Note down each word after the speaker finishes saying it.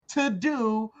to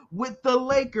do with the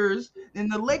Lakers,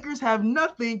 and the Lakers have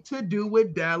nothing to do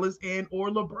with Dallas and or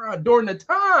LeBron. During the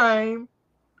time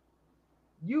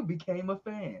you became a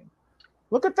fan.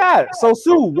 Look at that. So,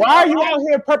 Sue, why are you out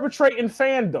here perpetrating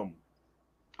fandom?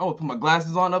 Oh, put my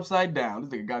glasses on upside down. This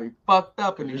nigga got me fucked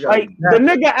up. And like the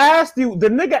nigga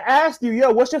asked you,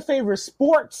 yo, what's your favorite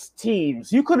sports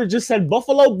teams? You could have just said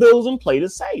Buffalo Bills and played it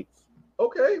safe.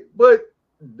 Okay, but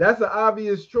that's an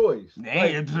obvious choice.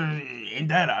 Ain't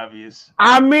that obvious?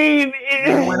 I mean,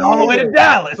 it went all the way to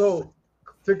Dallas. So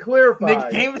to clarify,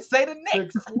 nigga can't even say the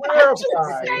Knicks. To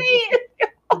clarify,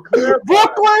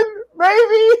 Brooklyn,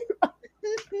 baby.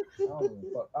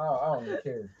 I don't even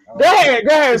care. Go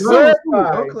ahead, Sue.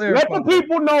 Let the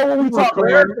people know what we talking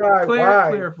about.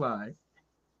 Clarify.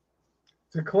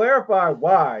 To clarify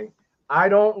why I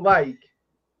don't like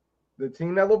the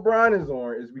team that LeBron is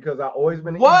on is because I've always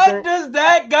been. What does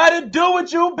that got to do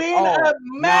with you being a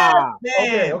man?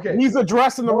 Okay. He's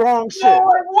addressing the wrong shit.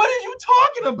 What are you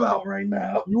talking about right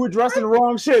now? You addressing the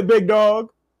wrong shit, big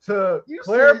dog. To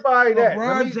clarify that,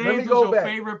 let me go back.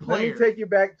 Favorite player. Let me take you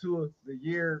back to the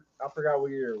year. I forgot what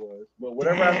year it was, but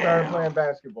whenever I started playing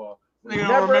basketball, I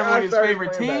don't remember when his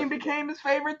favorite team became his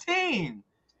favorite team.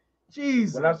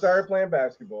 Jesus. When I started playing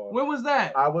basketball. When was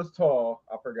that? I was tall.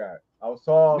 I forgot. I was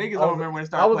tall. Niggas don't remember when they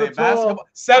started playing basketball.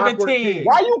 17.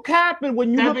 Why you capping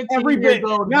when you look every bit?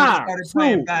 Nah,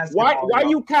 why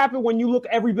you capping when you look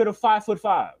every bit of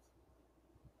 5'5"?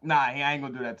 Nah, I ain't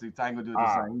gonna do that to you. I ain't gonna do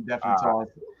this. He definitely tall.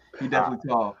 He definitely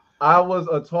tall. I was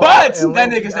a tall. But that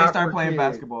niggas ain't start playing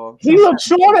basketball. He looked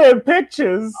shorter in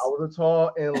pictures. I was a tall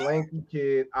and lanky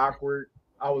kid, awkward.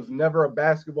 I was never a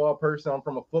basketball person. I'm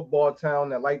from a football town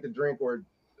that like to drink, or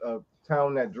a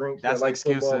town that drinks. That's that like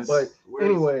excuses. Football. But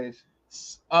anyways,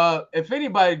 if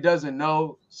anybody doesn't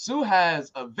know, Sue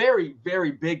has a very,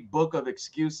 very big book of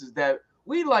excuses that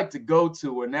we like to go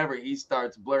to whenever he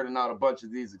starts blurting out a bunch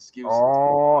of these excuses.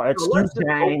 Oh, excuse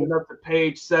gang. Open up to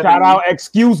page 70. Shout out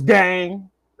excuse gang.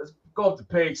 Let's go up to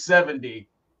page 70.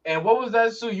 And what was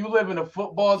that, Sue? You live in a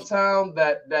football town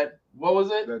that what was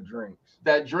it?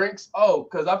 That drinks. Oh,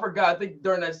 because I forgot. I think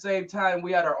during that same time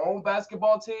we had our own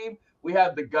basketball team. We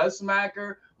had the Gus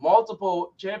Smacker,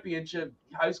 multiple championship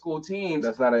high school teams.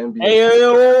 That's not an NBA.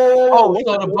 Oh,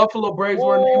 so the Buffalo Braves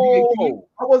were an NBA team.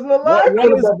 I wasn't alive.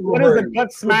 What is a Gut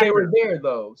Smacker? They were there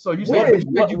though. So you said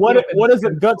what is a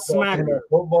Gut Smacker?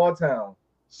 Football town.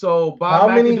 So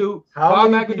Bob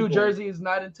McAdoo jersey is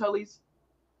not in Tully's.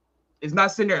 It's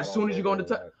not sitting there as soon as you go into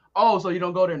Tully's. Oh, so you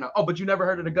don't go there now? Oh, but you never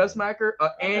heard of the Gut Smacker?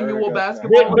 Annual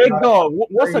basketball. Big dog.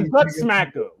 What's a Gut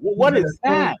Smacker? What is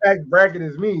that? Same bracket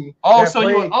as me. Wow.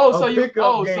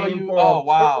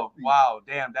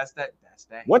 Damn, that's that.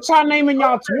 What y'all naming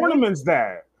y'all tournaments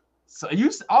that? So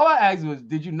all I asked was,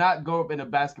 did you not grow up in a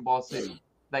basketball city?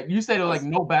 Like you said, like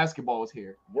no basketball was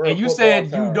here, and you said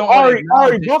you don't. Ari,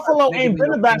 Buffalo ain't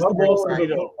been a basketball city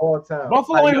though.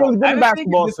 Buffalo ain't really been a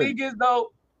basketball city. The thing is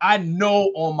though, I know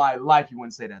on my life you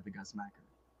wouldn't say that to Gus Smacker,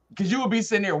 because you would be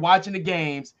sitting there watching the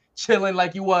games, chilling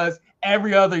like you was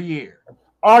every other year.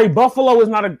 Ari, Buffalo is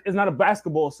not a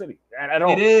basketball city at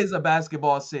all. It is a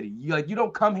basketball city. You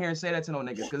don't come here and say that to no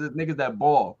niggas, because it's niggas that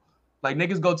ball. Like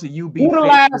niggas go to UB. Who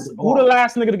the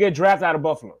last nigga to get drafted out of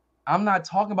Buffalo? I'm not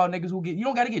talking about niggas who you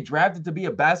don't got to get drafted to be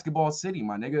a basketball city,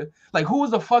 my nigga. Like, who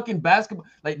is a fucking basketball?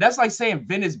 Like, that's like saying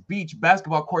Venice Beach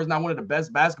basketball court is not one of the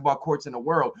best basketball courts in the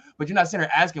world. But you're not sitting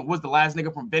there asking, what's the last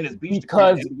nigga from Venice Beach?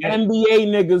 Because NBA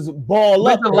niggas ball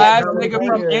up. When the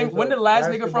last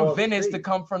nigga from Venice to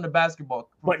come from the basketball?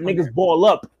 But niggas ball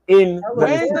up in.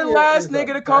 When's the last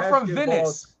nigga to come from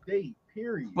Venice? State,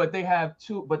 period. But they have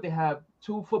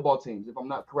two football teams, if I'm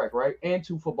not correct, right? And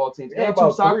two football teams and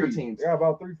two soccer teams. Yeah,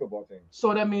 about 3 football teams.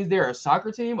 So that means they're a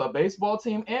soccer team, a baseball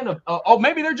team, and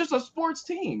maybe they're just a sports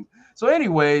team. So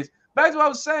anyways, back to what I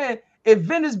was saying, if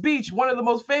Venice Beach, one of the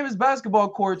most famous basketball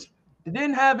courts,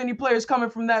 didn't have any players coming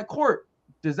from that court,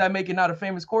 does that make it not a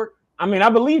famous court? I mean, I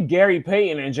believe Gary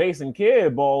Payton and Jason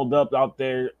Kidd balled up out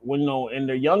there in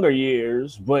their younger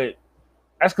years, but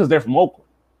that's because they're from Oakland.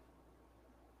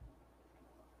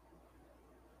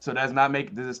 So does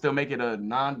it still make it a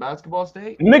non-basketball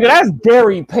state? Nigga, that's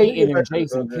Gary Payton and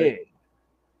Jason Kidd.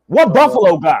 What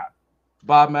Buffalo got?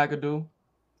 Bob McAdoo.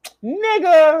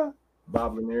 Nigga.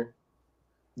 Bob Lanier.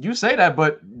 You say that,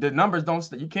 but the numbers don't.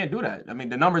 You can't do that. I mean,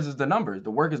 the numbers is the numbers. The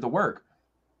work is the work.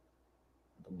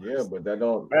 Yeah, but that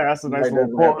don't. That's a nice little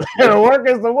quote. The work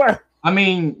is the work. I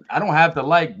mean, I don't have to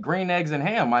like green eggs and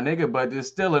ham, my nigga, but it's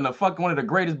still in the fucking one of the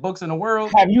greatest books in the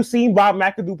world. Have you seen Bob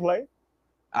McAdoo play?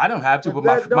 I don't have to,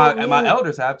 but my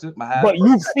elders have to. But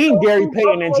you've seen Gary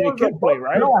Payton and J. Kidd play,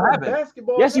 right? No, I haven't.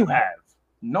 Yes, you have.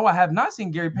 No, I have not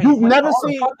seen Gary Payton. You've never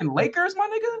seen the fucking Lakers, my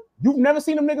nigga? You've never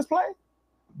seen them niggas play?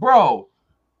 Bro,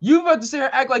 you about to sit here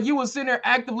and act like you was sitting there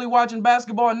actively watching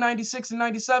basketball in 96 and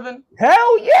 97?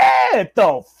 Hell yeah.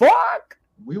 The fuck?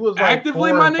 We was like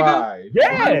actively, my nigga.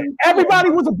 Yeah, everybody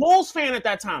was a Bulls fan at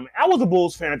that time. I was a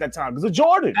Bulls fan at that time because of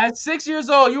Jordan. At 6 years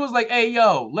old, you was like, "Hey,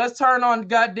 yo, let's turn on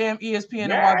goddamn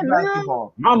ESPN and watch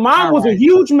basketball." My mom was a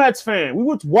huge Mets fan. We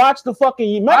would watch the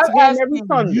fucking Mets game every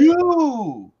Sunday.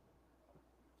 You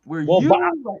were well, you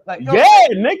like yeah,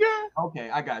 nigga.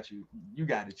 Okay, I got you. You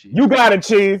got it, Chief. You got it,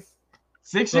 Chief.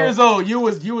 6 years old, you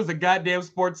was a goddamn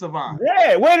sports savant.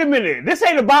 Yeah, wait a minute. This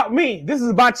ain't about me. This is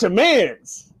about your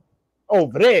mans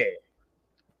over there.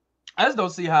 I just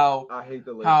don't see how I hate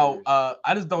the Lakers.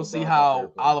 I just don't see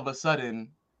how all of a sudden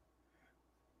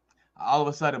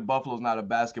Buffalo's not a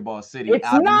basketball city.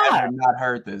 I've never not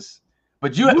heard this.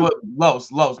 But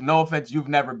Los, no offense, you've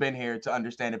never been here to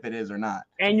understand if it is or not.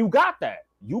 And you got that.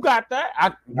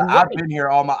 I've been here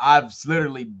I've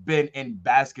literally been in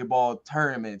basketball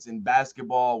tournaments, in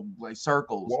basketball like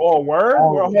circles. Oh, word?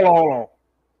 Hold on.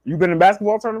 You been in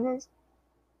basketball tournaments?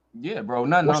 Yeah, bro.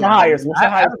 What's your highest?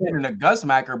 I've been in a Gus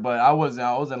Macker, but I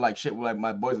wasn't like shit with like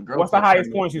my boys and girls. What's the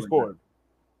highest points you scored?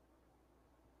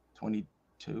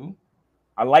 22.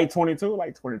 I like 22.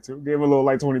 Like 22. Give him a little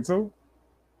like 22.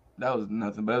 That was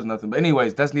nothing. But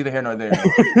anyways, that's neither here nor there.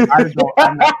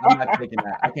 I'm not taking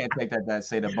that. I can't take that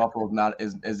say that Buffalo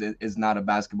is not a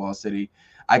basketball city.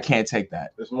 I can't take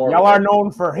that. Y'all are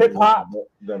known for hip hop.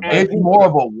 It's more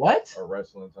of a what? A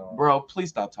wrestling town. Bro, please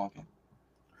stop talking.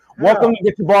 Welcome to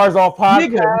Get Your Bars Off podcast.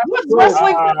 Nigga, what's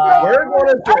wrestling? We're going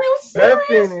to Are you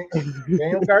serious?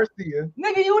 Daniel Garcia.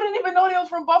 Nigga, you didn't even know they was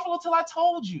from Buffalo till I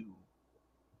told you.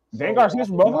 Daniel Garcia's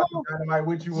from Buffalo?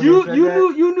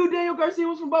 You knew Daniel Garcia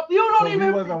was from Buffalo. You don't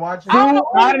even. Wasn't watching.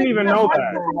 I didn't even know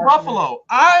that. From Buffalo.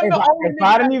 If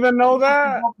I didn't even know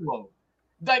that.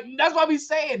 Like, that's why we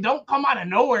saying don't come out of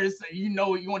nowhere and say you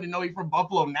want to know he's from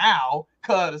Buffalo now,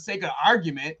 for the sake of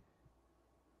argument.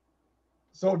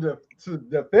 So to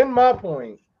defend my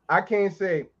point, I can't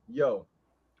say, yo,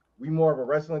 we more of a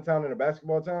wrestling town than a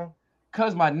basketball town.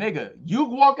 Cause my nigga, you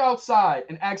walk outside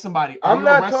and ask somebody, I'm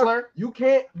not a wrestler? You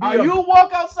can't. You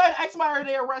walk outside and ask somebody, are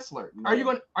they a wrestler? No. Are you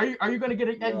gonna get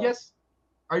a yes?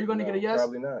 Are you gonna get a yes?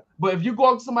 Probably not. But if you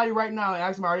go up to somebody right now and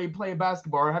ask them, are they playing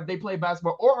basketball, or have they played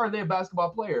basketball, or are they a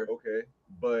basketball player? Okay,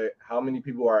 but how many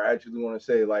people are actually going to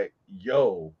say like,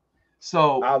 yo?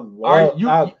 So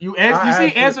you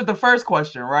answered the first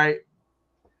question, right?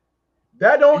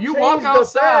 That don't. You walk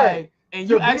outside and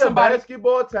you ask somebody.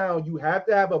 Basketball town, you have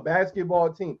to have a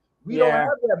basketball team. We don't have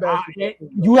that basketball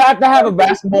team. You have to have a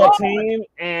basketball team,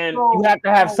 and you have to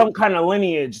have some kind of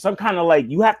lineage, some kind of like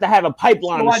you have to have a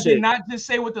pipeline. So I did not just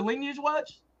say what the lineage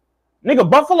was. Nigga,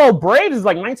 Buffalo Braves is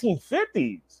like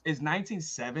 1950s. Is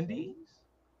 1970s?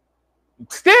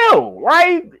 Still,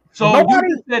 right? So nobody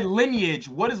said lineage.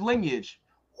 What is lineage?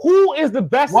 Who is the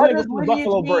best nigga in the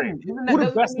Buffalo Braves? Who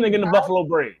the best nigga in the Buffalo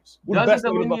Braves? Doesn't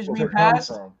the lineage mean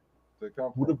past?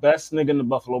 Who the best nigga in the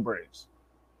Buffalo Braves?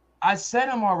 I said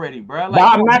him already, bro. Like,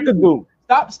 I'm not the dude.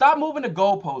 Stop moving the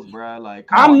goalposts, bro. Like,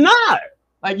 I'm not.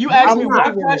 Like, you asked me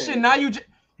one question, now you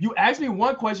asked me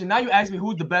one question, now you ask me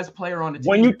who's the best player on the team.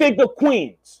 When you think of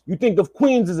Queens, you think of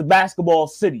Queens as a basketball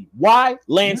city. Why?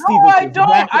 Lance Stevenson. No, I don't.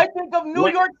 I think of New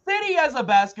York City as a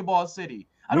basketball city.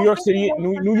 New York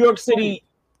City.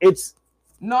 It's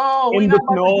no. We're not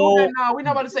about to do that now. We're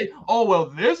not about to say, oh well,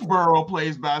 this borough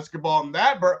plays basketball and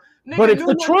that borough. Nigga, but it's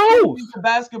the truth. It's a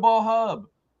basketball hub.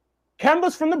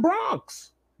 Kemba's from the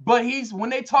Bronx. But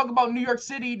when they talk about New York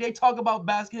City, they talk about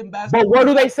basketball. But where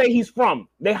do they say he's from?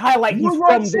 They highlight he's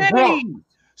from the Bronx.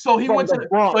 So he went to the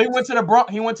Bronx. So he went to the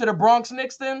Bronx. He went to the Bronx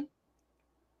Knicks then.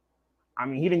 I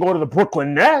mean, he didn't go to the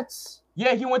Brooklyn Nets.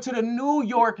 Yeah, he went to the New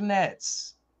York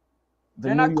Nets.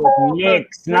 They're not called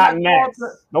Knicks, not Nets.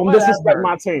 Don't disrespect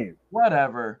my team.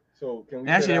 Whatever. So can we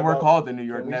actually they were called the New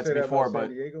York Nets before, but San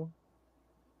Diego?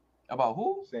 About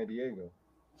who? San Diego.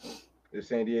 Is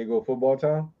San Diego a football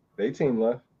town? They team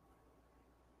left.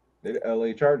 They're the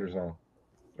LA Chargers now,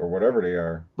 or whatever they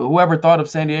are. But whoever thought of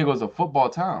San Diego as a football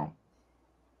town?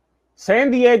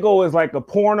 San Diego is like a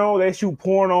porno. They shoot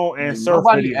porno and surf.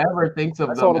 Nobody ever thinks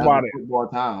of them as a football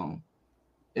town.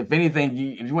 If anything,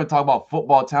 if you want to talk about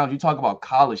football towns, you talk about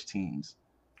college teams.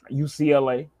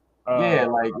 UCLA. Yeah,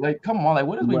 like come on, like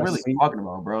what are we really talking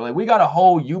about, bro? Like we got a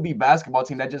whole UB basketball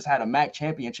team that just had a MAC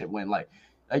championship win. Like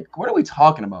what are we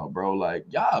talking about, bro? Like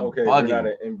y'all okay, bugging. We're not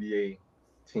an NBA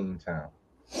team town.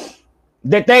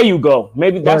 There you go.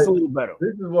 Maybe that's a little better.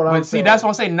 This is what I'm saying. That's what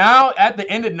I'm saying. Now, at the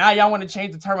end of now, y'all want to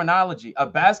change the terminology. A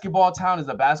basketball town is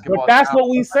a basketball town. But that's what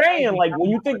we saying. Like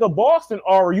when you think of Boston,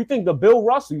 or you think of Bill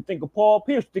Russell, you think of Paul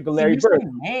Pierce, you think of Larry Bird.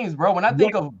 Names, bro. When I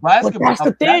think of basketball, that's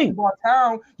the thing. Basketball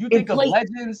town, you think of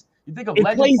legends. You think of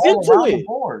legends plays all around into the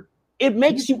board. It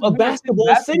makes you a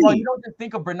basketball city. You don't just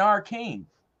think of Bernard King.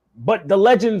 But the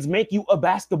legends make you a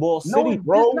basketball city,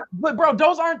 bro. But bro,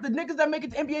 those aren't the niggas that make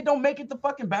it to NBA. Don't make it to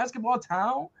fucking basketball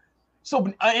town. So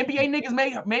NBA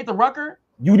niggas made the Rucker.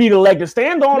 You need a leg to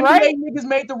stand on, right? NBA niggas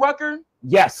made the Rucker.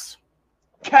 Yes.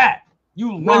 Cat,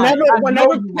 you lying.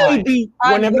 Whenever KD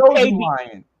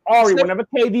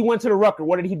went to the Rucker,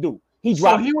 what did he do? He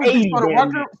dropped.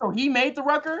 So he made the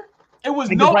Rucker. It was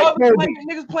niggas no other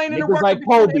niggas playing in the Rucker. Like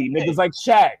Kobe, niggas like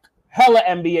Shaq. Hella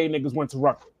NBA niggas went to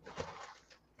Rucker.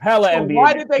 Hella NBA.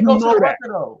 Why did they go to the Rucker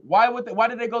though? Why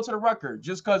did they go to the Rucker?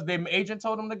 Just because their agent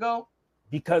told them to go?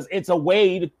 Because it's a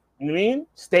way to, you know what I mean?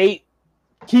 Stay,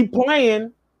 keep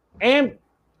playing, and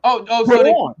so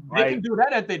they can do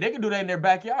that they can do that in their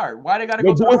backyard. Why they gotta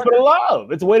go to do it for the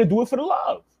love? It's a way to do it for the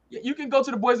love. You can go to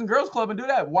the Boys and Girls Club and do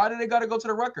that. Why do they gotta go to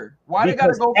the Rucker? Why they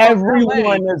gotta go?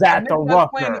 Everyone is at the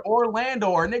Rucker. Playing in Orlando,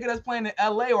 or a nigga that's playing in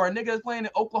LA, or a nigga that's playing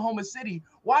in Oklahoma City.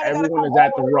 Why they gotta go all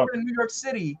the way over to New York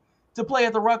City to play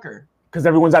at the Rucker? Because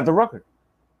everyone's at the Rucker.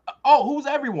 Oh, who's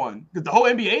everyone? Because the whole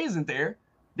NBA isn't there.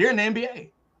 They're in the NBA.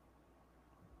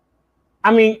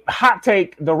 I mean, hot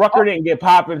take: the Rucker didn't get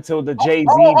popped until the Jay-Z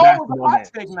basketball hot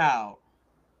take now.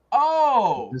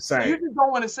 So you just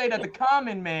don't want to say that the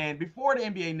common man before the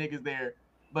NBA niggas there,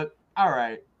 but all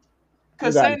right.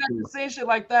 Because saying shit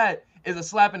like that is a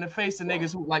slap in the face to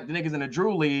niggas who like the niggas in the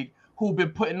Drew League who've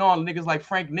been putting on niggas like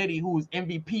Frank Nitti, who's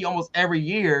MVP almost every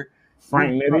year.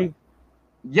 Frank Nitti?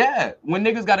 Yeah, when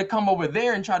niggas got to come over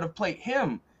there and try to play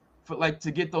him for like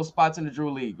to get those spots in the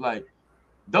Drew League, like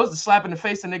those are slap in the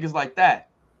face to niggas like that.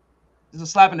 This is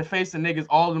a slap in the face to niggas,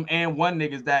 all of them and one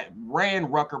niggas that ran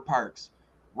Rucker Parks,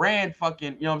 ran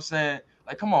fucking, you know what I'm saying?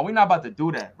 Like, come on, we not about to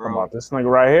do that, bro. About this nigga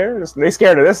right here? They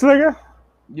scared of this nigga?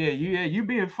 Yeah, you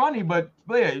being funny, but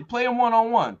yeah, you play him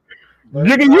one-on-one.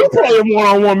 Nigga, you play him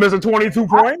one-on-one, Mr. 22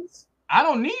 points. I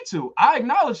don't need to. I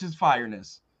acknowledge his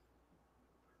fireness.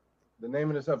 The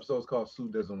name of this episode is called Sue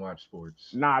Doesn't Watch Sports.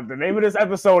 Nah, the name of this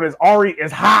episode is Ari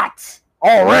is hot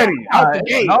already out the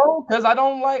gate. No, because I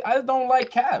just don't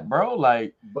like Cap, bro.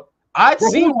 Like, I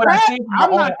see what I see. I'm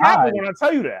not capping when I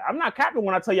tell you that. I'm not capping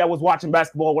when I tell you I was watching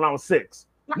basketball when I was 6.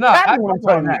 No,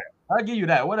 I'll give you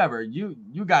that. Whatever. You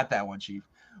got that one, Chief.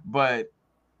 But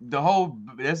the whole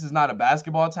this is not a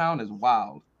basketball town is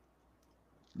wild.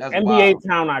 That's NBA wild.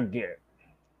 town I get.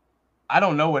 I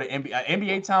don't know what an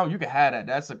NBA town you can have that.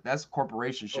 That's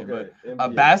corporation shit. Okay, but NBA a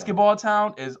basketball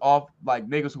town is off like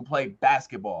niggas who play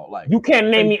basketball. Like you can't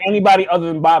name me anybody other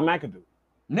than Bob McAdoo.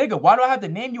 Nigga, why do I have to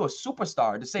name you a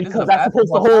superstar to say because this is a that's supposed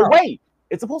to basketball hold town? weight?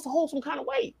 It's supposed to hold some kind of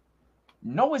weight.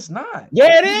 No, it's not.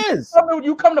 Yeah, it is.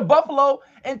 You come to Buffalo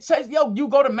and say, yo, you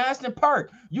go to Maston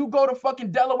Park, you go to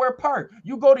fucking Delaware Park,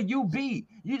 you go to UB, you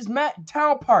just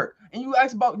Town Park, and you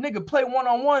ask about nigga play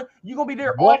one-on-one, you gonna be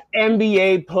there. What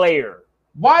NBA player?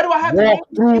 Why do I have walk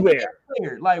to through there?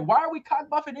 Player? Like, why are we cock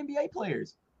buffing NBA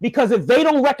players? Because if they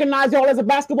don't recognize y'all as a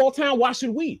basketball town, why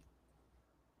should we?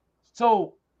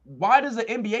 So why does an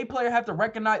NBA player have to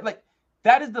recognize? Like,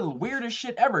 that is the weirdest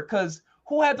shit ever. Because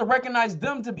who had to recognize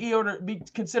them to be able to be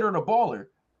considered a baller?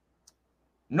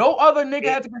 No other nigga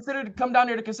had to come down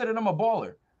there to consider them a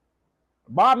baller.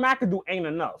 Bob McAdoo ain't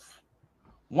enough.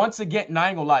 Once again, I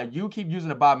ain't gonna lie, you keep using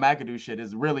the Bob McAdoo shit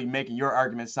is really making your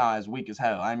argument sound as weak as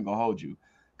hell. I ain't gonna hold you.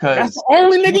 Cause that's the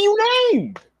only nigga you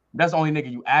named. That's the only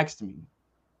nigga you asked me.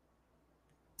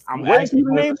 I'm waiting for you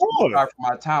to name more from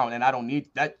my town, and I don't need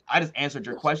that. I just answered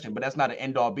your question, but that's not an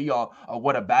end all be all of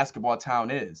what a basketball town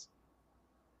is.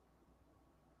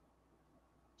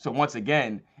 So once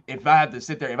again, if I have to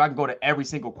sit there, if I can go to every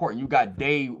single court and you got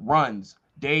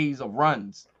days of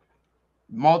runs,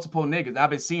 multiple niggas, I've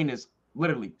been seeing this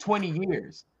literally 20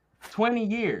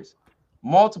 years,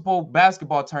 multiple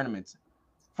basketball tournaments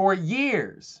for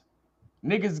years.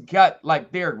 Niggas got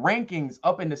like their rankings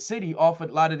up in the city off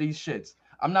of a lot of these shits.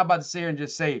 I'm not about to sit here and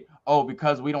just say, oh,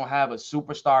 because we don't have a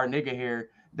superstar nigga here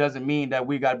doesn't mean that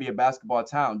we got to be a basketball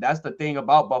town. That's the thing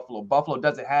about Buffalo. Buffalo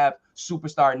doesn't have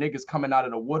superstar niggas coming out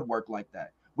of the woodwork like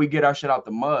that. We get our shit out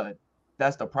the mud.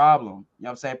 That's the problem. You know what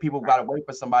I'm saying? People got to wait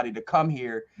for somebody to come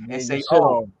here and say,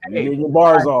 oh, hey, you get your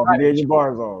bars off. You get your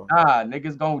bars off. Nah,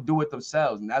 niggas going to do it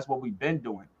themselves. And that's what we've been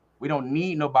doing. We don't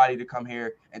need nobody to come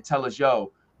here and tell us,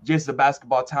 yo, just a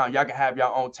basketball town. Y'all can have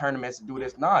your own tournaments and do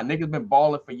this. Nah, niggas been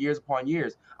balling for years upon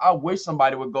years. I wish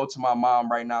somebody would go to my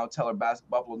mom right now and tell her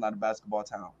Buffalo's not a basketball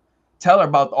town. Tell her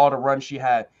about all the runs she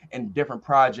had in different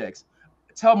projects.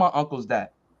 Tell my uncles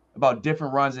that about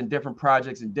different runs and different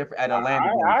projects and different at Atlanta.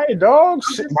 All right, dog.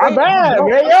 My bad,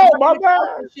 man. Yo, my bad.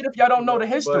 Shit, if y'all don't know the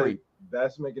history, but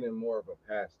that's making it more of a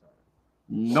pastime.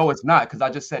 No, it's not, because I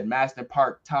just said Maston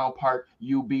Park, Town Park,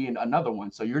 UB, and another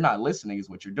one. So you're not listening, is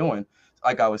what you're doing.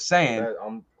 Like I was saying,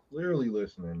 I'm clearly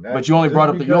listening. But you only brought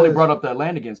up the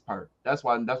Atlanticans part. That's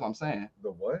what I'm saying.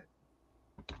 The what?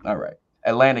 All right,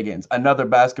 Atlanticans, another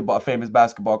famous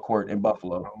basketball court in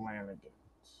Buffalo. Atlanticans.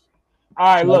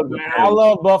 All right, look, man, I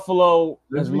love Buffalo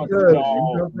as much as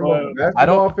y'all, but I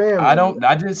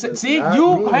didn't see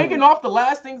you hanging off the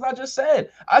last things I just said.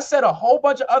 I said a whole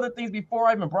bunch of other things before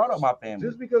I even brought up my family.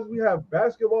 Just because we have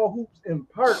basketball hoops in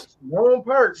parks, known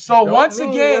parks. So once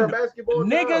again,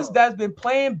 niggas that's been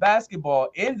playing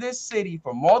basketball in this city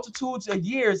for multitudes of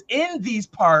years in these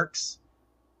parks,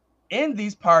 I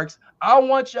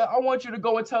want you to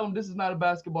go and tell them this is not a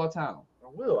basketball town.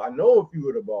 I know a few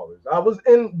of the ballers. I was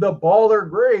in the baller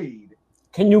grade.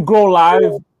 Can you go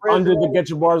live under the Get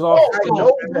Your Bars Off?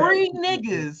 So 3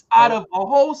 niggas out of a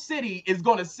whole city is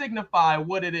going to signify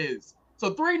what it is.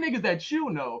 So 3 niggas that you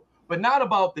know, but not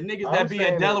about the niggas that be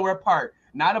at Delaware Park,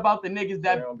 not about the niggas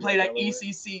that played at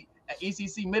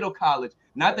ECC Middle College,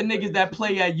 not the niggas that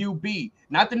play at UB,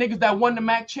 not the niggas that won the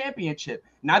MAC championship,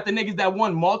 not the niggas that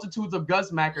won multitudes of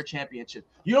Gus Macker championships.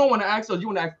 You don't want to ask those. You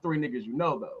want to ask 3 niggas you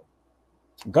know, though.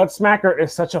 Gutsmacker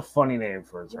is such a funny name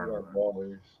for a tournament.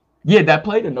 Yeah, that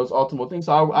played in those ultimate things.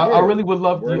 So I really would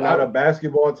love to. We're not a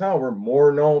basketball town. We're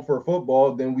more known for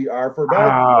football than we are for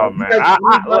basketball. Oh, man.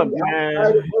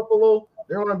 Buffalo,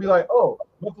 they're going to be like, oh,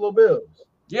 Buffalo Bills.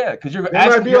 Yeah, because you're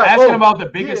asking about the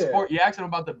biggest sport. You're asking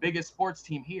about the biggest sports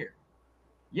team here.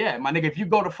 Yeah, my nigga, if you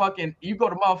go to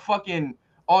motherfucking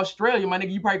Australia, my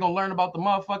nigga, you probably going to learn about the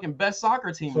motherfucking best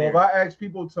soccer team here. If I ask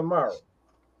people tomorrow,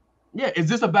 yeah, is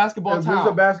this a basketball town? Is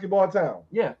this a basketball town?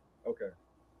 Yeah. Okay.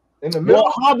 In the middle.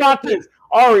 Well, how about this?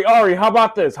 Ari, how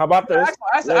about this?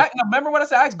 Remember what I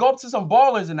said? Go up to some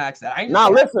ballers and ask that.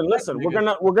 Listen.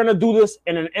 We're gonna do this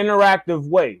in an interactive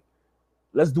way.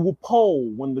 Let's do a poll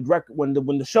when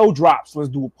the show drops. Let's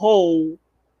do a poll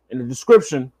in the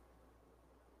description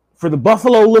for the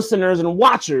Buffalo listeners and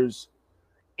watchers.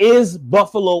 Is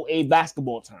Buffalo a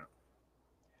basketball town?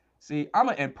 See, I'm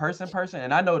an in-person person,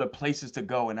 and I know the places to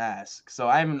go and ask. So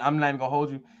I'm not even gonna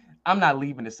hold you. I'm not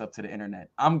leaving this up to the internet.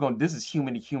 This is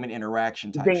human to human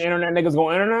interaction type. You think internet niggas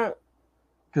go internet?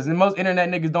 Because most internet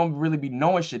niggas don't really be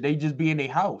knowing shit. They just be in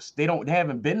their house. They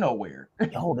haven't been nowhere.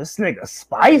 Yo, this nigga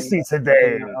spicy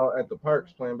today. Out at the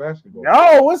parks playing basketball.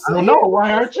 Yo, what's up? No,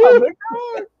 why aren't you?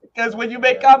 Because when you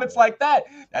make comments like that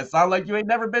sounds like you ain't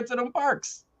never been to them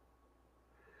parks.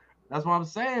 That's what I'm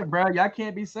saying, bro. Y'all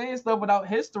can't be saying stuff without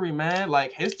history, man.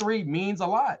 Like, history means a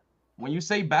lot. When you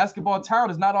say basketball town,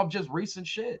 it's not all just recent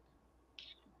shit.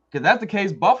 Because that's the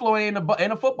case. Buffalo ain't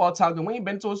a football town. And we ain't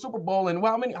been to a Super Bowl in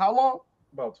how long?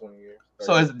 About 20 years. 30.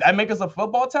 So does that make us a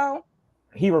football town?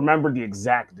 He remembered the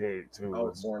exact date, too. I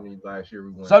was born last year.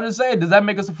 So I'm just saying, does that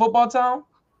make us a football town?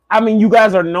 I mean, you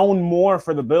guys are known more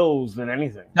for the Bills than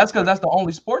anything. That's because that's the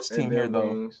only sports team here,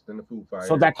 though.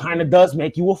 So that kind of does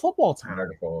make you a football town.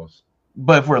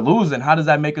 But if we're losing, how does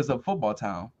that make us a football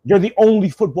town? You're the only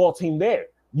football team there.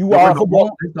 You are a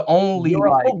football. It's the only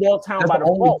football town by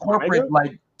default.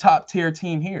 Corporate top tier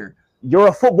team here. You're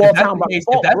a football town by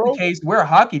default. If that's the case, we're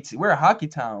a hockey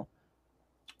town.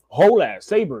 Whole ass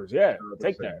Sabres, yeah.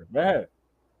 Take that. Go ahead.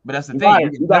 But that's the thing.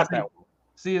 You got that one.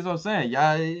 See, that's what I'm saying.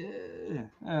 Yeah.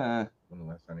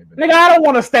 Nigga, I don't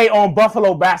want to stay on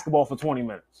Buffalo basketball for 20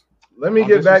 minutes. Let me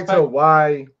get back to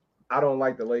why I don't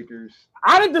like the Lakers.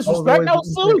 I didn't disrespect no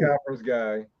suit. Conference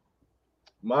guy.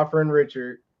 My friend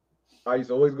Richard, I used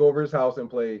to always go over his house and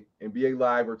play NBA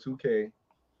Live or 2K.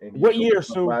 And what year,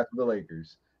 Sue? The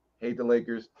Lakers. Hate the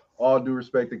Lakers. All due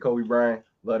respect to Kobe Bryant.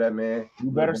 Love that man.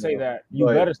 You better say that. You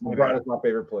better say LeBron is my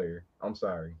favorite player. I'm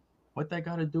sorry. What that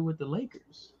got to do with the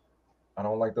Lakers? I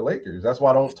don't like the Lakers. That's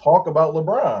why I don't talk about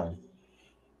LeBron.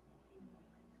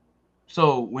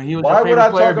 So when he was your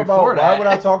favorite player before that, why would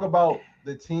I talk about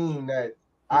the team that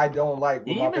I don't like?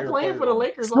 He been playing for the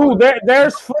Lakers. True,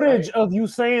 there's footage of you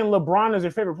saying LeBron is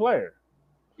your favorite player.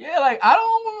 Yeah, like I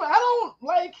don't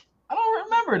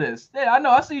remember this. Yeah, I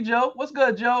know. I see Joe. What's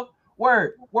good, Joe?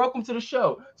 Word. Welcome to the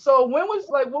show. So what was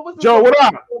Joe? What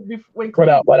up?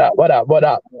 What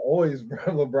up? Always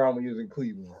LeBron when he was in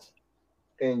Cleveland,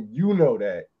 and you know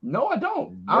that. No, I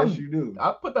don't. Yes, you do.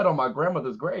 I put that on my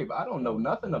grandmother's grave. I don't know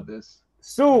nothing of this.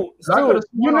 Sue,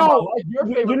 you know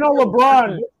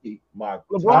LeBron.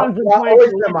 LeBron's been playing for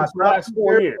the last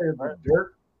 4 years.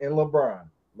 Dirk and LeBron.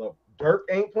 Look, Dirk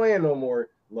ain't playing no more.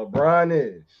 LeBron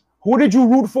is. Who did you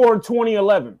root for in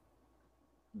 2011?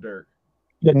 Dirk.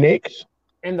 The Knicks.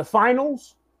 In the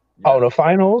finals? Oh, the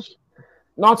finals?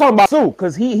 No, I'm talking about Sue,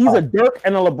 because he's a Dirk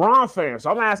and a LeBron fan. So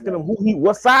I'm asking him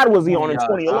what side was he on in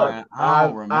 2011? I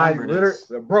don't remember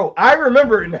this. Bro, I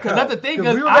remember it because that's the thing.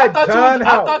 I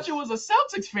thought you was a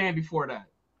Celtics fan before that.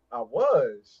 I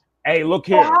was. Hey, look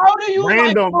here. Well, how do you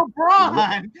random, like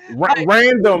LeBron?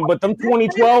 Random, but them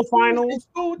 2012 finals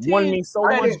won me so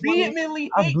much.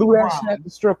 Vehemently I blew that shit at the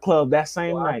strip club that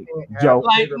same night, Joe.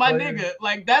 Like my nigga,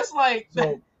 like that's like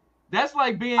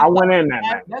being. I went in that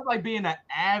night. That's like being an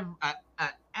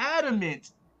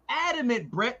adamant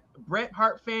Bret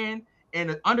Hart fan and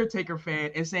an Undertaker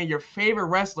fan, and saying your favorite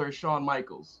wrestler is Shawn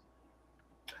Michaels.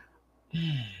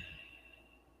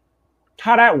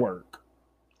 How that work?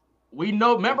 We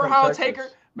know. Remember how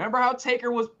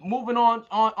Taker was moving on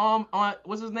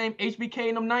what's his name, HBK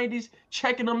in the 90s,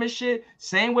 checking him and shit.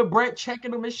 Same with Bret,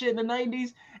 checking him and shit in the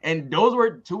 90s. And those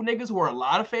were two niggas who were a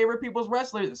lot of favorite people's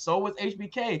wrestlers, and so was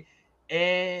HBK.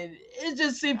 And it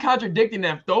just seemed contradicting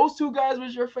that if those two guys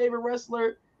was your favorite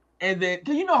wrestler, and then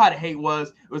because you know how the hate was,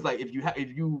 it was like if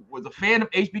you was a fan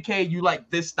of HBK, you like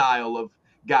this style of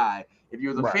guy. If you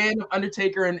was a fan of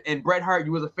Undertaker and Bret Hart,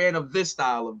 you was a fan of this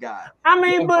style of guy. I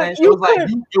mean, but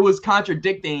it was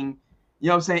contradicting. You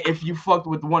know what I'm saying? If you fucked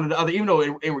with one or the other, even though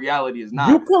in reality it's not.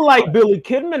 You could like Billy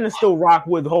Kidman and still rock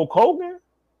with Hulk Hogan.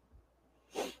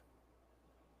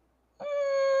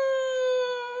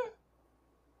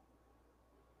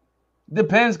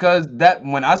 Depends, because that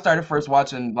when I started first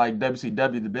watching like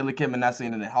WCW, the Billy Kidman I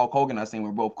seen and the Hulk Hogan I seen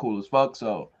were both cool as fuck.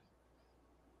 So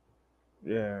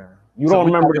yeah. You don't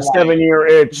remember the 7-year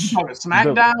itch.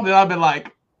 SmackDown, then I've been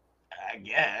like, I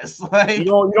guess. Like you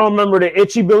don't remember the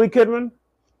itchy Billy Kidman?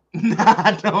 Nah,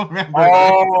 I don't remember.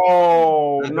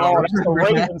 Oh no, that's the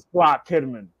Ravens flock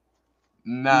Kidman.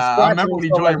 Nah, I remember when he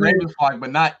joined Ravens flock, but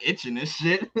not itching this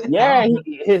shit. Yeah,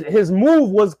 his move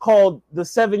was called the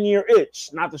 7-year itch,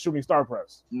 not the shooting star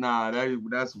press. Nah,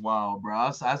 that's wild, bro.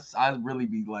 I really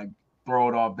be like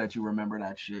thrown off that you remember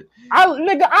that shit. I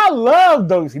love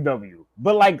WCW,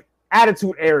 but like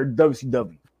Attitude Era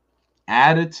WCW.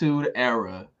 Attitude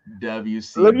Era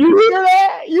WCW. Look, you hear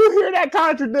that? You hear that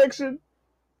contradiction?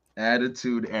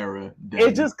 Attitude Era WCW.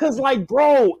 It's just because, like,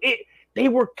 bro, they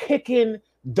were kicking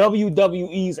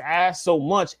WWE's ass so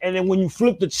much, and then when you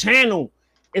flip the channel,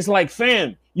 it's like,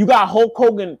 fam, you got Hulk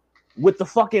Hogan with the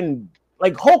fucking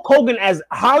like Hulk Hogan as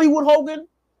Hollywood Hogan.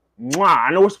 Mwah,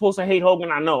 I know we're supposed to hate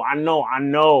Hogan. I know.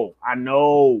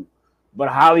 But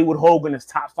Hollywood Hogan is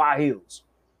top 5 heels.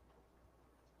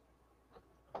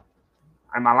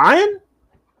 Am I lying?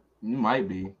 You might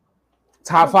be.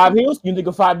 Top 5 heels? You think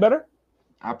of 5 better?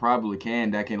 I probably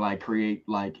can. That can like create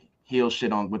like heel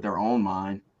shit on with their own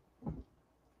mind.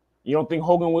 You don't think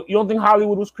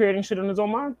Hollywood was creating shit in his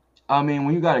own mind? I mean,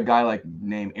 when you got a guy like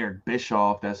named Eric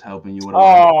Bischoff that's helping you with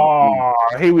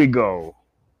here we go.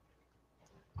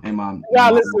 Hey, mom. You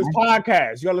gotta listen to his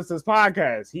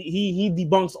podcast. He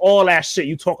debunks all that shit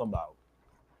you talking about.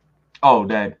 Oh,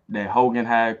 that Hogan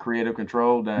had creative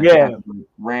control that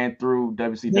ran through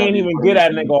WCW. He didn't even get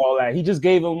at nigga all that. He just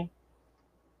gave him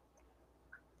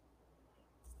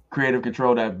creative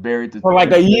control that buried for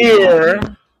like a year.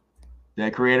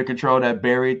 That creative control that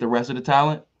buried the rest of the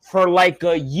talent for like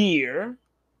a year.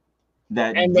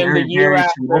 That and then the year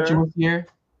after,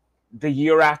 the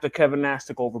year after Kevin Nash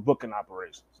took over booking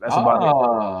operations. That's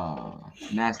about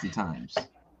it. Nasty times.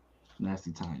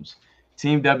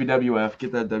 Team WWF,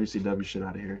 get that WCW shit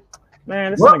out of here.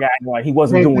 Man, this nigga acting like he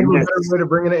wasn't doing this.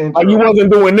 Like you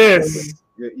wasn't doing this.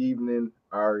 Good evening,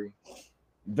 Ari.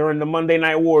 During the Monday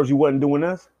Night Wars, you wasn't doing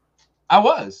this? I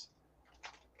was.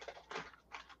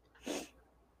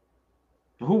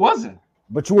 Who wasn't?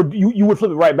 But you would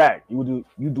flip it right back. You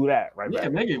do that right back. Yeah,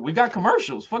 nigga, we got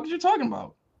commercials. Fuck is you talking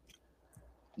about?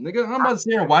 Nigga, I'm about to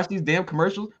sit here and watch these damn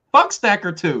commercials. Fuck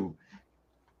Stacker 2.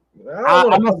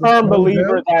 I'm a firm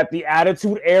believer that the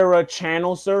Attitude Era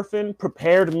channel surfing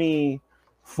prepared me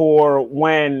for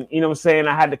when, you know what I'm saying,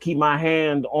 I had to keep my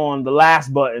hand on the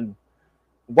last button,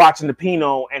 watching the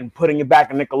Pinot and putting it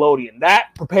back in Nickelodeon. That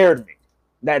prepared me.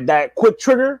 That quick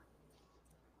trigger.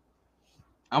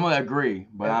 I'm gonna agree,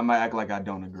 but I might act like I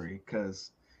don't agree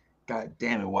because, god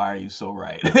damn it, why are you so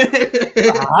right?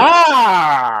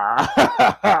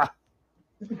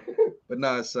 But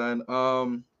nah,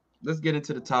 son. Let's get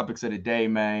into the topics of the day,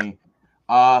 man.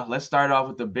 Let's start off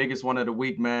with the biggest one of the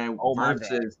week, man.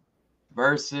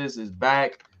 Versus is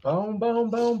back. Boom, boom,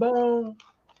 boom, boom.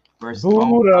 Versus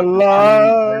Buddha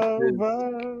Love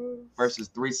versus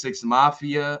 3-6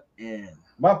 Mafia and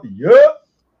Mafia.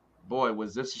 Boy,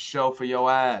 was this a show for your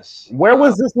ass. Where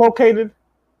was this located?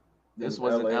 This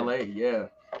was in LA, yeah.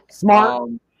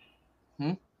 Smart.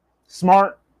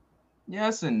 Smart.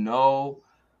 Yes and no.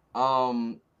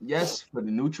 Yes, for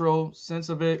the neutral sense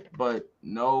of it, but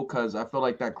no, because I feel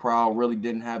like that crowd really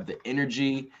didn't have the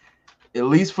energy, at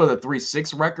least for the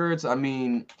 3-6 records. I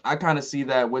mean, I kind of see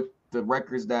that with the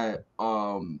records that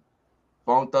Bone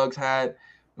Thugs had.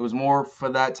 It was more for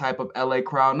that type of LA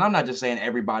crowd. And I'm not just saying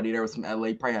everybody. There was some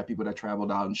LA, probably had people that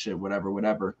traveled out and shit,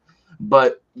 whatever.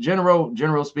 But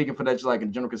general speaking, for that, just like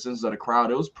in general consensus of the crowd,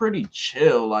 it was pretty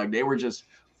chill. Like they were just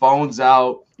phones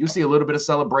out. You see a little bit of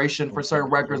celebration for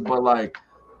certain records, but like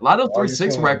a lot of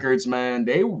 3-6 records, man,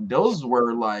 those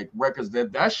were like records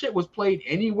that shit was played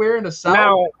anywhere in the South.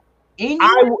 Now,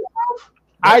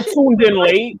 I tuned in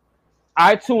late.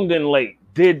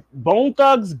 Did Bone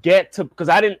Thugs get to, because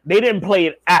they didn't play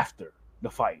it after the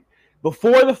fight.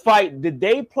 Before the fight, did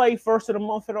they play First of the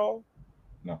Month at all?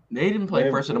 No, they didn't play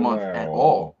First of the Month at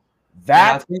all.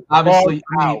 That's obviously,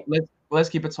 I mean, let's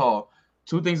keep it tall.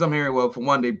 Two things I'm hearing. Well, for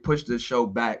one, they pushed the show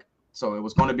back, so it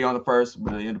was going to be on the first,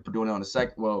 but they ended up doing it on the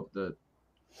second. Well, the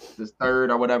third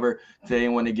or whatever. They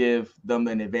didn't want to give them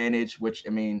an advantage, which, I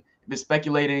mean, if it's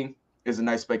speculating, is a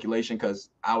nice speculation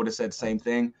because I would have said the same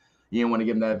thing. You didn't want to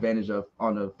give them that advantage of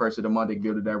on the first of the month, they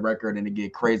give it that record and they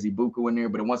get crazy buku in there.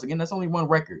 But once again, that's only one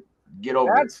record. Get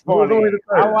over That's funny.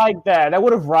 I like that. That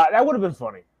would have been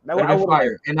funny. That would have been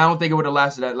fire. And I don't think it would have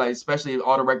lasted that, like, especially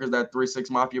all the records that 3-6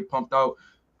 Mafia pumped out.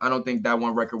 I don't think that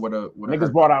one record would have.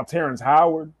 Niggas brought out Terrence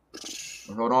Howard.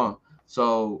 Hold on.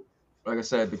 So, like I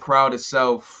said, the crowd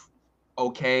itself,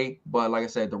 okay. But like I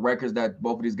said, the records that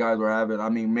both of these guys were having, I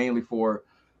mean, mainly for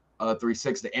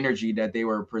 3-6, the energy that they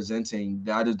were presenting,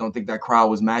 I just don't think that crowd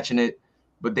was matching it.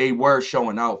 But they were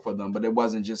showing out for them. But it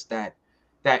wasn't just that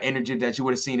energy that you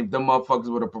would have seen if them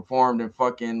motherfuckers would have performed in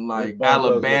fucking like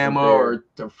Alabama or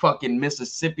to fucking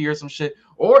Mississippi or some shit,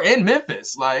 or in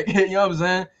Memphis. Like, you know what I'm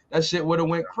saying? That shit would have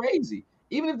went crazy.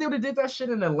 Even if they would have did that shit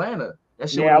in Atlanta. That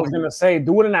shit I was gonna say,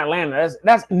 do it in Atlanta.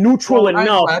 That's neutral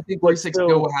enough. I think 3-6 still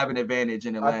will have an advantage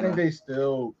in Atlanta. I think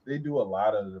they do a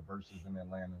lot of the verses in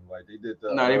Atlanta. Like they did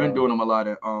the. No, they've been doing them a lot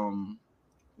in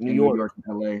New York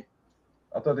and LA.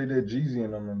 I thought they did Jeezy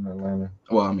and them in Atlanta.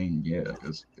 Well, I mean, yeah,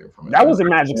 because they're from Atlanta. That was in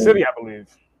Magic City, I believe.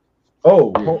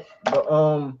 Oh,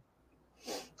 yeah.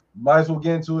 Might as well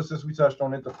get into it since we touched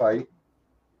on it. The fight,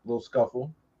 a little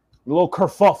scuffle, a little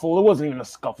kerfuffle. It wasn't even a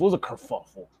scuffle; it was a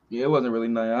kerfuffle. Yeah, it wasn't really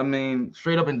nice. I mean,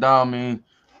 straight up and down, man.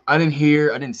 I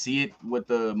didn't see it with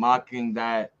the mocking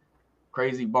that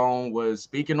Crazy Bone was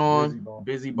speaking on.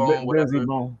 Busy Bone, whatever. Busy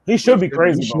Bone. He should be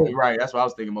Crazy Bone. Right, that's what I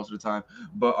was thinking most of the time.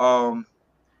 But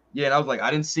yeah, and I was like, I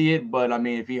didn't see it, but I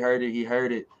mean, if he heard it, he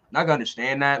heard it. And I can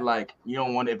understand that. Like, you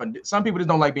don't want it. Some people just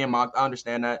don't like being mocked. I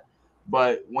understand that.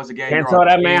 But once again, can't tell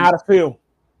that man how to feel.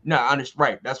 No, I understand.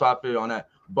 Right, that's why I feel on that.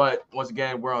 But once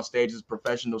again, we're on stage, it's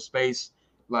professional space.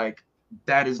 Like,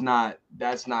 that's not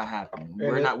happening.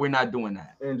 We're not doing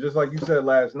that. And just like you said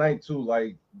last night too,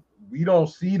 like we don't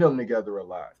see them together a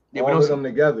lot. Yeah, we don't see them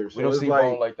together. So we don't see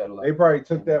Bone like that a lot. They probably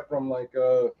took that from like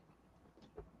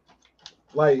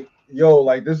yo,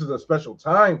 like this is a special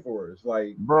time for us.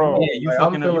 Like, bro, yeah, you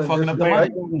fucking up the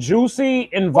mic. Juicy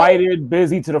invited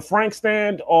Busy to the Frank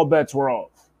stand, all bets were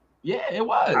off. Yeah, it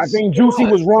was. I think Juicy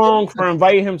was wrong for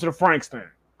inviting him to the Frank stand.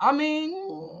 I mean,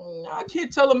 I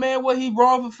can't tell a man what he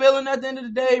wrong for feeling at the end of the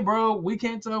day, bro. We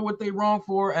can't tell what they wrong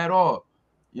for at all.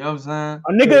 You know what I'm saying?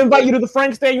 A nigga invite you to the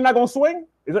Frank stand, you're not gonna swing?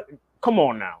 Come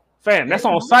on now, fam. That's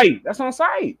on site. That's on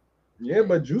site. Yeah,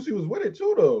 but Juicy was with it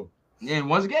too, though. Yeah, and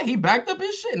once again, he backed up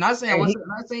his shit. Not saying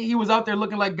he was out there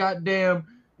looking like goddamn,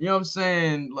 you know what I'm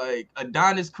saying, like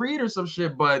Adonis Creed or some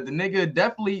shit, but the nigga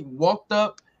definitely walked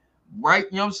up, right,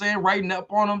 you know what I'm saying, right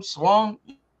up on him, swung.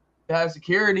 Had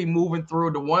security moving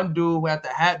through. The one dude who had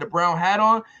the brown hat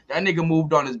on, that nigga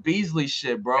moved on his Beasley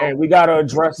shit, bro. Hey, we gotta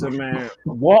address it, man.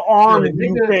 What arm do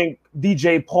you think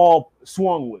DJ Paul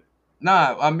swung with?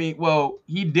 Nah, I mean, well,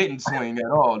 he didn't swing at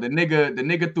all. The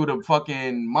nigga threw the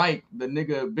fucking mic. The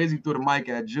nigga Busy threw the mic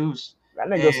at Juice. That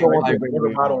nigga so like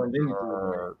water bottle and then he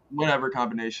threw whatever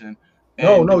combination.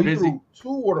 And no, he threw 2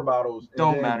 water bottles.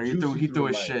 Don't matter. He threw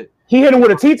his shit. He hit him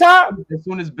with a T-top? As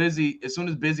soon as Busy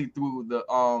threw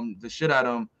the shit at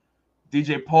him,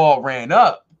 DJ Paul ran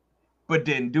up, but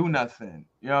didn't do nothing.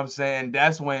 You know what I'm saying?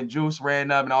 That's when Juice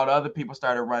ran up and all the other people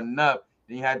started running up.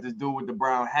 Then you had this dude with the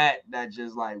brown hat that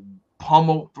just like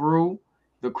pummeled through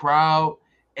the crowd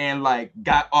and like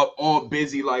got up all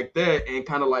Busy like that and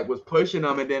kind of like was pushing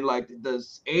them. And then like the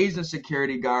Asian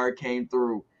security guard came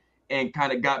through and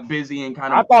kind of got Busy and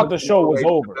kind of. I thought the show was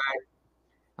over.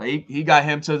 Like, he got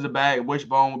him to the back.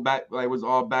 Wishbone back, like was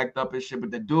all backed up and shit. But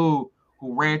the dude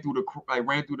who ran through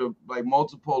the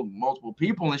multiple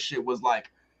people and shit was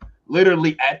like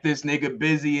literally at this nigga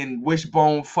Busy and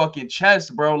Wishbone fucking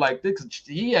chest, bro. Like this,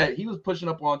 he was pushing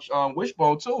up on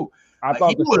Wishbone too. I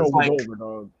thought the show was over,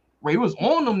 dog. Where he was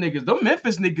on them niggas. Them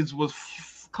Memphis niggas was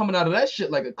coming out of that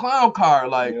shit like a clown car.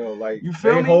 Like, you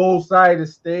feel me? The whole side of the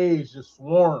stage just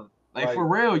swarmed. Like for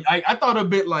real. I thought a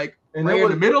bit like in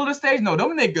the middle of the stage. No,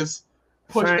 them niggas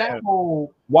pushed that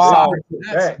whole while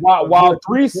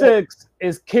 3-6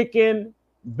 is kicking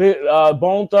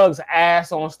Bone Thugs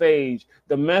ass on stage.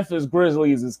 The Memphis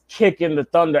Grizzlies is kicking the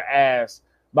Thunder ass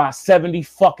by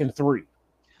 70-3.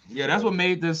 Yeah, that's what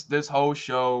made this whole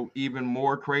show even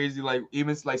more crazy. Like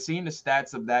even like seeing the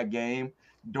stats of that game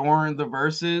during the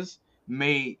verses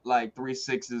made like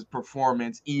 3-6's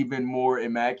performance even more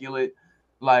immaculate.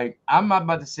 Like I'm not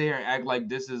about to sit here and act like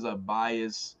this is a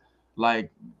bias.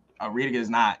 Like Arita is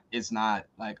not. It's not.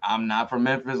 Like I'm not from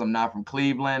Memphis. I'm not from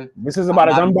Cleveland. This is about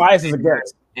as unbiased as it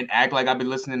gets. And act like I've been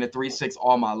listening to 3-6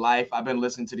 all my life. I've been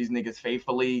listening to these niggas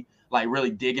faithfully, like really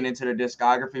digging into their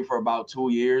discography for about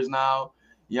 2 years now.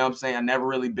 You know what I'm saying? I've never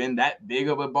really been that big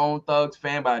of a Bone Thugs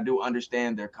fan, but I do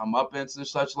understand their comeuppance and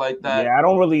such like that. Yeah, I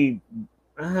don't really.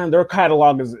 Their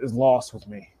catalog is lost with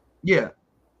me. Yeah,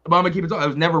 but I'm gonna keep it talking. It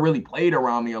was never really played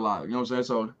around me a lot. You know what I'm saying?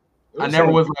 So I never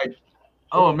was like,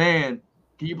 oh man,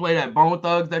 can you play that Bone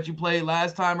Thugs that you played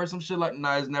last time or some shit like?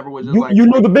 Nah, it never was just like. You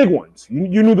knew the big ones.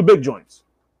 You knew the big joints.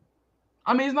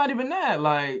 I mean, it's not even that.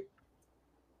 Like,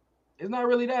 it's not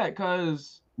really that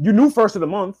because you knew First of the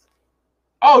Month.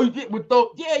 Oh, you get with those?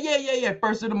 Yeah.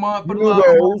 First of the month. You knew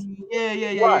those.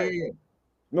 Yeah.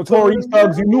 Notorious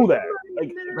Thugs, you knew that.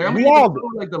 Like we all did.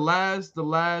 Like the last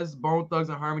Bone Thugs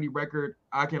and Harmony record,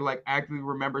 I can like actively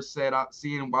remember seeing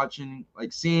and watching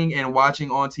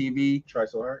on TV. Try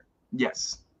So Hard.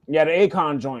 Yes. Yeah, the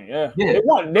Akon joint. Yeah. They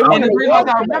won. And the reason I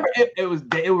remember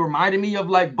it reminded me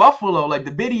of like Buffalo, like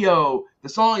the video, the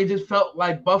song. It just felt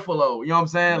like Buffalo. You know what I'm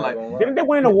saying? Like, didn't they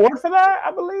win an award for that?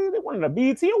 I believe they won a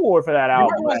BET award for that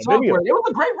album. It was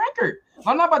a great record.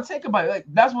 I'm not about to take about it. Like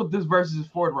that's what this verse is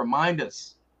for to remind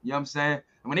us. You know what I'm saying?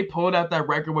 And when they pulled out that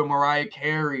record with Mariah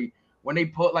Carey, when they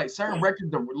put like certain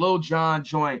records, the Lil Jon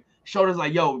joint showed us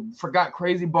like, yo, forgot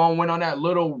Crazy Bone went on that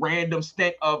little random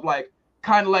stint of like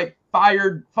kind of like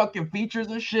fired fucking features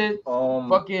and shit.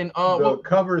 The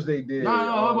covers they did.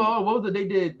 What was it? They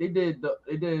did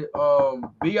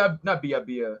not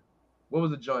B.I.B. What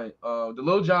was the joint? The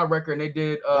Lil Jon record, and they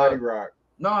did Body Rock.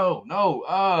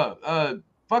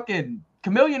 Fucking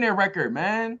Chameleonaire record,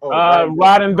 man.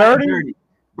 Riding Dirty.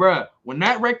 Bruh, when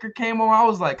that record came on, I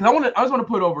was like, cause I just want to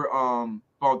put over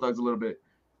Bone Thugs a little bit,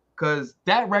 cause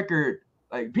that record,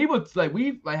 like people like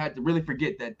we like had to really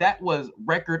forget that was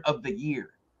record of the year.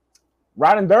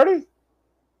 Riding Dirty?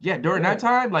 Yeah, during that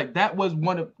time, like that was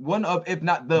one of if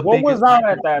not the what biggest. Was out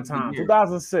at that time?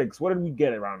 2006. What did we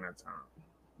get around that time?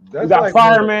 That's we got like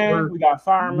Fireman. We got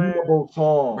Fireman.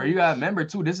 Song. Bro, you gotta remember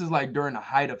too. This is like during the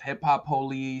height of Hip Hop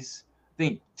Police. I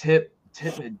think Tip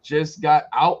had just got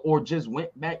out or just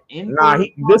went back in. Nah,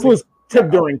 this was Tip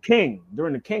during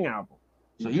the King album.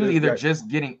 So he was either just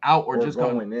getting out or just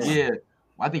going in. Yeah,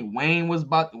 I think Wayne was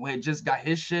just got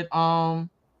his shit. What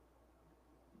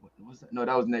was that? No,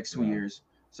 that was next 2 years.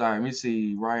 Sorry, let me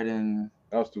see. Right in.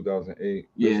 That was 2008.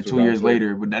 Yeah, 2 years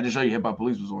later. But that just show you Hip Hop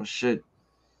Police was on shit.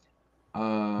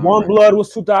 One Blood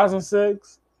was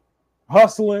 2006.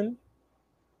 Hustling.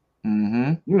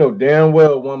 Mm-hmm. You know damn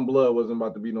well One Blood wasn't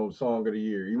about to be no song of the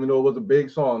year, even though it was a big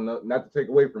song. Not to take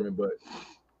away from it, but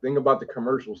think about the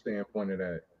commercial standpoint of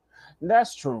that.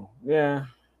 That's true. Yeah,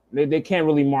 they can't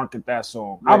really market that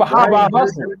song. Like, how about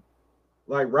Hustling?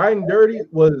 Like Riding Dirty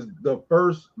was the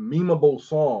first memeable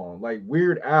song. Like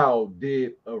Weird Al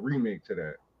did a remake to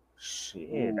that.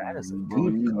 Shit, that is a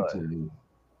deep cut.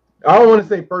 I don't want to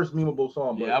say first memeable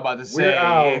song, but yeah, I'm about to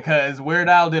say because Weird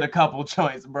Al did a couple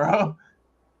joints, bro.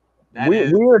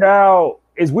 Weird Al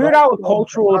is Weird Al a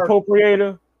cultural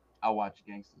appropriator? I watch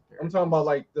Gangsta's Paradise. I'm talking about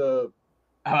like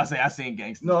I seen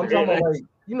Gangsta's No, I'm talking about like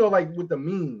like with the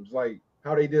memes, like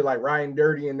how they did like Riding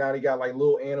Dirty, and now they got like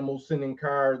little animals sending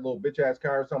cars, little bitch ass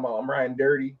cars talking about I'm riding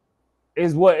dirty.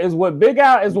 Is what Weird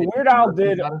Al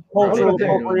did cultural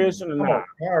appropriation or not?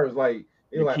 Cars like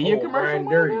they're like Kia commercial, riding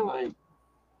dirty. Like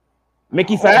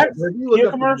Mickey Facts? Kia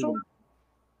commercial?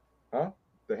 Huh?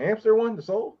 The hamster one, the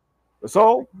soul? The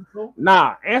soul?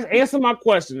 Nah. Answer my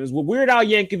question. Is what Weird Al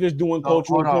Yankovic doing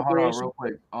cultural appropriation? Hold on,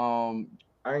 real quick.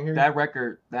 I ain't hear that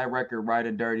record,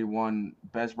 Riding Dirty, won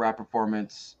Best Rap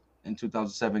Performance in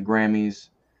 2007 Grammys,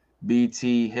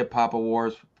 BT Hip Hop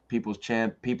Awards, People's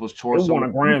Choice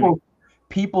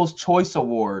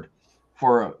Award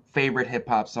for a favorite hip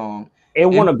hop song. It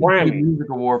won a MTV Grammy. Music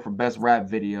Award for Best Rap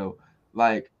Video.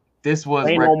 Like, this was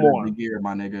Ain't record no more. of the year,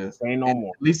 my nigga. Ain't no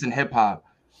more. At least in hip hop.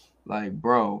 Like,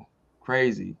 bro,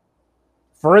 crazy.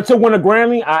 For it to win a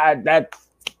Grammy,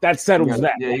 that settles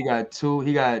that. Yeah, he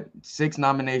got 6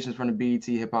 nominations from the BET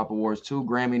Hip Hop Awards, 2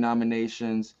 Grammy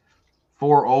nominations,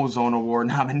 4 Ozone Award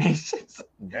nominations.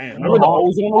 Damn, remember the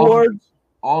Ozone Awards?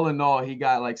 All in all, he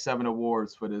got like 7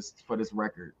 awards for this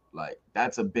record. Like,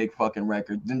 that's a big fucking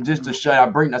record. And just to show,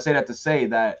 I say that to say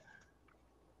that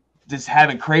just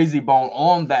having Crazy Bone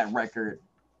on that record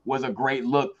was a great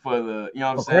look for the, you know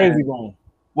what I'm saying? Crazy Bone.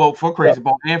 Well, for Crazy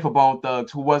Bone and for Bone Thugs,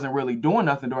 who wasn't really doing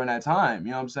nothing during that time.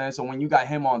 You know what I'm saying? So when you got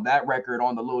him on that record,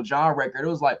 on the Lil Jon record, it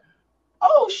was like,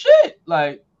 oh shit.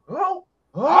 Like, all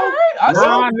right.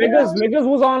 Niggas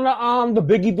was on the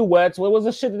Biggie duets. What was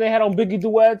the shit that they had on Biggie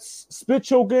duets? Spit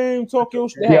Your Game, Talk Your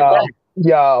Shit.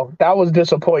 Yo, that was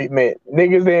disappointment.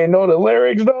 Niggas didn't know the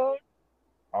lyrics, dog.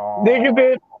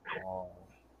 Niggas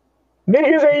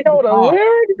ain't know the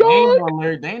lyrics,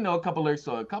 dog. They ain't know a couple lyrics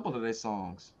to a couple of their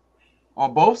songs.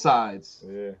 On both sides.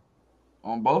 Yeah.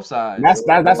 On both sides.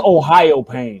 That's Ohio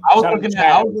Pain. I was looking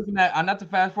at not to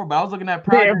fast forward, but I was looking at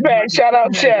Project. Yeah, shout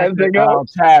out Chaz, nigga.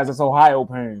 Chaz, that's Ohio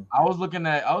Pain. I was looking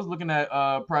at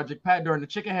Project Pat during the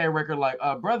Chicken Head record, like,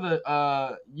 brother,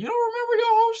 you don't remember your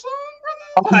whole song,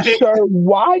 brother? I'm sure.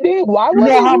 Why you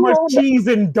know how much cheese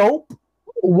and dope?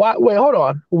 Why? Wait, hold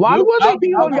on. Why wasn't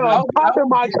he on Poppin'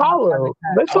 My Collar?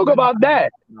 Let's talk about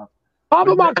that.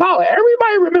 Poppin' My Collar.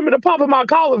 Everybody remember the Poppin' My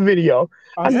Collar video.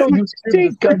 I know you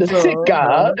think of the sick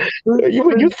guy.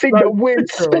 You think the wind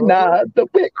spinner, the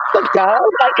wind guy.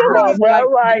 Like, come on, bro.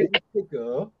 Like,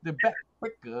 the back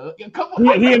quicker.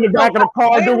 He in the back of the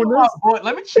car doing this. Boy,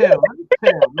 let me chill,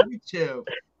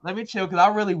 because I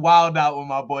really wilded out when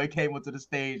my boy came onto the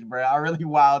stage, bro. I really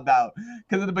wilded out.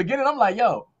 Because in the beginning, I'm like,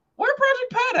 yo, where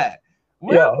Project Pat at?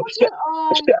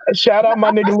 Shout out my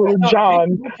nigga Lil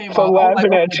Jon for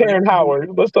laughing at Terrence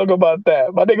Howard. Let's talk about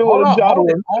that. My nigga Lil Jon.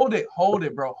 Hold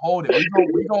it, bro. Hold it.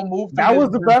 We gonna move. That was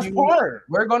the best part.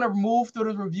 We're gonna move through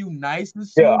this review nice and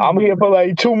slow. Yeah, I'm here for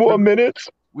like 2 more minutes.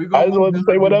 I just want to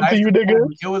say what up to you, niggas.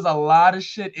 It was a lot of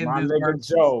shit in this nigga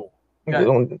Joe. Just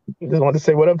want to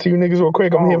say what up to you niggas real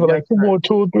quick. I'm here for like 2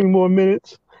 or 3 more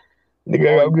minutes.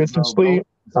 Nigga, I gotta get some sleep.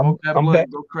 I'm back.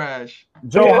 Go crash.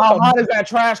 Joe, how hot is that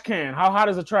trash can? How hot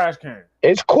is a trash can?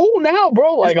 It's cool now,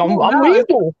 bro. Like, I'm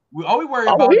legal. All we worry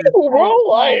about is bro.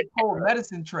 Like, cold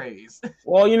medicine trays.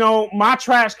 Well, you know, my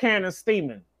trash can is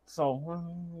steaming. So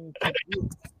it's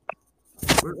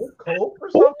cold for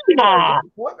something.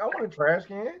 What? I want a trash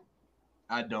can.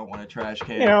 I don't want a trash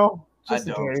can. You know, I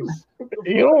don't.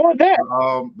 You don't want that.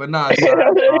 But nah,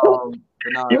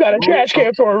 you got a trash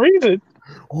can for a reason.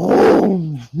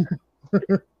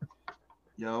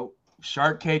 Yo,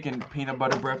 shark cake and peanut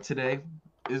butter breath today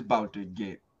is about to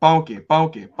get funky. Space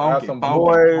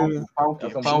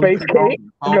cake.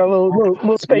 You got a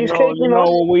little space cake. You know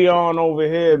what we on over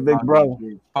here, big brother.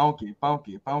 Funky.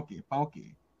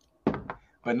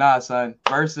 But nah, son.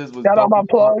 Versus was. Shout out my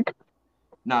plug.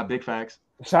 Nah, big facts.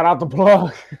 Shout out the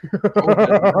plug. But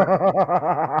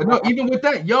no, even with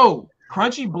that, yo,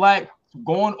 Crunchy Black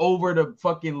going over the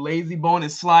fucking Lazy Bone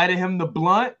and sliding him the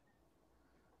blunt.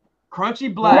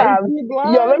 Crunchy Black.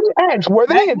 Yo, let me ask, were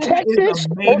they in Texas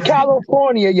or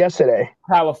California yesterday?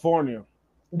 California.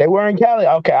 They were in Cali.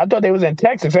 Okay, I thought they was in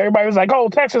Texas. Everybody was like, "Oh,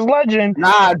 Texas legend."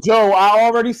 Nah, Joe, I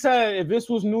already said if this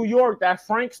was New York, that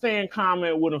Frank Stan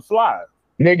comment wouldn't fly.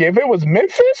 Nigga, if it was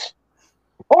Memphis,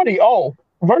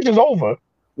 version's over.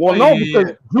 Well, no,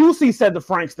 because Juicy said the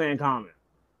Frank Stan comment.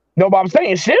 No, but I'm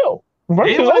saying still,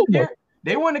 version's over.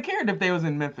 They wouldn't have cared if they was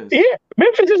in Memphis. Yeah,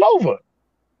 Memphis is over.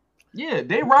 Yeah,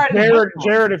 they ride.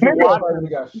 Jared, if you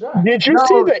did you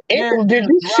see the? Did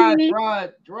you see?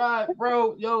 Drive,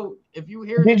 bro. Yo, if you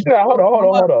hear. Hold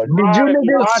on. Did you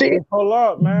niggas see? Pull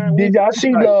up, man. Did y'all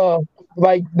see the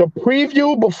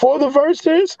preview before the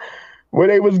verses where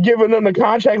they was giving them the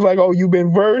contracts? Like, oh, you've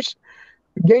been versed.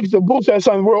 Gangsta Boo said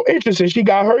something real interesting. She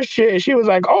got her shit. And she was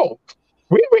like, oh,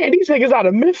 we ran these niggas out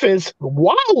of Memphis a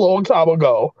long time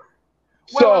ago.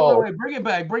 Wait, bring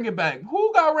it back.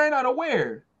 Who got ran out of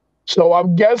where? So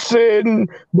I'm guessing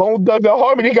Bone Thugs and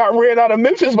Harmony got ran out of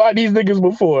Memphis by these niggas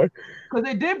before. Because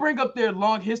they did bring up their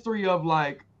long history of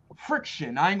like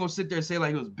friction. I ain't gonna sit there and say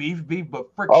like it was beef,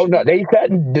 but friction. Oh no, they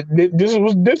said this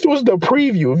was the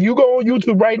preview. If you go on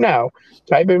YouTube right now,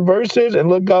 type in verses and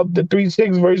look up the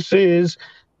 3-6 versus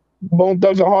Bone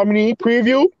Thugs and Harmony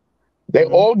preview, they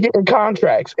all getting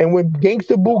contracts. And when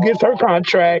Gangsta Boo gets her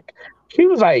contract, she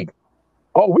was like,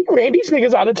 oh, we ran these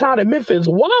niggas out of town in Memphis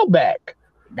a while back.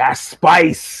 That's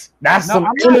spice. That's some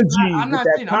energy. I'm not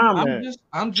saying.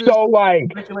 I'm just. So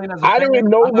like, I didn't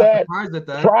know that prior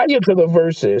to the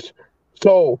verses.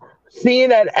 So seeing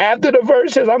that after the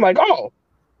verses, I'm like, oh,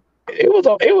 it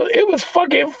was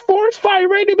fucking force fight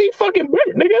ready to be fucking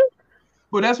burnt, nigga.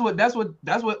 But that's what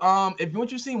if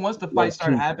what you seen once the fight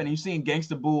started happening, you seen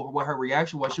Gangsta Boo, what her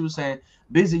reaction was. She was saying,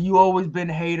 Busy, you always been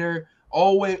a hater,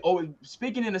 always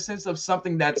speaking in the sense of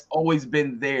something that's always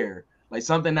been there. Like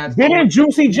something that's didn't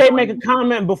Juicy J make a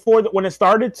comment before when it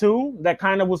started too? That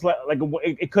kind of was like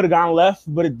it could have gone left,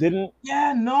 but it didn't.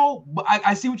 Yeah, no, but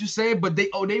I see what you're saying. But they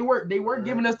were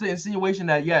giving us the insinuation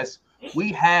that yes,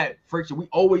 we had friction. We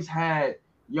always had,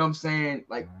 you know what I'm saying,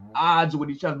 like odds with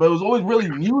each other. But it was always really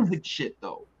music shit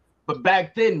though. But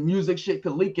back then, music shit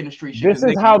could leak in the street shit. This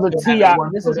is how the T.I.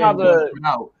 This is how the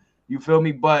you feel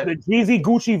me? But the Jeezy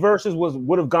Gucci verses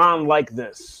would have gone like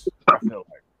this. I feel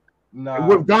like. No, it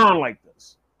would have gone like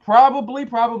this.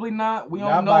 Probably not. We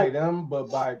don't know by them,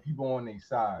 but by people on their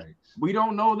sides. We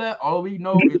don't know that. All we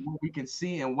know is what we can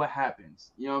see and what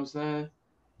happens. You know what I'm saying?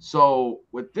 So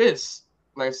with this,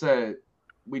 like I said,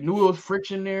 we knew it was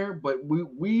friction there, but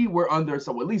we were under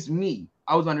some. At least me,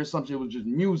 I was under assumption it was just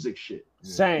music shit.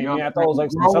 Same. You know, I thought it was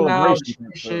like some celebration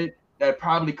shit that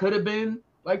probably could have been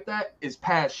like that is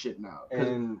past shit now.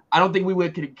 And I don't think we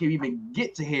could even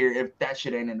get to here if that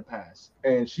shit ain't in the past.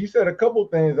 And she said a couple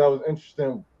things that was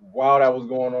interesting while that was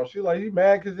going on. She like, he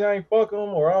mad because I ain't fuck him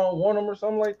or I don't want him or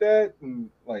something like that. And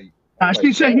like,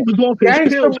 she said he was going for his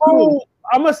pills too.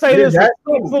 I'm gonna say this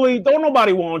respectfully. Don't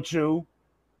nobody want you.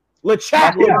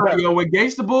 LeChat, when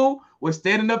Gangsta Boo was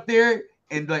standing up there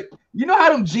and like, you know how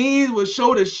them jeans would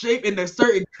show the shape and the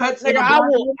certain cuts. Nigga,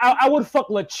 I would fuck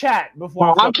LeChat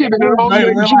before. I'm keeping it on.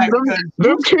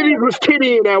 Them titties was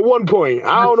tittying at one point.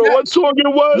 I don't know what song it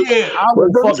was. Yeah,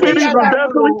 them titties were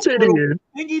definitely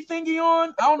tittying. Thingy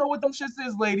on. I don't know what them shits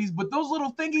is, ladies, but those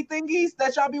little thingies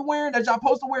that y'all be wearing, that y'all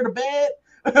supposed to wear to bed.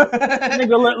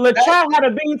 Nigga, LeChat had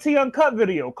a BT Uncut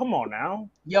video. Come on now.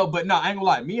 Yo, but no, I ain't gonna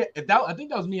lie. I think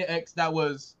that was Mia X. That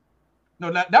was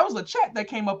LeChat that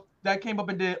came up. That came up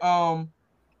and did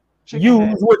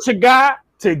use what you got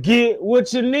to get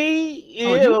what you need.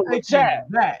 Yeah, LeChat.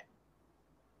 That.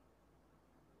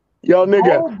 Yo,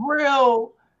 nigga. Old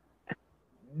grill,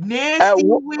 nasty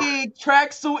wig,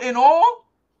 tracksuit, and all.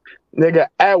 Nigga,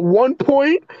 at one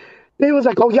point, they was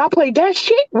like, "Oh, y'all played that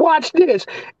shit? Watch this,"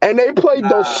 and they played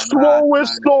the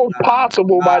slowest song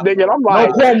possible, my nigga. And I'm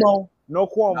like, no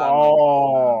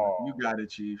Cuomo. You got it,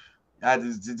 Chief. I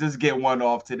just get one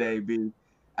off today, B.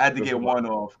 I had to get one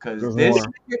off because this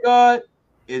nigga God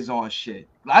is on shit.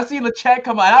 I see LeChat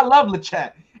come out. I love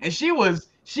LeChat, and she was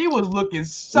looking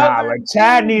southern. Nah,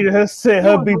 LeChat needed her sit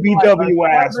her BBW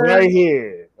like ass right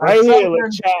here,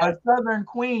 LeChat, a southern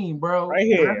queen, bro. Right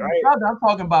here, right. I'm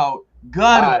talking about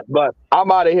God. Right, but I'm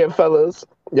out of here, fellas.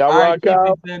 Y'all rock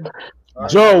out.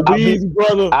 Joe, be easy,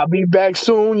 brother. I'll be back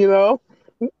soon. You know,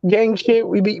 gang shit.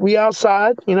 We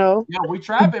outside. You know. Yeah, we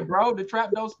trapping, bro. The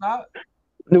trap don't stop.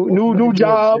 New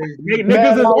job.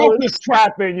 Niggas is office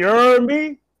trapping. You heard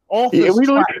me? Office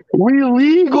we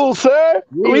legal, sir.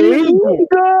 We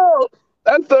legal.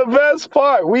 That's the best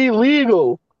part. We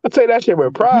legal. I say that shit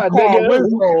with pride,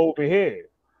 nigga. Over here.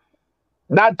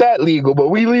 Not that legal, but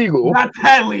we legal. Not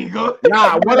that legal.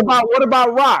 Nah. What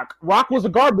about Rock? Rock was a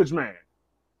garbage man.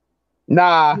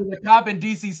 Nah. He was a cop and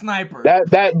DC sniper.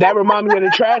 That remind me of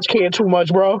the trash can too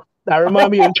much, bro. That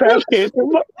remind me of the trash can too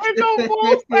much.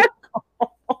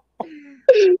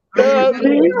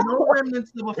 No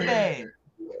remnants of a fad.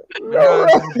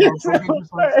 Get you some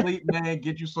sleep, man.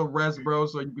 Get you some rest, bro,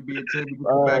 so you can be attentive.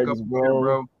 Back up,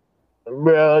 bro.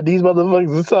 Bro, these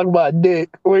motherfuckers are talking about dick.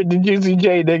 Where's the Juicy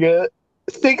J, nigga?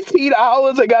 16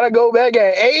 hours. I gotta go back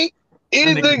at 8.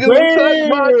 These niggas suck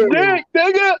my dick,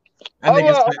 nigga.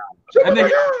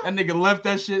 That nigga left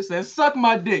that shit. Said, "Suck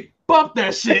my dick." Bump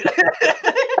that shit.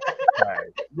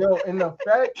 Yo, and the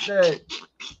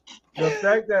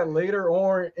fact that later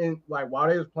on, in like while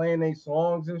they was playing their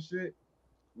songs and shit,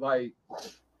 like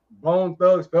Bone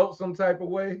Thugs felt some type of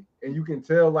way, and you can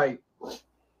tell like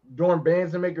during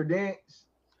Bands and Make Her Dance.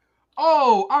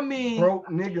 Oh, I mean, broke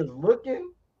niggas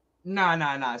looking.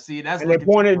 Nah. See, that's. And they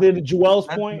pointed to Joel's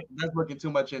point. That's looking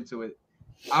too much into it.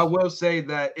 I will say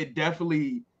that it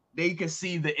definitely they can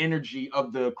see the energy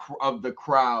of the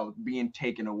crowd being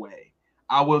taken away.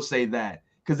 I will say that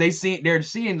because they're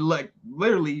seeing like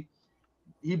literally.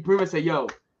 He pretty much said, "Yo,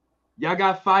 y'all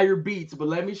got fire beats, but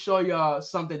let me show y'all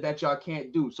something that y'all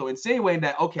can't do." So insinuating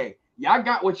that, okay, y'all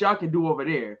got what y'all can do over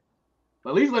there, but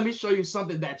at least let me show you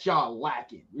something that y'all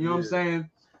lacking. You know what I'm saying?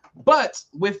 But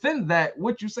within that,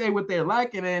 what you say what they're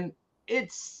lacking in,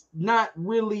 it's not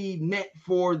really meant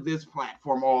for this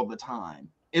platform all the time.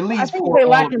 At least I think they're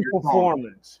lacking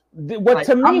performance. What like,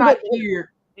 to me,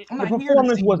 the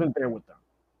performance wasn't there with them.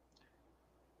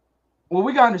 Well,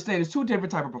 we gotta understand there's two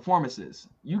different type of performances.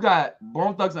 You got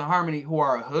Bone Thugs and Harmony, who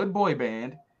are a hood boy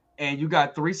band, and you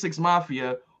got 3 6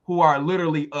 Mafia, who are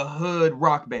literally a hood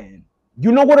rock band.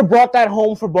 You know what have brought that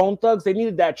home for Bone Thugs? They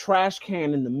needed that trash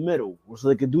can in the middle so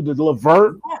they could do the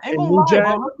Levert.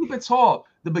 Yeah, let's keep it tall.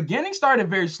 The beginning started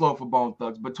very slow for Bone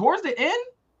Thugs, but towards the end,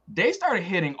 they started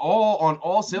hitting on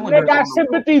all cylinders. They got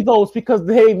sympathy votes because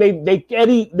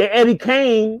Eddie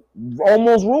Kane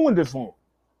almost ruined it for them.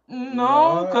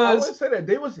 No, because I would say that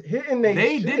they was hitting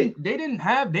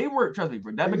they were trust me,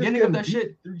 bro. That beginning of that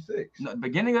shit, 3-6. No,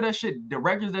 beginning of that shit, the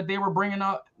records that they were bringing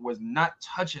up was not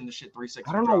touching the shit 3-6.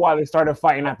 I don't know why they started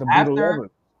fighting at the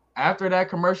after that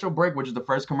commercial break, which is the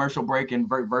first commercial break in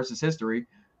Versus history.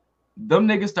 Them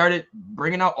niggas started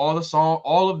bringing out all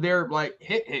of their like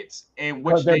hits, and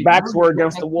which their backs were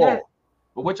against the wall.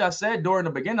 But which I said during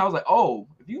the beginning, I was like, oh,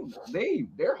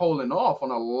 they're holding off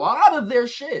on a lot of their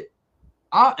shit.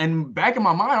 And back in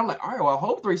my mind, I'm like, all right, well, I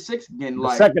hope 3-6 again.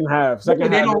 Like second half, they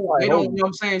don't, you know what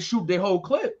I'm saying, shoot their whole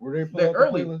clip. Were they pulling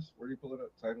early? Where do you pull it up?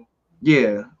 Title?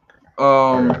 Yeah.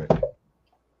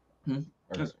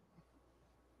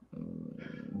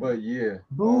 But yeah.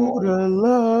 Buddha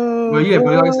love. But yeah,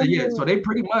 but like I said, yeah. So they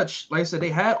pretty much, like I said,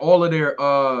 they had all of their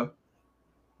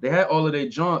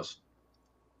jaunts.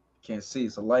 Can't see,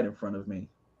 it's a light in front of me.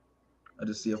 I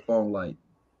just see a phone light.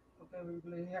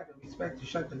 We have to respect to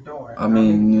shut the door. I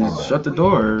mean, shut the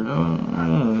door. All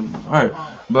right,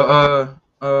 but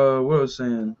what I was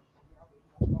saying.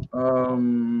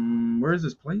 Where's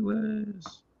this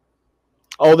playlist?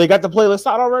 Oh, they got the playlist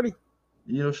out already.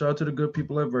 You know, shout out to the good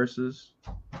people at Versus.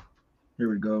 Here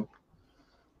we go.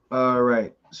 All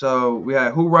right, so we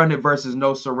had Who Run It versus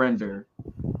No Surrender.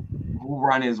 Who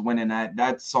Run It is winning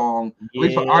that song. Yeah. At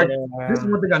least for this is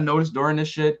one thing I noticed during this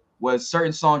shit. Was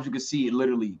certain songs you could see it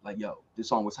literally like, yo, this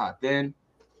song was hot then,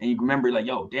 and you remember like,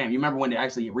 yo, damn, you remember when they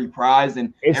actually reprised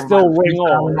and it's still ring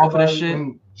off of this shit.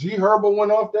 When G Herbo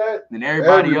went off that, and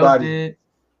everybody else did.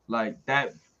 Like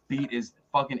that beat is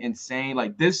fucking insane.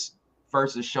 Like this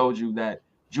versus showed you that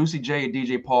Juicy J and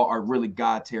DJ Paul are really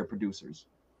god tier producers.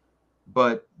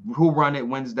 But Who Run It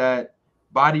wins that.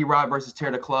 Body Rock versus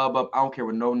Tear the Club Up. I don't care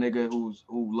what no nigga who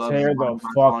loves Tear the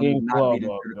fucking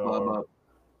club up.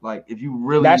 Like, if you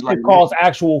really that shit cause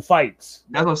actual fights.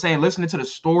 That's what I'm saying. Listening to the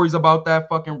stories about that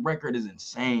fucking record is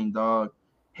insane, dog.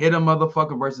 Hit a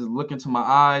motherfucker versus Look Into My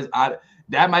Eyes.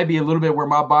 That might be a little bit where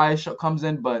my bias comes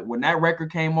in, but when that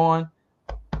record came on,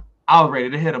 I was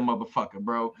ready to hit a motherfucker,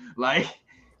 bro. Like,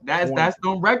 that's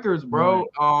them records, bro.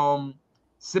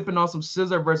 Sipping on Some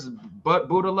Scissor versus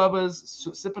Buddha Lovers.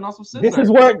 Sipping on Some Scissor. This is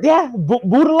where,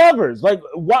 Buddha Lovers. Like,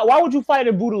 why would you fight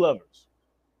in Buddha Lovers?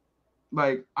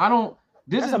 Like, I don't.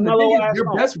 This is the thing,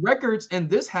 their best records in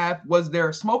this half was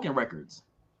their smoking records.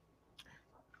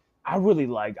 I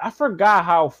forgot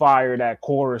how fire that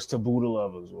chorus to Buddha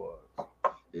Lovers was.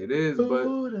 It is, but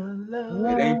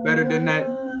it ain't better than that.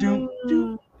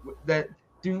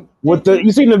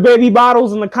 You seen the baby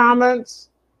bottles in the comments?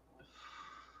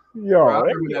 Yo, bro, I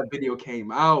remember that video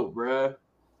came out, bro.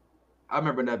 I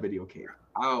remember that video came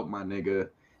out, my nigga.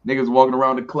 Niggas walking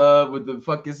around the club with the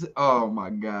fucking. Oh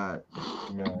my god.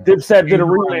 Dipset did a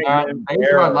remake.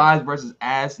 Lies versus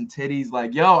Ass and Titties.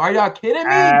 Like, yo, are y'all kidding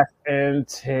me? Ass and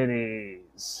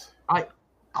Titties.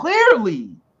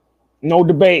 Clearly. No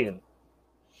debating.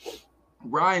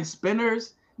 Ryan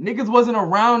Spinners. Niggas wasn't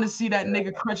around to see that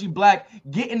nigga Crunchy Black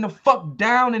getting the fuck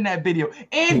down in that video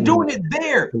and doing it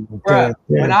there. Bruh,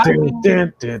 when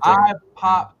I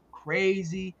pop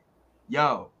crazy,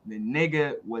 yo, the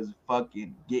nigga was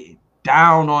fucking getting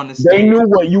down on the stage. They knew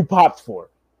what you popped for.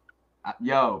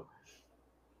 Yo,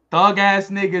 thug ass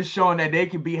niggas showing that they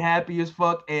can be happy as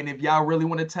fuck, and if y'all really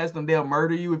want to test them, they'll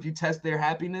murder you if you test their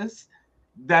happiness.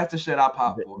 That's the shit I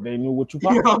pop for. They knew what you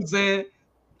popped for. You know what I'm saying?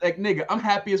 Like, nigga, I'm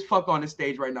happy as fuck on the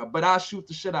stage right now, but I'll shoot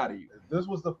the shit out of you. If this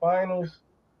was the finals,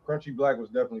 Crunchy Black was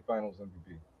definitely finals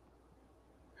MVP.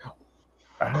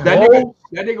 That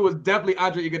nigga was definitely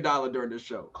Andre Iguodala during this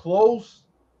show. Close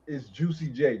is Juicy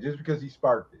J, just because he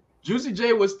sparked it. Juicy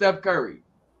J was Steph Curry.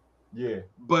 Yeah.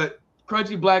 But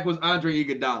Crunchy Black was Andre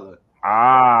Iguodala.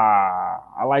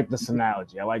 I like this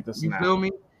analogy. You feel me?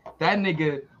 That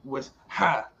nigga was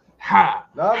I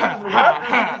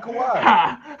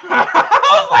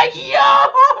was like, yo,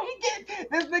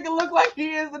 this nigga look like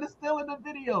he is still in the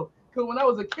video. Because when I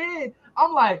was a kid,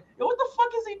 I'm like, yo, what the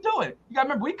fuck is he doing? You gotta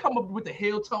remember, we come up with the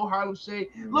heel toe Harlem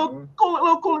Shake, little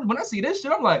cool. When I see this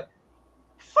shit, I'm like,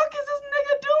 fuck is this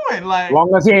nigga doing? Like, as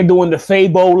long as he ain't doing the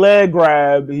Fabo leg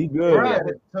grab, he good. Bro,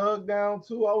 the tug down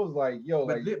too. I was like, yo,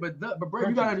 but bro,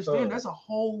 you gotta understand that's a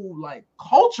whole like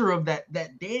culture of that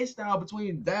dance style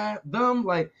between them,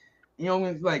 like, you know,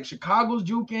 like Chicago's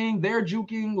juking, they're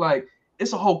juking, like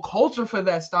it's a whole culture for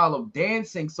that style of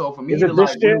dancing. So for me to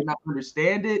like really not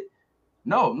understand it,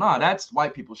 no, that's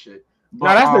white people shit.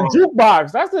 But, no, that's the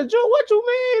jukebox. That's the juke. What you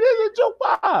mean? It's a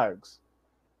jukebox.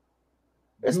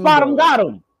 It's Spot 'em, got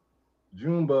 'em.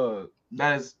 Junebug.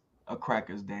 That is a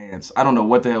crackers dance. I don't know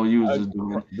what the hell you was just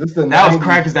doing. That was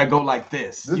crackers that go like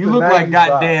this. You look like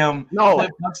goddamn Cliff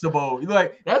Huxtable. You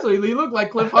like that's what you look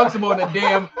like, Cliff Huxtable in the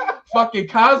damn fucking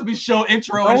Cosby Show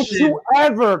intro. Don't and shit. You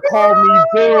ever call me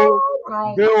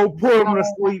Bill put him to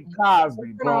sleep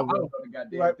Cosby, bro? I don't know the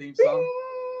goddamn theme song.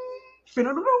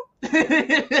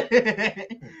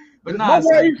 But nah,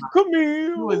 come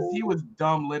here. He was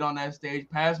dumb lit on that stage.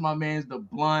 Past my man's the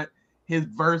blunt. His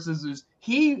verses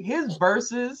his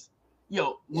verses.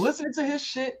 Yo, listening to his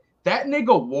shit. That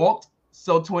nigga walked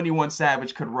so 21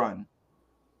 Savage could run.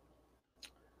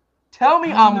 Tell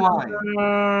me I'm lying.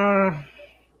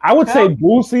 I would say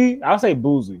Boosie. I would say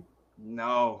Boosie.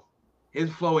 No, his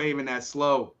flow ain't even that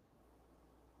slow.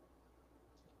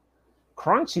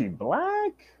 Crunchy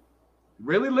Black.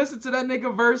 Really listen to that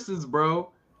nigga verses, bro.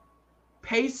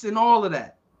 Pace and all of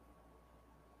that.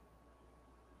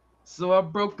 So I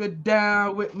broke it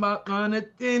down with my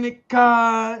unauthentic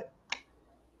card.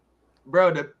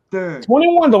 Bro, the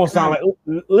 21 don't sound like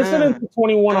listening to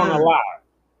 21 on a live.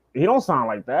 He don't sound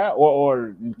like that,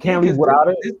 or can't leave without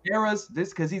it. This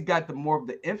because he's got the more of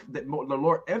the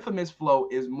Lord Infamous flow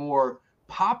is more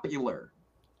popular.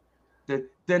 If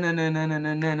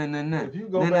you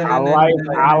go back, I like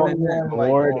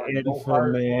Lord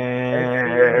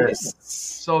Infamous.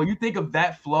 So you think of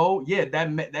that flow, yeah,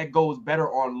 that goes better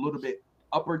on a little bit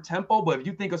upper tempo. But if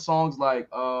you think of songs like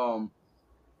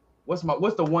what's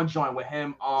the one joint with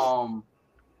him? What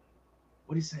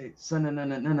do you say? At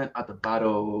the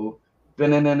bottom.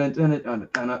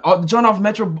 The joint off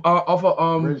Metro off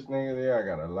of Rich Nigga. Yeah, I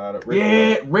got a lot of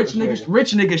rich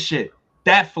nigga shit.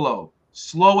 That flow.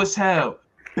 Slow as hell.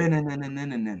 I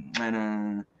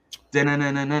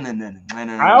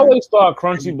always thought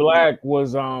Crunchy Black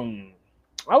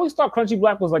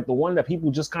was like the one that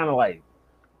people just kind of like,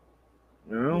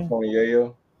 you know? Tony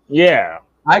Yayo. Yeah.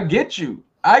 I get you.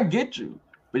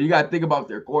 But you gotta think about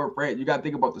their core friends. You gotta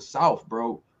think about the South,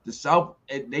 bro. The South,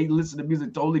 they listen to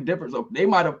music totally different. So they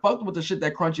might have fucked with the shit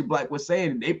that Crunchy Black was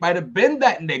saying. They might have been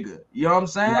that nigga. You know what I'm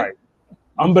saying? Right.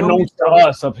 Unbeknownst to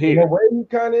us up here. The way he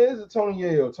kind of is a Tony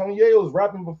Yayo. Tony Yayo was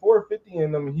rapping before 50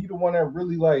 and them. He the one that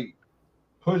really like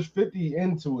pushed 50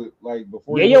 into it. Like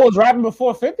before. Yayo was rapping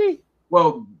before 50?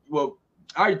 Well,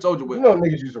 I already told you what. You know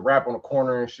niggas used to rap on the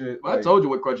corner and shit. Well, like, I told you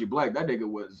what Crunchy Black. That nigga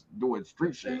was doing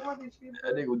street shit.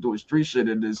 That nigga was doing street shit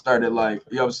and then started like,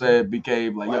 you know what I'm saying,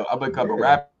 became like, yo, I'm become a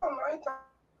rapper.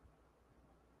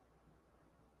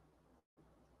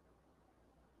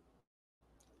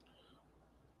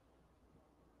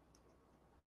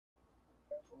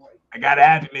 I got a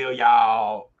Happy Meal,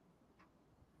 y'all.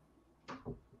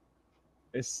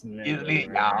 It's lit,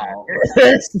 y'all.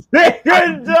 It's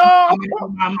nigga, dog.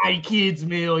 My kids'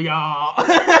 meal, y'all.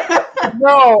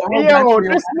 No, yo,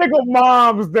 this nigga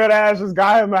mom's dead ass just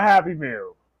got him a Happy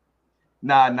Meal.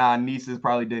 Nah, nieces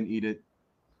probably didn't eat it.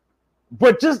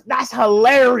 But just that's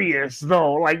hilarious,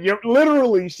 though. Like, you're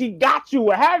literally, she got you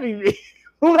a Happy Meal.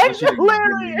 That's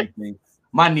hilarious.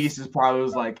 My nieces probably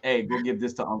was like, hey, go give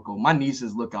this to uncle. My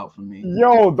nieces look out for me.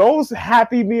 Yo, those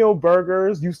Happy Meal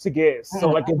burgers used to get so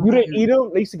like if you didn't eat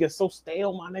them, they used to get so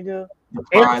stale, my nigga.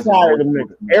 Air fryer them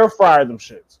niggas. Air fryer them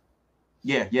shits.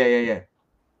 Yeah.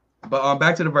 But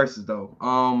back to the verses though.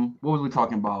 What was we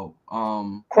talking about?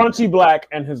 Crunchy Black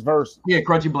and his verse. Yeah,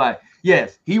 Crunchy Black.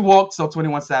 Yes, he walked so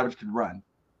 21 Savage could run.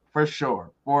 For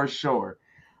sure.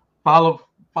 Follow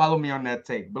me on that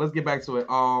take. But let's get back to it.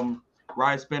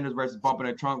 Ryan Spenders versus Bumping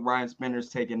the Trunk. Ryan Spenders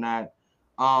taking that.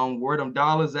 Where Them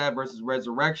Dollars At versus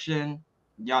Resurrection.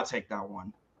 Y'all take that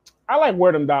one. I like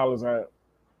Where Them Dollars At.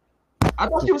 I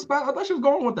thought she was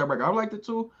going with that record. I liked it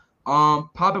too.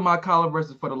 Popping My Collar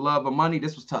versus For the Love of Money.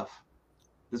 This was tough.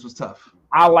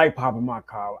 I like Popping My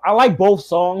Collar. I like both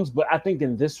songs, but I think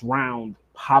in this round,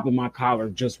 Popping My Collar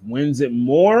just wins it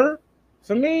more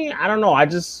for me. I don't know.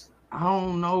 I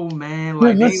don't know, man.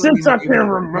 Like since I can't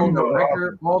remember the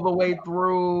record all the way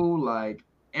through, like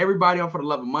everybody on For the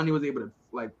Love of Money was able to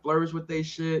like flourish with their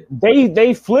shit. They let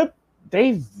us know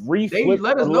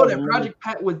that Project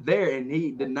Pat was there and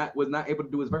he was not able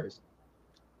to do his verse.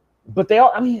 But you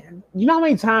know how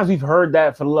many times we've heard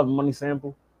that For the Love of Money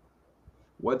sample?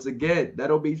 Once again, that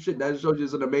don't be shit. That shows you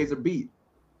it's an amazing beat.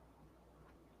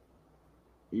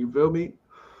 You feel me?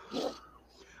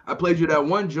 I played you that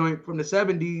one joint from the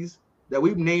 70s that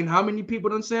we've named. How many people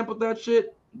done sampled that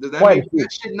shit? Does that make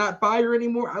that shit not fire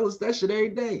anymore? I listen to that shit every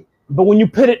day. But when you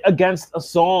put it against a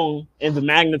song in the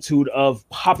magnitude of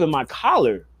Popping My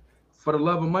Collar, For the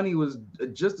Love of Money was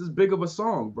just as big of a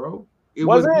song, bro. It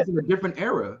was in a different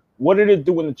era. What did it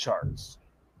do in the charts?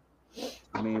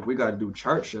 I mean, if we gotta do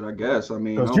chart shit, I guess. I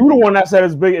mean, because you the one that said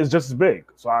it's big, it's just as big.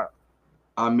 So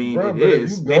I mean, bro, it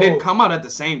is. They didn't come out at the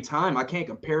same time. I can't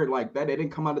compare it like that. They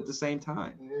didn't come out at the same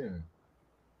time. Yeah.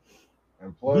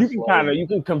 And plus, you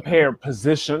can compare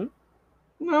position.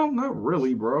 No, not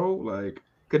really, bro. Like,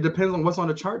 it depends on what's on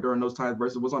the chart during those times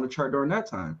versus what's on the chart during that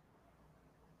time.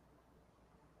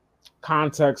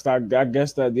 Context, I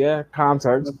guess that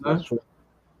context. That's true.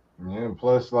 Yeah, and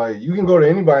plus, like, you can go to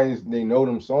anybody and they know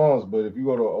them songs, but if you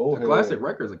go to old classic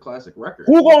record is a classic record.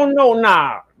 Who gonna know?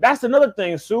 Nah, that's another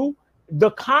thing, Sue. The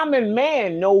common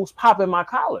man knows Popping My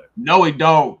Collar. No, he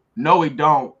don't. No, he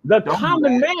don't. The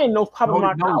common man knows Popping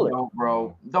My Collar. Don't,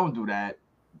 bro. Don't do that.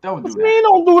 Don't do that.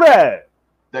 Don't do that.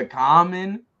 The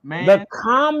common man. The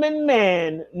common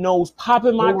man knows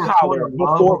Popping My Collar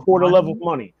before For the Love of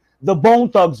Money. The Bone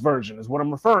Thugs version is what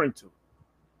I'm referring to.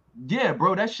 Yeah,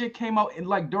 bro, that shit came out in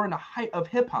like during the height of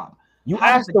hip hop. You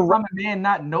ask the common man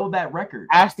not know that record.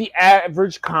 Ask the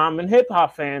average common hip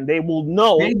hop fan; they will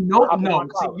know. They know. No,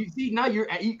 see, now you're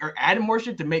adding more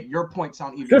shit to make your point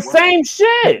sound even worse. Same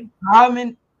shit.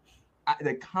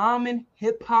 The common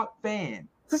hip hop fan.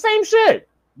 It's the same shit.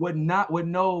 Would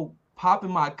know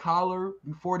Popping My Collar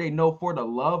before they know For the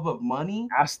Love of Money.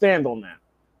 I stand on that.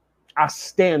 I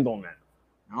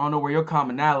don't know where your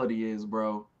commonality is,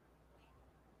 bro.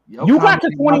 You got the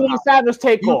 21 Savage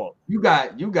take off. You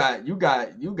got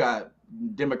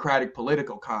democratic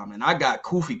political common. I got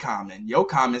Koofy common. Your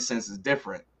common sense is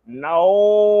different. No,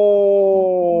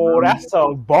 that's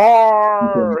a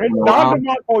bar. Don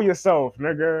DeMarco yourself,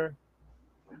 nigga.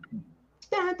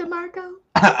 Don DeMarco.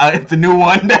 It's the new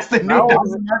one. That's the new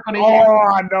one. I know.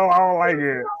 I don't like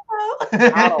it.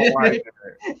 I don't like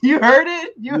it. You heard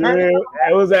it? You heard it?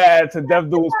 It was at to Death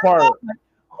Duel's part. Who the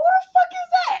fuck is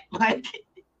that? Like,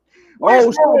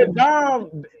 shit,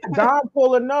 Dom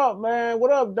pulling up, man.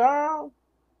 What up, Dom?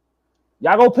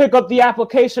 Y'all go pick up the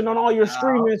application on all your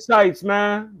streaming sites,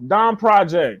 man. Dom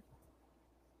Project.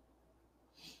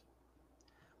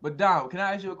 But Dom, can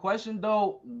I ask you a question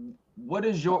though? What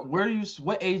age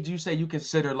do you say you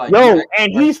consider like? Yo,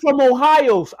 and he's from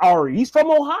Ohio, Ari. He's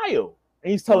from Ohio,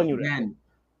 and he's telling you that.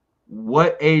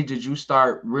 What age did you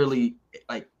start really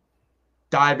like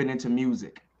diving into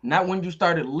music? Not when you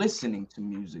started listening to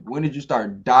music. When did you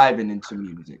start diving into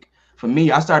music? For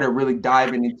me, I started really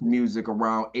diving into music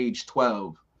around age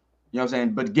 12. You know what I'm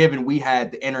saying? But given we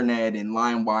had the internet and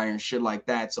LimeWire and shit like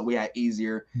that, so we had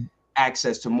easier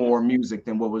access to more music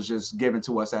than what was just given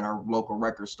to us at our local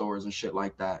record stores and shit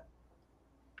like that.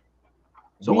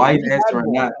 So why he's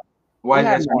answering that?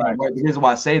 The reason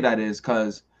why I say that is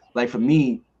because, like, for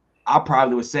me, I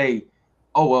probably would say,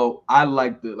 oh well, I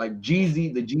like the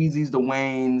Jeezy, the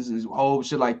Waynes, and whole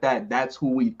shit like that. That's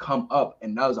who we come up,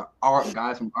 and those are our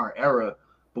guys from our era.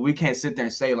 But we can't sit there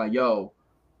and say like, yo,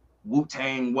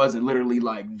 Wu-Tang wasn't literally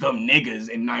like them niggas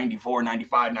in 94,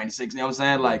 95, 96. You know what I'm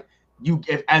saying? Like,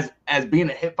 as being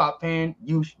a hip hop fan,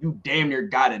 you damn near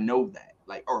gotta know that.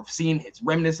 Like, or seeing its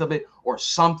remnants of it or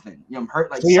something. You know, I'm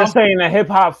hurt. Like, so you're saying a hip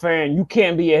hop fan, you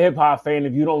can't be a hip hop fan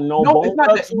if you don't know. No, it's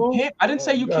not that you can't. I didn't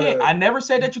say you can't. I never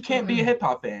said that you can't be a hip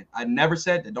hop fan. I never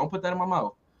said that. Don't put that in my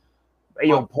mouth. Hey,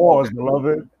 yo, pause,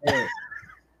 beloved.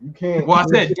 You can't. Well, I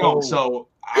said don't. So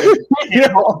I'm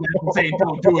saying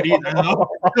don't do it either.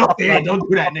 Don't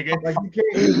do that, nigga. Like, you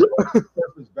can't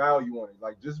put value on it.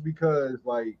 Like, just because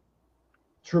like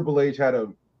Triple H had a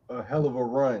hell of a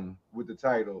run with the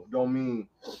title don't mean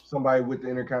somebody with the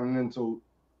Intercontinental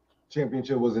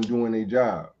Championship wasn't doing their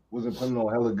job, wasn't putting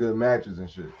on hella good matches and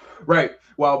shit. Right.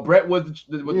 While Brett was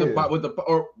while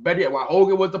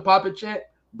Hogan was the poppin' champ,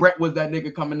 Brett was that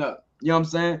nigga coming up. You know what I'm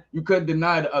saying? You couldn't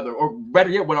deny the other. Or better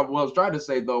yet, what I was trying to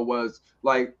say though was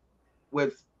like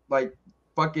with like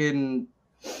fucking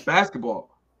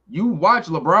basketball. You watch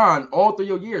LeBron all through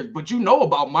your years, but you know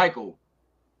about Michael.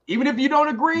 Even if you don't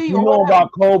agree, you know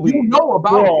about Kobe. You know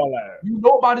about it. You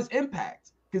know about his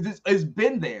impact because it's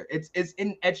been there. It's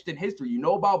etched in history. You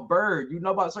know about Bird. You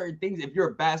know about certain things. If you're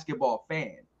a basketball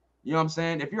fan, you know what I'm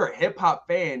saying. If you're a hip hop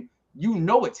fan, you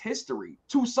know its history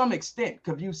to some extent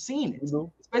because you've seen it. Mm-hmm.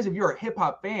 Especially if you're a hip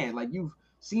hop fan, like you've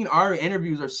seen our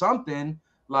interviews or something.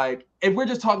 Like if we're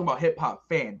just talking about hip hop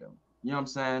fandom, you know what I'm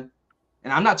saying.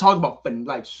 And I'm not talking about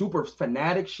like super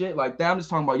fanatic shit like that. I'm just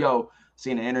talking about, yo,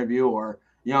 seeing an interview or,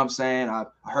 you know what I'm saying? I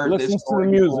heard Listen this to the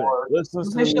music. Listen to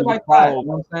the shit music. like that. You know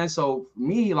what I'm saying? So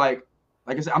me, like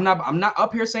I said, I'm not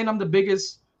up here saying I'm the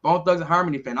biggest Bone Thugs and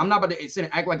Harmony fan. I'm not about to sit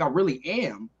and act like I really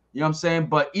am. You know what I'm saying?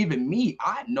 But even me,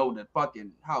 I know the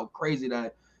fucking how crazy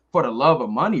that For the Love of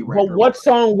Money record. But what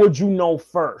song would you know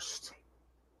first?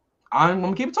 I'm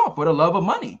gonna keep it talking. For the Love of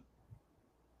Money.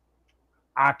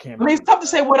 I can't. I mean, it's tough to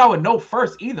say what I would know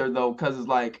first either, though, because it's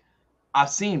like I've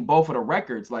seen both of the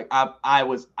records. Like I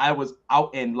was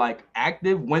out and like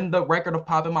active when the record of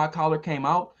Poppin' My Collar came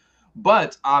out,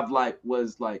 but I've like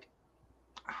was like,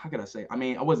 how can I say? I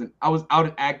mean, I was out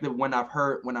and active when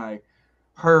I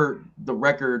heard the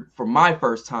record for my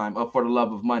first time of For the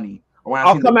Love of Money. Or when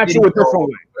I'll come at you a different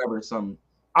way. Whatever, some.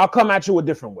 I'll come at you a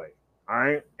different way. All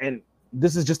right, and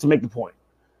this is just to make the point.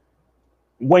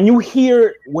 When you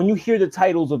hear the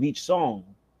titles of each song,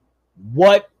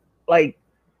 what like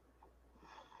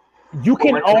you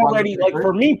can already like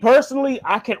for me personally,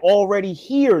 I can already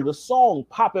hear the song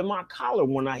Poppin' My Collar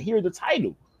when I hear the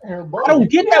title. I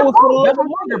don't get that with For the Love of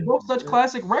Money. They're both such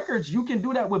classic records. You can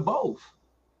do that with both.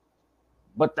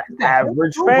 But the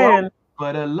average fan,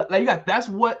 but like you got that's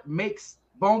what makes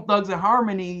Bone Thugs and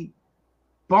Harmony,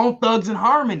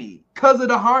 because of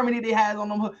the harmony they had on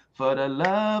them. For the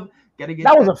love. Gotta get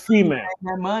that was a female.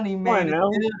 That money, man.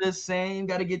 It's the same.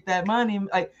 Gotta get that money.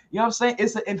 Like, you know what I'm saying?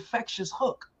 It's an infectious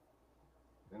hook.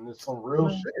 And it's some real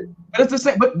shit. But it's the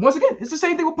same. But once again, it's the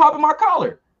same thing with Poppin' My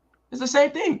Collar. It's the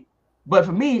same thing. But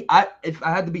for me, if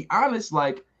I had to be honest,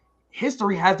 like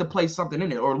history has to play something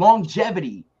in it, or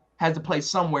longevity has to play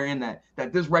somewhere in that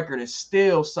this record is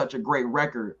still such a great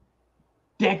record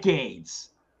decades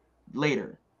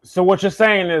later. So what you're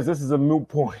saying is this is a moot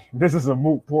point. This is a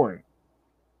moot point.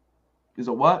 Is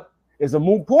a what? It's a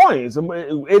moot point.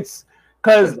 It's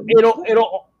because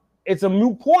it's a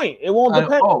moot point. It won't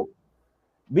depend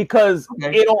because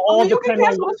it'll all depend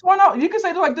on this one out. You can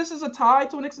say like this is a tie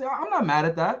to an extent. I'm not mad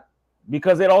at that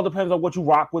because it all depends on what you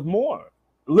rock with more.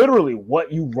 Literally,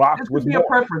 what you rock with more. This could be a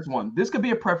preference one. This could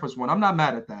be a preference one. I'm not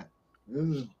mad at that.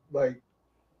 This is like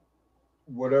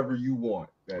whatever you want.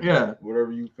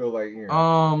 Whatever you feel like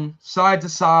hearing. Side to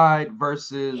Side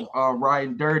versus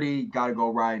Riding Dirty. Gotta go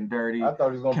Riding Dirty. I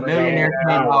thought he was gonna Millionaire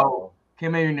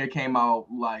came out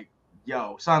like,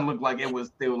 yo, son looked like it was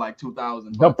still like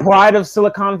 2000. The pride of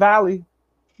Silicon Valley.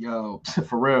 Yo,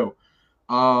 for real.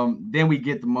 Then we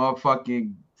get the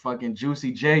motherfucking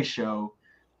Juicy J show.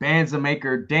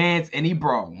 Bandsamaker Dance, and he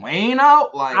brought Wayne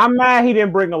out. Like, I'm mad he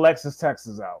didn't bring Alexis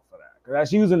Texas out for that because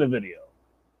that's using the video.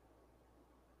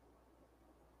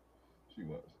 She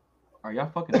was. Are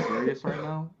y'all fucking serious right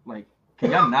now? Like,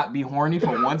 can y'all not be horny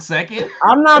for 1 second?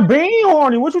 I'm not being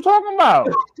horny. What you talking about?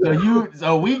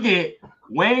 So we get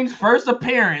Wayne's first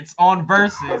appearance on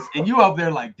Versus, and you up there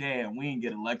like, damn, we didn't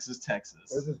get Alexis Texas.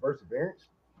 That's his first appearance?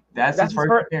 That's his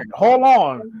first appearance. Hold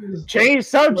on. Change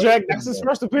subject. That's his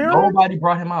first appearance. Nobody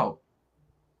brought him out.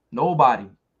 Nobody.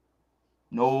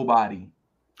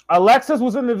 Alexis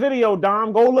was in the video,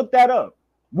 Dom. Go look that up.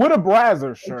 With a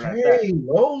Brazzers shirt. Hey,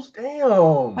 Rose,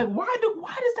 damn. Like, why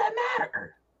does that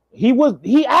matter?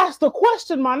 He asked a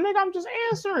question, my nigga. I'm just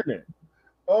answering it.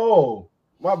 Oh,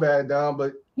 my bad, Dom.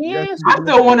 But I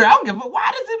still wonder. I don't give a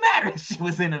why does it matter if she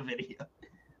was in a video?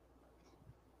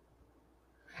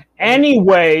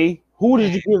 Anyway, who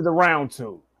did you give the round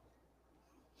to?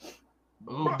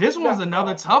 Ooh, this one's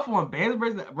another tough one. Bands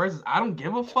versus I Don't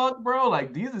Give a Fuck, bro.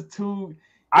 Like these are two.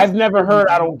 I've never heard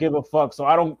I Don't Give a Fuck, so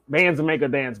I don't.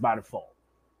 Bandsamaker Dance by default.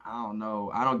 I don't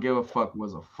know. I Don't Give a Fuck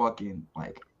was a fucking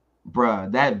like,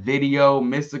 bruh. That video,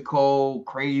 mystical,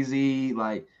 crazy,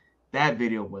 like that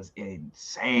video was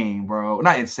insane, bro.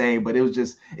 Not insane, but it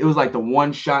was like the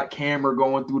one-shot camera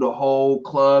going through the whole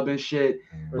club and shit.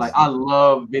 Like I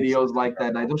love videos like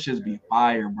that. Like those shits be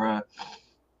fire, bruh.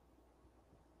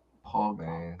 Paul,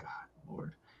 man, God,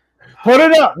 Lord. Put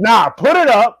it up. Nah, put it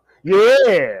up.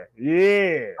 Yeah.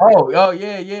 Oh,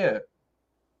 yeah.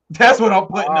 That's what I'm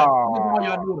putting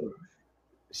up.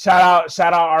 Shout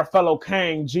out our fellow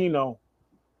Kang, Gino.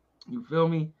 You feel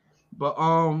me? But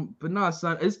no,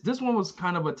 son, this one was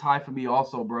kind of a tie for me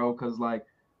also, bro. Cause like,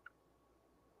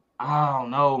 I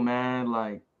don't know, man.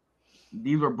 Like,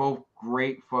 these were both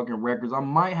great fucking records. I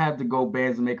might have to go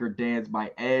Bandsamaker Dance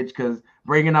by Edge, cause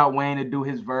bringing out Wayne to do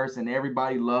his verse and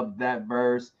everybody loved that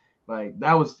verse. Like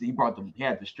that was he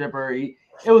had the stripper. It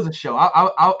was a show.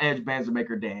 I'll Edge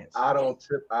Bandsamaker Dance. I don't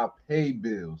tip. I pay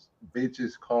bills.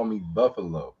 Bitches call me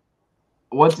Buffalo.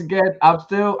 Once again, I'm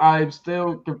still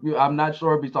confused. I'm not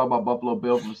sure if he's talking about Buffalo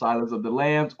Bills from Silence of the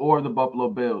Lambs or the Buffalo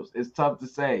Bills. It's tough to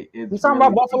say. He's talking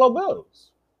about Buffalo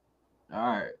Bills. All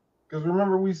right. Because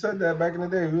remember we said that back in the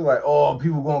day. We were like, oh,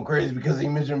 people going crazy because he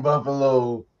mentioned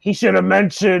Buffalo. He should have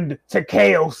mentioned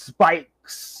Takeo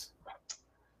Spikes.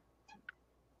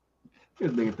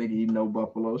 This nigga think he know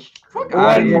Buffalo. Fuck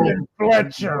out of here.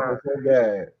 Fletcher.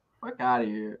 Fuck out of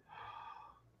here.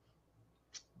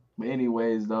 But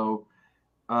anyways, though,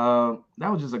 that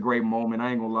was just a great moment.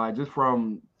 I ain't gonna lie. Just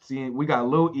from seeing, we got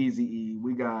Lil Eazy-E,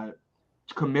 we got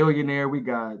Chamillionaire, we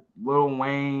got Lil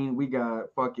Wayne, we got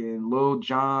fucking Lil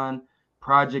Jon,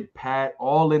 Project Pat,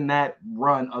 all in that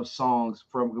run of songs.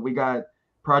 We got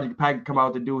Project Pat come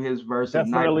out to do his verse.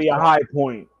 Definitely a high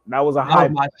point. That was a high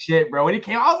point. My shit, bro. When he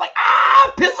came, I was like,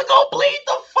 Pistol gonna bleed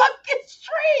the fucking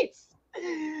streets.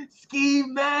 Ski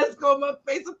mask on my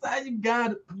face. Sometimes you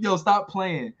gotta, stop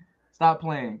playing. Stop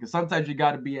playing, because sometimes you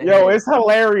gotta be. It's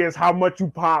hilarious how much you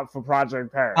pop for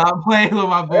Project Pat. I'm playing with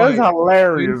my boy. It's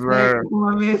hilarious, man.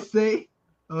 What my man say?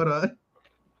 Hold on.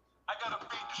 I gotta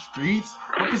bleed the streets.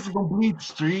 My pistol gonna bleed the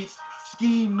streets.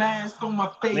 Ski mask on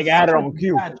my face. Nigga had it on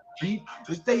cue.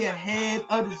 To stay ahead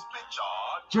of this bitch.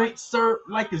 Drink served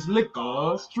like it's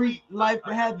liquor. Street life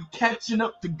had me catching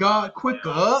up to God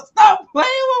quicker. Stop playing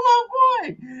with my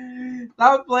boy.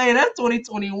 Stop playing. That's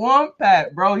 2021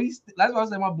 Pat, bro. That's why I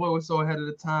said my boy was so ahead of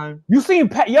the time. You seen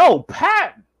Pat?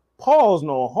 Pat. Paul's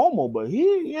no homo, but he,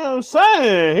 you know what I'm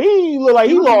saying? He look like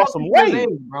he lost some weight,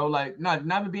 bro. Like, not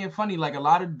even being funny. Like, a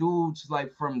lot of dudes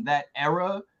like from that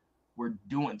era were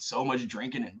doing so much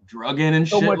drinking and drugging and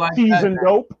so shit much like cheese that. And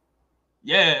dope.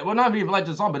 Yeah, well, not even like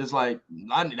the song, but it's like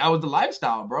that was the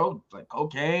lifestyle, bro. Like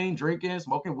cocaine, drinking,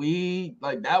 smoking weed,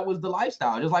 like that was the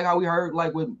lifestyle. Just like how we heard,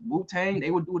 like with Wu-Tang,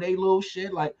 they would do their little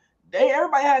shit. Like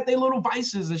everybody had their little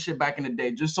vices and shit back in the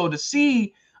day. Just so to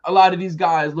see a lot of these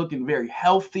guys looking very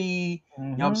healthy, you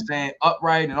know what I'm saying,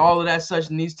 upright and all of that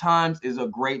such in these times is a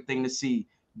great thing to see.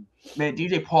 Man,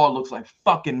 DJ Paul looks like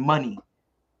fucking money.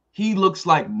 He looks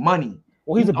like money.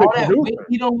 Well, he's a big producer.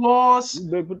 He done lost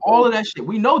all of that shit.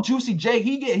 We know Juicy J.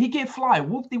 He get fly.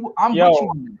 Whoopty. I'm with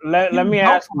you. Let me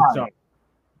ask you something.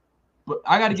 But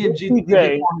I got to give Juicy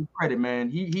J credit,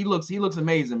 man. He looks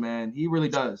amazing, man. He really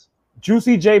does.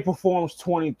 Juicy J performs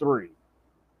 23.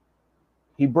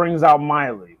 He brings out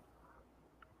Miley.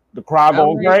 The crowd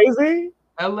going crazy.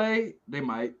 LA, they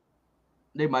might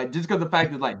just because the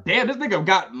fact is like, damn, this nigga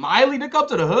got Miley to come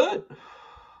to the hood.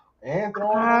 And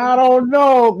I don't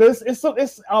know. It's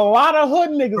a lot of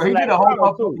hood niggas. Bro, he did a whole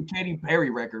fucking Katy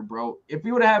Perry record, bro. If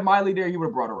he would have had Miley there, he would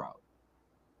have brought her out.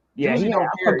 Yeah, I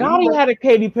forgot he had a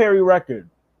Katy Perry record.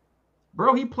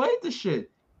 Bro, he played the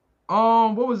shit.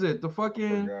 What was it? The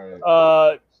fucking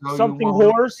something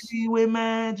horse with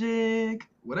magic,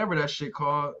 whatever that shit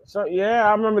called. So yeah,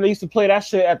 I remember they used to play that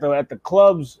shit at the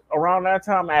clubs around that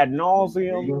time ad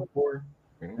nauseum.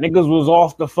 Niggas was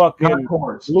off the fucking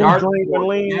blue dream and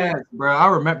lean. Yes, bro. I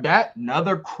remember that.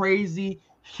 Another crazy,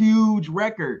 huge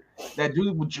record that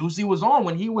Juicy was on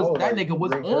when he was nigga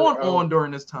was on during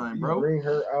this time, bro. Bring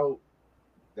her out.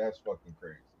 That's fucking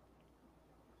crazy.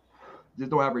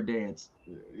 Just don't ever dance.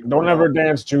 Don't ever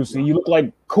dance, Juicy. You look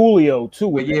like Coolio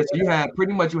too. But yeah, so you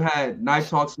had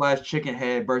Knife Talk / Chicken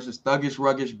Head versus Thuggish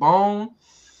Ruggish Bone,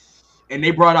 and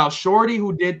they brought out Shorty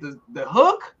who did the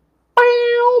hook.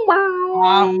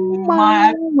 I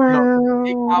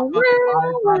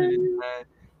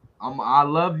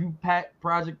love you,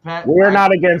 Project Pat. We're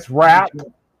not against rap.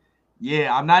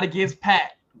 Yeah, I'm not against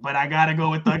Pat, but I gotta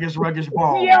go with Thuggish Ruggish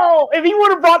Bone. Yo, if he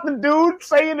would have brought the dude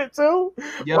saying it too,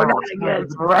 we're not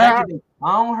against rap.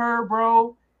 On her,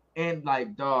 bro, and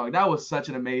like, dog, that was such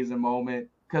an amazing moment.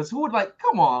 Cause who would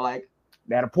come on,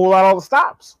 they had to pull out all the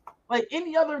stops. Like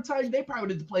any other time, they probably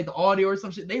would have played the audio or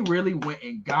some shit. They really went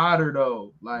and got her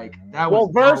though. Like that was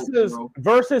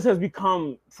Versus has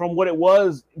become from what it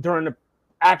was during the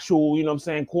actual, you know what I'm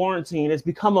saying, quarantine. It's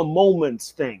become a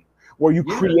moments thing where you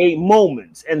create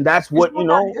moments, and that's what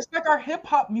It's like our hip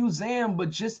hop museum, but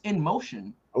just in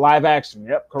motion. A live action.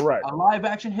 Yep, correct. A live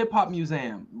action hip hop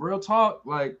museum. Real talk,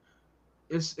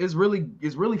 it's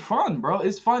really fun, bro.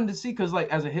 It's fun to see because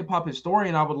as a hip hop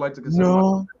historian, I would like to consider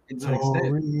to an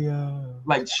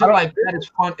extent. Shit like that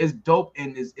is fun, is dope,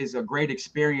 and is a great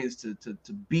experience to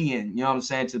be in. You know what I'm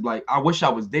saying? I wish I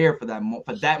was there for that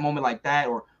moment like that,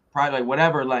 or probably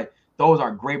whatever. Those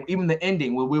are great. Even the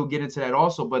ending, we'll get into that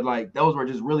also. But those were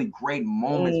just really great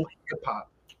moments for hip hop.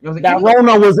 You know what I'm saying? That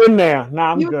Rona was in there.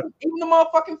 Nah, I'm good. Even the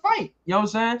motherfucking fight. You know what I'm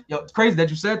saying? Yo, it's crazy that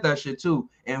you said that shit too.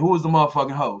 And who was the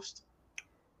motherfucking host?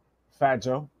 Fat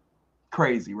Joe.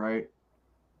 Crazy, right?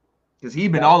 Because he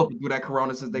been all up through that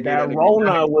Corona since they gave that nigga.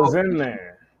 Rona was in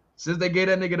there. Since they gave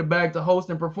that nigga the bag to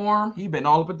host and perform, he been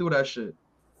all up and through that shit.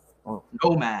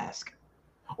 No mask.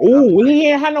 Oh, he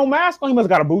ain't had no mask on. He must have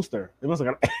got a booster. He must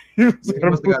have got. He must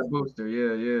have got a booster.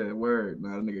 Yeah. Word.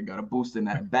 Nah, that nigga got a booster in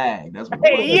that bag. That's what.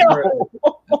 Hey, yo.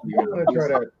 I'm gonna try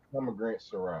that pomegranate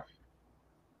Ciroc.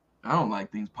 I don't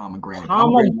like things pomegranate.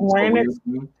 Pomegranate.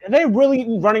 Are they really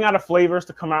running out of flavors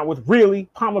to come out with? Really,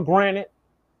 pomegranate?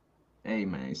 Hey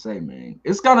man,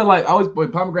 it's kind of like I always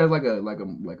put pomegranate like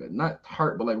a not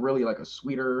tart, but like really like a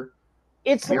sweeter.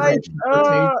 It's like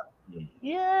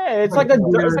it's like a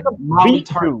beet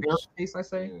juice taste. I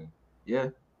say, yeah.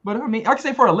 But I mean, I can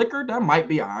say for a liquor that might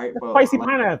be all right. Spicy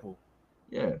pineapple.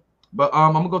 Yeah, but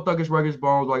I'm gonna go Thuggish Ruggish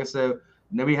Bones. Like I said,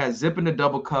 then we had Zip in the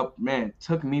Double Cup. Man,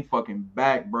 took me fucking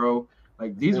back, bro.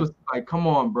 Like these was like, come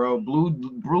on, bro.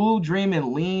 Blue Dream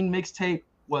and Lean mixtape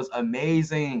was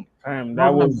amazing. Damn,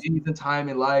 that was amazing time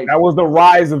in life. That was the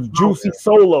rise of Juicy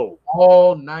Solo.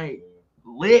 All night,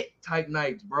 lit type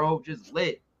nights, bro. Just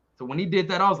lit. So when he did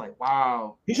that, I was like,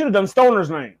 wow. He should have done Stoner's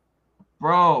name,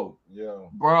 bro. Yeah,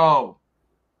 bro.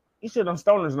 He should have done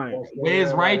Stoner's name.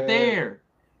 Wiz right there,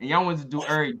 and y'all wanted to do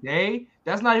Every Day.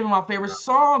 That's not even my favorite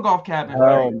song off Cabin.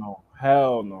 Hell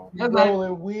no. That's not, you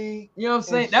know what I'm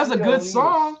saying? That's a good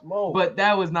song, but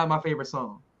that was not my favorite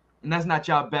song, and that's not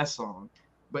y'all best song.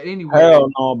 But anyway, hell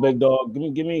no, big dog.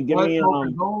 Give me.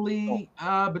 Only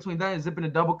between that and Zip in the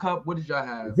Double Cup, what did y'all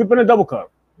have? Zip in the Double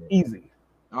Cup, easy.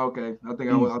 Okay, I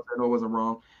think I wasn't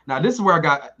wrong. Now this is where I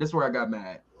got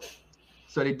mad.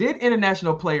 So they did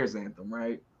International Players Anthem,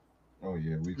 right? Oh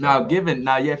yeah. You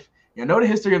know the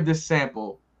history of this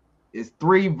sample is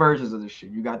 3 versions of this shit.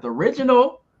 You got the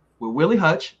original with Willie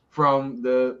Hutch from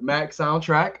the Mac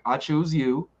soundtrack, I Choose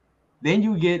You. Then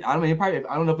you get, I don't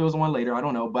know if it was one later, I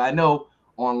don't know, but I know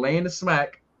on Laying the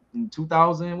Smack in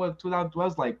 2000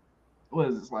 was like, what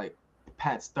is this, like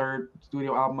Pat's 3rd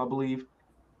studio album, I believe,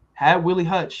 had Willie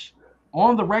Hutch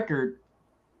on the record,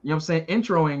 you know what I'm saying,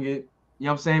 introing it, you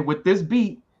know what I'm saying, with this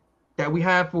beat that we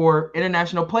have for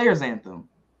International Players Anthem.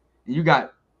 And you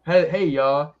got, hey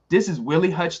y'all, this is Willie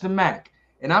Hutch the Mac,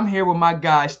 and I'm here with my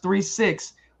guys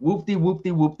 3-6, whoop-de whoop-de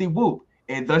whoop-de whoop.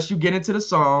 And thus you get into the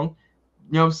song,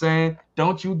 you know what I'm saying?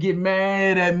 Don't you get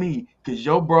mad at me, cause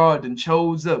your broad done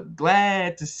chose up.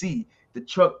 Glad to see the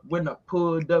truck when I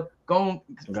pulled up. Go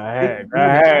ahead.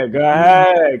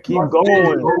 Keep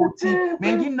going.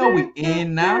 Man, you know we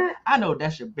in now. I know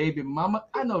that's your baby mama.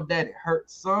 I know that it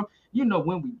hurts some. You know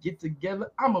when we get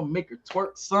together, I'ma make her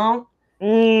twerk some.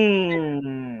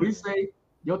 We say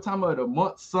your time of the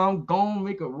month, some gon'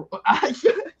 make a.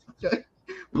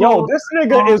 Yo, this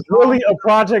nigga is really a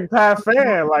Project Pat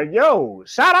fan. Like, yo,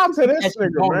 shout out to this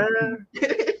nigga, man.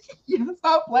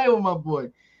 Stop playing with my boy.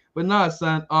 But nah,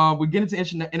 son, we get into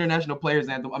International Players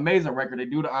Anthem. Amazing record. They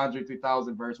do the Andre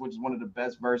 3000 verse, which is one of the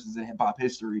best verses in hip hop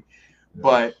history.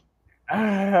 But come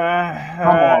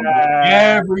on, man.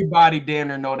 Everybody damn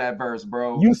near know that verse,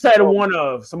 bro. You said one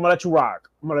of, so I'm gonna let you rock.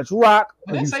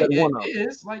 I didn't say it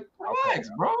is. Like, relax,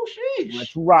 bro. Sheesh.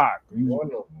 Let you rock.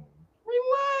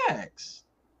 Relax.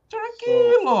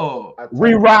 Tranquilo.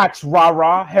 Re-rocks,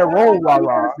 rah-rah. Hero,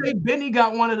 rah-rah. Say Benny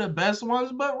got one of the best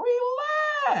ones, but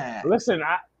relax. Listen,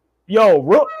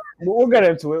 we'll get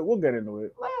into it.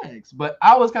 Relax. But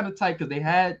I was kind of tight because they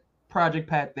had Project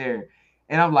Pat there.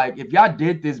 And I'm like, if y'all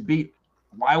did this beat,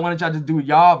 why wouldn't y'all just do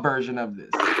y'all version of this?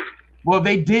 Well,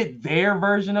 they did their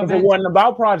version of it. It wasn't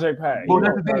about Project Pat. Well,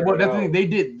 that's the thing. They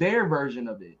did their version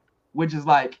of it, which is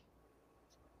like,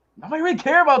 nobody really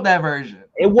care about that version.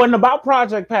 It wasn't about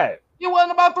Project Pat. It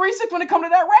wasn't about 3-6 when it come to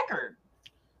that record.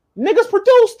 Niggas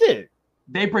produced it.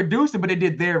 They produced it, but they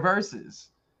did their verses.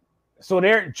 So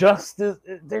they're just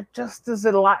as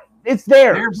alike. It's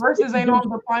theirs. Their verses ain't on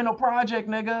the final project,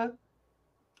 nigga.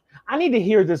 I need to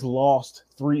hear this lost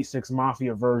 3-6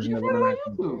 Mafia version of it.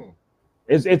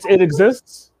 It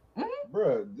exists.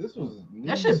 Bro, this was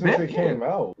that shit since it came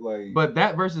out. Like, but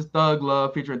that versus Thug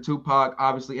Love featuring Tupac,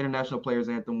 obviously International Players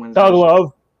Anthem wins. Thug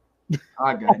Love.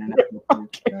 I got International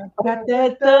Players. Got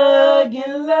that Thug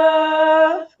in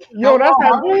Love. Yo, that's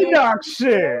that Boondock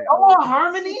shit. Come on,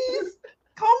 harmonies.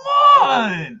 Come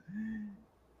on.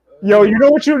 Yo, you know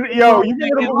what you remember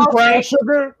the movie Brown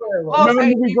Sugar? Remember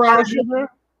the movie Brown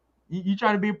Sugar? You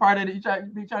trying to be a part of it? You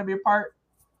trying to be a part?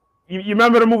 You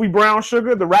remember the movie Brown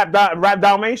Sugar, the Rap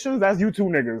Dalmatians? That's you two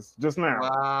niggas just now.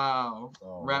 Wow.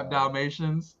 Rap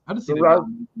Dalmatians. I just seen it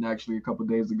actually a couple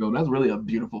days ago. That's really a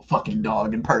beautiful fucking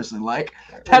dog in person. Like,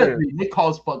 they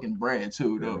cost fucking bread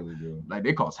too, though. They really do. Like,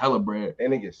 they cost hella bread.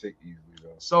 And they get sick easily,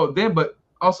 though. So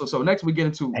next we get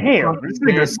into this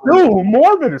nigga still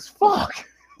morbid as fuck.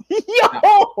 Yo,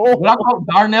 what I call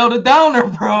Darnell the Downer,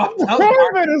 bro.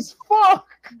 Morbid as fuck.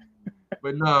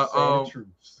 But no,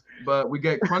 but we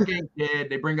get Crunk Ain't Dead.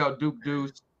 They bring out Duke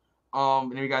Deuce.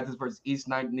 And then we got this versus East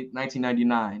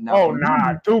 1999.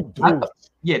 Now, Duke.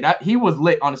 Yeah, he was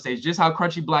lit on the stage, just how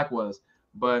Crunchy Black was.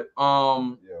 But it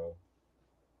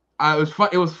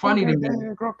was funny to me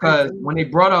because when they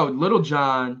brought out Little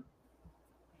John,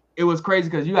 it was crazy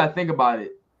because you gotta think about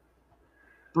it.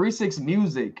 3 6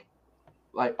 Music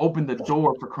like opened the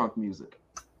door for crunk music.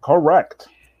 Correct.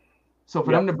 So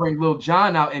for them to bring Lil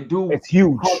Jon out and do it's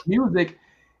huge crunk music,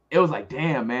 it was like,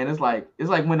 damn, man. It's like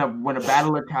when a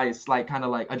battler kind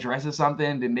of addresses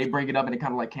something, then they bring it up and it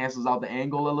kind of like cancels out the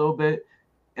angle a little bit.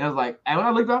 And I was like, and when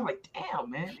I looked up, I was like, damn,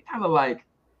 man, they kind of like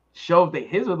showed that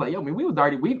his was like, yo, I mean,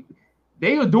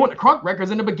 they were doing the crunk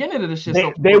records in the beginning of the shit.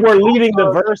 They were leading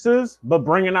the verses, but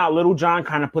bringing out Little John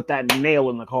kind of put that nail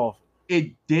in the coffin.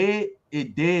 It did,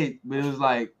 but it was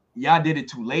like, y'all did it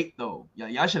too late though.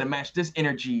 Y'all should have matched this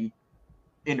energy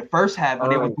in the first half when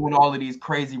they were doing all of these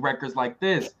crazy records like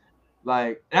this.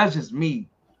 Like, that's just me.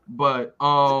 But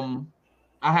I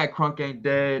had Crunk Ain't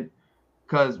Dead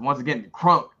because once again,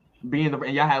 Crunk being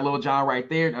and y'all had Lil Jon right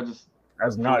there.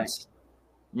 That's nuts.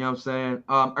 You know what I'm saying?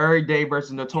 Every Day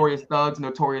versus Notorious Thugs.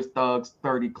 Notorious Thugs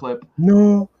 30 clip.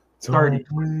 No 30.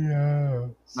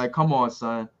 Like, come on,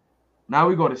 son. Now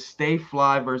we go to Stay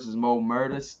Fly versus Mo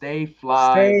Murda. Stay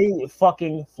Fly. Stay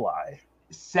fucking fly.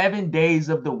 7 days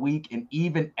of the week and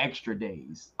even extra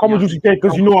days. Come on, Juicy K,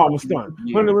 because you know I'm a stunt.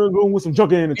 We're going with some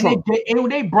junkie in the trunk. And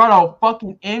they brought out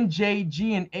fucking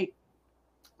MJG and A.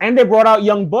 And they brought out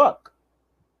Young Buck.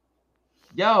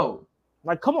 Yo.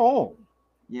 Like, come on.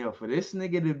 Yo, for this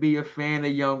nigga to be a fan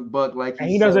of Young Buck, like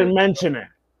he doesn't mention it.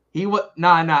 He was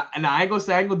nah. I ain't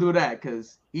gonna do that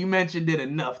because he mentioned it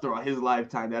enough throughout his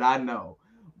lifetime that I know.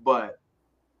 But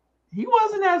he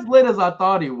wasn't as lit as I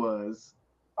thought he was.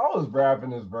 I was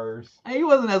rapping his verse. And he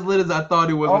wasn't as lit as I thought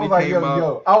he was when he came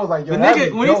out. I was like, yo, the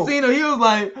nigga when he seen him, he was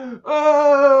like,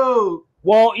 oh.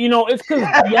 Well, you know, it's because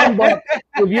Young Buck,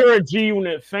 if you're a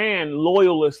G-Unit fan,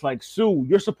 loyalist like Sue,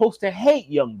 you're supposed to hate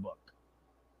Young Buck.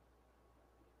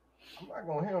 I'm not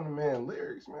gonna hate on the man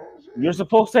lyrics, man. Shit. You're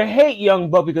supposed to hate Young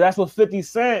Buck because that's what 50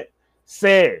 Cent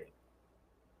said.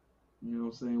 You know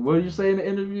what I'm saying? What did you say in the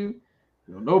interview?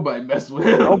 Yo, nobody messes with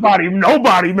him.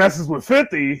 Nobody messes with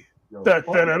 50. Yo,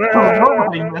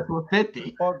 nobody messes with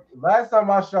 50. Last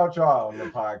time I shot y'all on the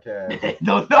podcast.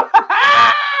 No.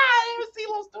 I didn't even see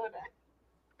Los doing that.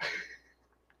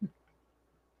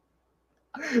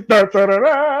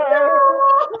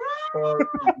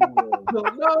 So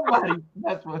nobody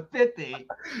mess with 50.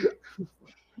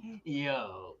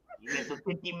 Yo, you mess with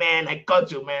 50, man. I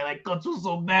cut you, man. I cut you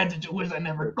so bad that you wish I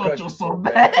never cut you so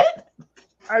bad.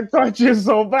 I cut you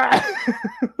so bad.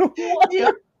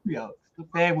 Yo,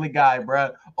 Family Guy,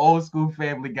 bro. Old school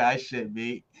Family Guy shit,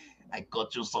 me. I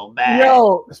cut you so bad.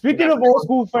 Yo, speaking of old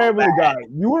school Family Guy,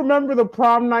 you remember the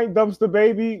Prom Night Dumpster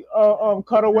Baby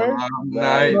cutaway?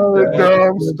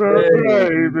 Dumpster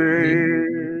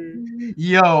Baby.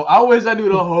 Yo, I wish I knew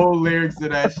the whole lyrics to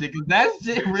that shit because that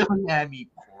shit really had me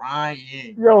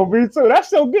crying. Yo, me too. That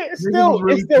still hits.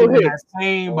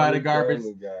 Pain by the garbage.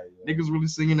 Niggas really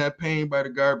singing that Pain by the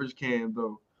garbage can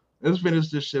though. Let's finish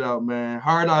this shit out, man.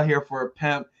 Hard Out Here for a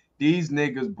Pimp. These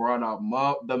niggas brought out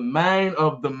the mind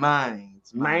of the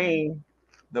minds.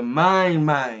 The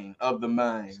mind of the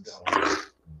minds.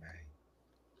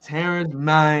 Terrence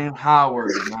Mind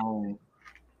Howard, man.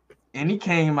 And he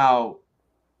came out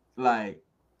like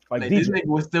this nigga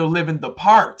was still living the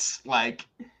parts. Like,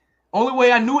 only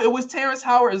way I knew it was Terrence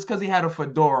Howard is because he had a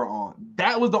fedora on.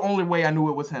 That was the only way I knew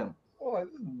it was him. Oh, like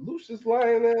Lucius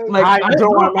lying. Like, I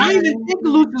didn't even think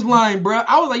Lucius lying, bro.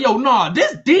 I was like, yo, nah,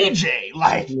 this DJ.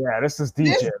 Like, yeah, this is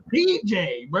DJ. This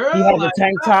DJ, bro. He had the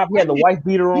tank top. He had the white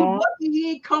beater on. Lucky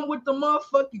he ain't come with the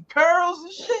motherfucking curls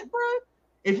and shit, bro.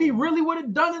 If he really would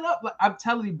have done it up, like I'm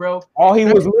telling you, bro. All he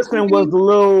was listening was the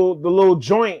little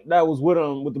joint that was with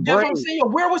him with the brain. That's what I'm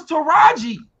saying. Where was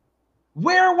Taraji?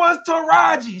 Where was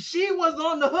Taraji? She was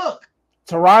on the hook.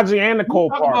 Taraji and Nicole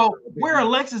Parker. Where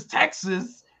Alexis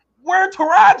Texas? Where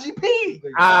Taraji P?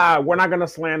 We're not gonna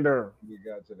slander. We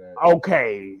got to that.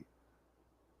 Okay.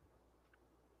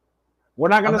 We're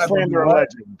not gonna slander a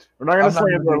legend. We're not gonna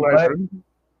slander a legend.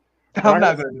 I'm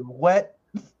not gonna do what?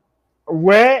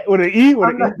 Wet with an E? With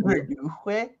an E?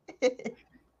 Wet.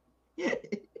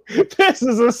 This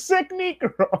is a sick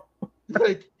Negro.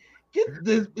 Like, get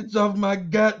this bitch off my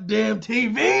goddamn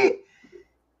TV.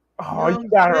 Oh, you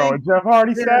got her on Jeff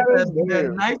Hardy status?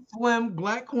 That nice slim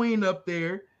black queen up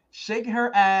there shaking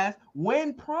her ass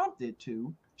when prompted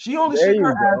to. She only shook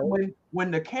her ass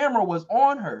when the camera was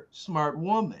on her. Smart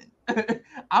woman.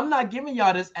 I'm not giving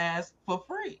y'all this ass for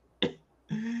free.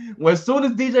 Well, as soon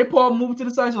as DJ Paul moved to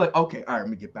the side, she's like, okay, all right, let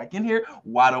me get back in here.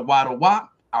 Wada, wada,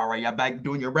 wop. all right, y'all back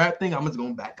doing your rap thing. I'm just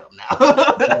going back up now.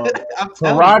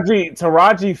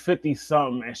 Taraji 50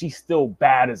 something, and she's still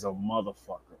bad as a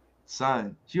motherfucker.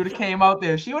 Son, she would have came out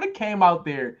there.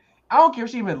 I don't care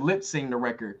if she even lip synced the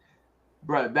record,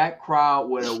 bro. That crowd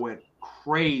would have went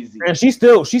crazy. And she's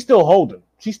still holding.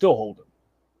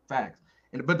 Facts.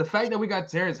 But the fact that we got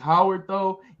Terrence Howard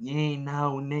though, you ain't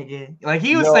no nigga. Like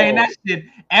he was saying that shit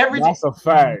every. That's a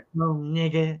fact. No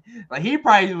nigga. Like he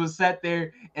probably was sat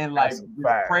there and like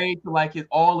prayed to like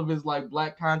all of his like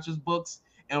Black conscious books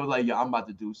and was like, yo, I'm about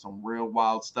to do some real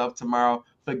wild stuff tomorrow.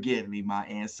 Forgive me, my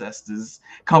ancestors.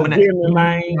 Coming at me,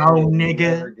 no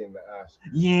nigga.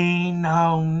 You ain't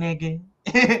no nigga.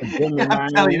 I'm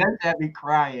telling you, that had me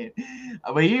crying.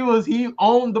 But he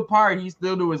owned the part. He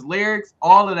still knew his lyrics,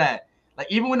 all of that. Like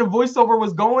even when the voiceover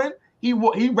was going, he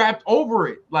rapped over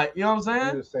it. Like you know what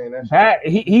I'm saying?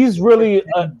 He's really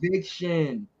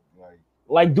addiction.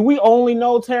 Like, do we only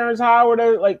know Terrence Howard?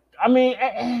 Like, I mean,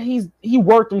 he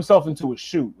worked himself into a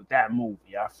shoot with that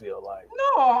movie. I feel like.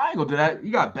 No, I ain't gonna do that.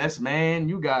 You got Best Man.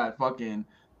 You got fucking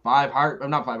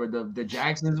the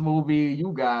Jacksons movie.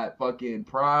 You got fucking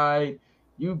Pride.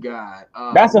 You got.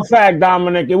 That's a fact,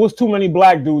 Dominic. It was too many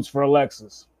black dudes for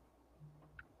Alexis.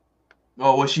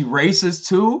 Oh, was she racist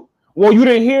too? Well, you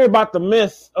didn't hear about the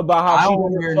myth about how I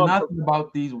don't hear nothing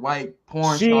about these white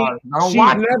porn stars.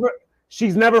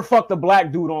 She's never fucked a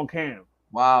black dude on cam.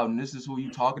 Wow, and this is who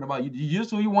you talking about? You just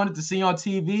who you wanted to see on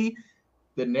TV?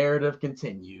 The narrative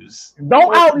continues.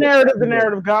 Don't out narrative the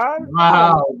narrative, guy.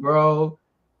 Wow, bro.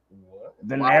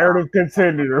 The narrative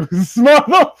continues,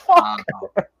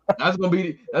 motherfucker. That's gonna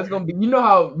be. You know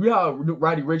how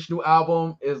Roddy Ricch new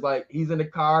album is like. He's in the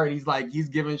car and he's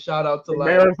giving shout out to like.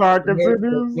 Marathon continues. You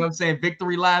know what I'm saying?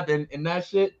 Victory lap and that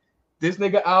shit. This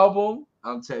nigga album,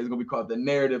 I'm telling you, it's gonna be called The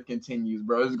Narrative Continues,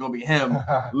 bro. It's gonna be him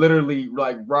literally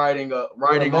like riding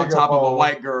on top of a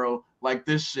white girl like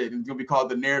this shit. It's gonna be called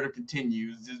The Narrative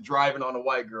Continues. Just driving on a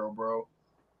white girl, bro.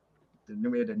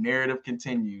 The narrative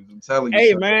continues. I'm telling you.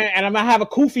 Hey, man, and I'm gonna have a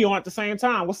kufi on at the same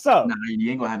time. What's up? Nah,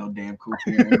 you ain't gonna have no damn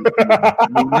kufi. You're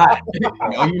not.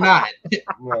 No, you're not.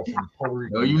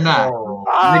 No, you're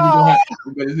not.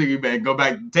 This nigga better go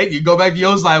back. Go back to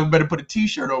your side. We better put a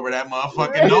t-shirt over that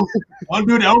motherfucker. Don't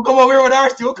do that. Don't come over here with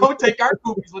ours. Still come take our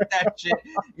kufis with that shit.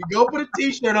 You go put a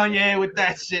t-shirt on your head with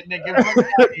that shit, nigga. Fuck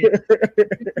out of here. Put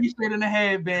a t-shirt in the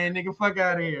headband, nigga. Fuck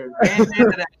out of here. Band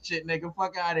into that shit, nigga.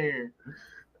 Fuck out of here.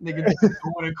 Nigga just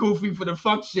going to Kofi for the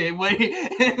fuck shit. Wait,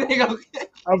 and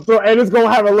it's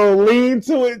gonna have a little lean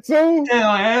to it too.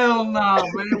 Hell no,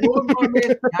 man.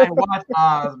 I ain't watch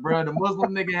Oz, bro. The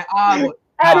Muslim nigga in Oz.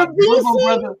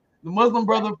 The Muslim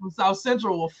brother from South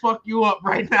Central will fuck you up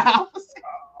right now.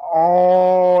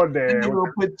 Oh damn! And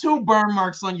will put 2 burn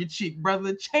marks on your cheek,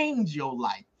 brother. Change your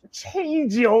life.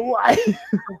 Change your life.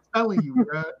 I'm telling you,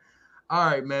 bro. All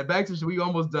right, man. Back to we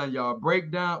almost done, y'all.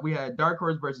 Breakdown. We had Dark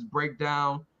Horse versus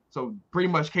Breakdown. So pretty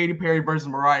much Katy Perry versus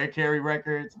Mariah Carey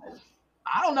records.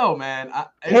 I don't know, man.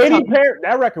 Katy Perry,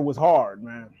 that record was hard,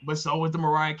 man. But so was the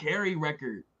Mariah Carey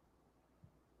record.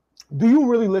 Do you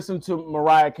really listen to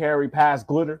Mariah Carey past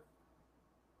Glitter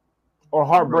or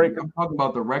Heartbreaker? I'm talking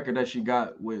about the record that she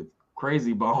got with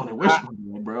Crazy Bone and Wish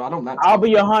Me, bro. I'll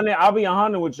be 100. I'll be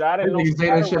 100 with you. I didn't know. You say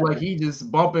that shit like he just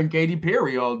bumping Katy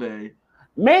Perry all day.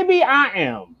 Maybe I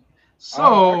am.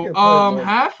 So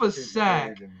half a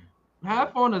sack.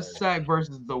 Half on a sack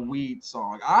versus the Weed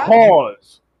song.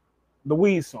 Pause. The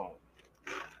Weed song.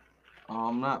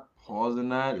 I'm not pausing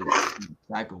that. It's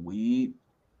a sack of weed.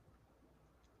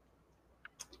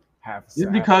 Half a sack.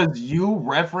 Just because you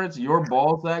reference your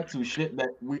ball sack to shit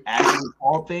that we actually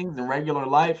call things in regular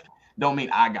life, don't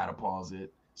mean I gotta pause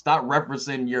it. Stop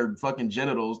referencing your fucking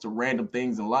genitals to random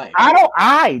things in life.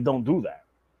 I don't do that.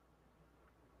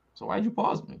 So why'd you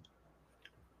pause me?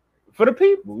 For the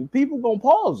people. People gonna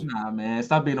pause you. Nah, man.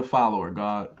 Stop being a follower,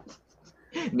 God.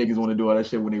 Niggas want to do all that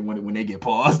shit when they get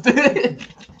paused. When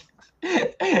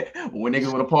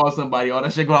niggas want to pause somebody, all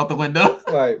that shit go out the window.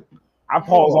 Like, I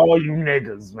pause all you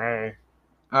niggas, man.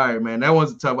 All right, man. That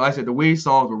one's tough. I said the Weed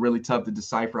songs were really tough to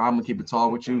decipher. I'm gonna keep it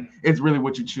tall with you. It's really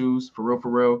what you choose, for real, for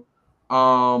real.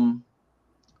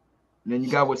 Then you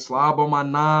got with Slob on My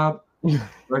Knob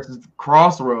versus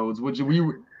Crossroads, which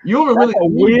you don't really a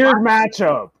weird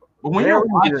matchup. But when you're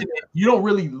watching it, you don't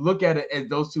really look at it as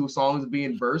those two songs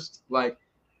being versed. Like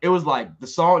it was like the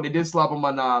song they did Slop on My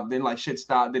Knob, then like shit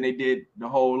stopped, then they did the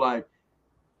whole like,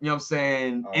 you know what I'm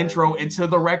saying, intro into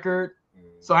the record.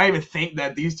 So I even think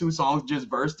that these two songs just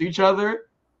versed each other.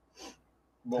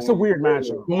 It's a weird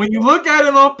matchup. But when you look at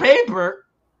it on paper,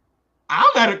 I'm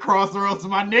at a crossroads,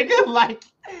 my nigga. Like,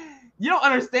 you don't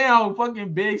understand how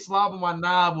fucking big Slop on My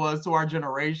Knob was to our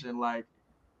generation. Like,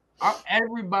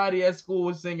 Everybody at school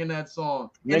was singing that song.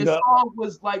 And Nigga, the song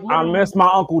was like, I miss my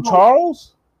Uncle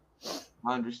Charles.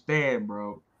 I understand,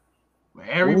 bro. But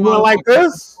You everyone went like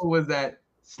this? was that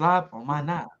slap on my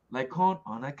knob, like corn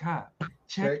on a cob.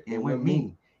 Check in with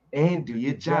me and do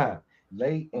your job.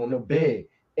 Lay on the bed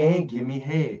And give me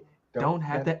head. Don't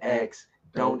have to ask,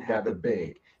 don't have to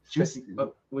beg. Juicy,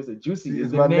 was it Juicy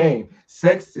is my name.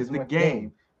 Sex is the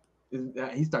game.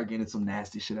 He started getting some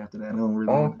nasty shit after that. I don't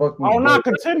really. Oh, not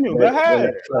continue. Go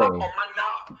ahead.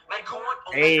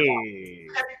 Hey.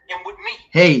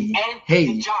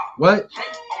 Hey. What?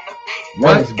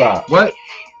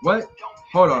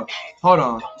 Hold on.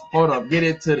 Get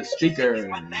it to the speaker.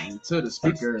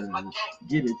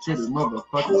 Get it to the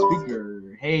motherfucking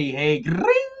speaker. Hey. Gring.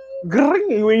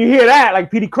 When you hear that,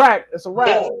 like Petey Crack, it's a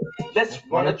rap. Let's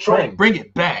run a train. Bring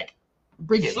it back.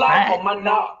 Slide on my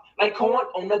knob, like corn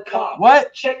on the cob.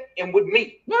 What? Check in with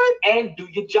me. What? And do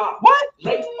your job. What?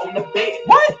 Lay on the bed.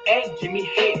 What? And give me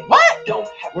head. What? Don't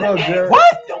have What up, to Jared? ask.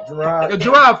 What? Don't Yo,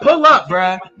 Gerard, pull up,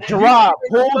 bruh. Gerard,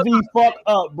 pull the fuck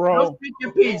up, bro. Don't speak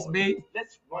your piece, B.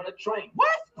 Let's run a train. What?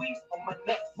 Squeeze on my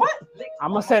nuts. What?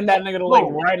 I'm gonna send that nigga the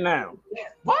link right now.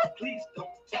 What? Please don't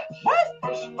touch. What?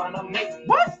 First find a mate.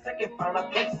 What? Second find a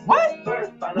place. What?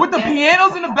 Third find a With the man.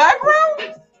 pianos in the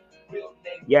background? Real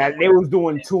name. Yeah, they was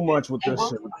doing too much with this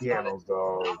shit with pianos,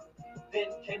 dog. Then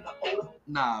came the older.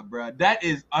 Nah, bruh. That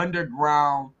is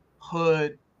underground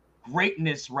hood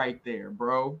greatness right there,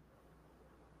 bro.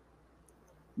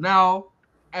 Now,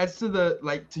 as to the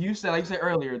like you said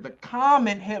earlier, the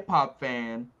common hip hop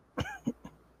fan,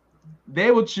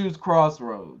 they will choose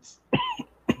Crossroads.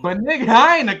 But nigga,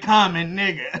 I ain't a common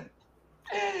nigga.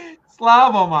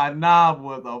 Slap on my knob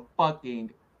was a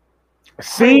fucking.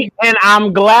 See, and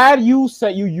I'm glad you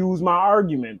said you used my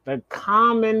argument. The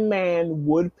common man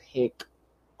would pick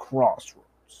Crossroads.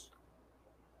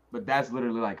 But that's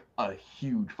literally like a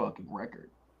huge fucking record.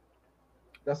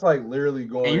 That's like literally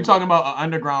going. And you're talking about an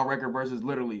underground record versus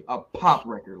literally a pop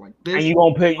record like this. And you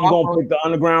gonna pick the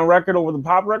underground record over the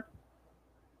pop record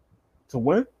to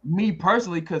win? Me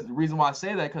personally, because the reason why I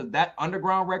say that, because that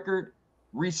underground record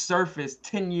resurfaced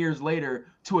 10 years later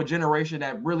to a generation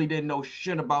that really didn't know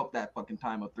shit about that fucking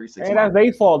time of 360. Hey, that's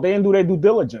their fault. They didn't do their due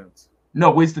diligence. No,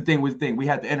 what's the thing? We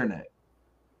had the internet.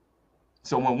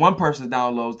 So when one person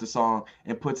downloads the song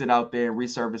and puts it out there and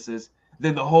resurfaces,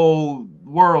 then the whole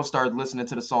world starts listening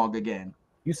to the song again.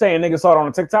 You saying niggas saw it on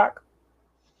a TikTok?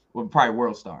 Well, probably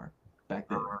World Star back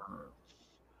then.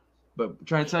 But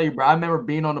trying to tell you, bro, I remember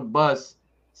being on the bus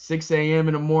 6 a.m.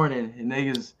 in the morning and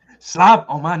niggas slap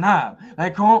on my knob,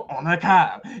 like corn on the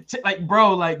cob. Like,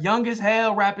 bro, like young as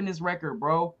hell rapping this record,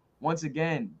 bro. Once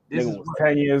again, this Nigga is was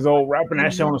 10 years old rapping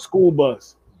that shit on a school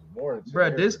bus. bro,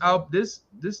 this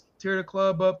Tear the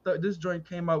Club Up, this joint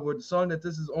came out with the song that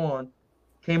this is on,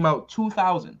 came out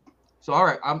 2000. So all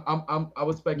right, I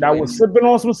was speculating. That was sipping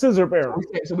on some scissor bear.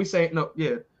 So we say no,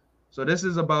 yeah. So this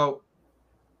is about.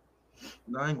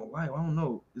 No, I ain't gonna lie. I don't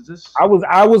know. Is this? I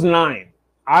was 9.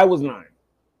 I was 9.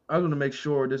 I was gonna make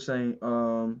sure this ain't.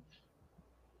 You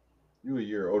a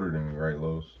year older than me, right,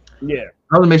 Los? Yeah.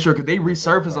 I want to make sure because they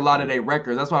resurface a lot of their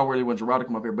records. That's why I really want Gerard to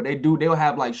come up here. But they'll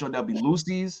have like there'll be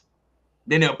Lucy's,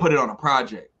 then they'll put it on a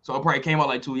project. So it probably came out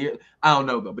like 2 years. I don't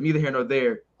know though. But neither here nor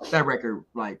there. That record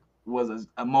like was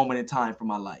a moment in time for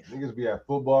my life. Niggas be at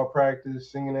football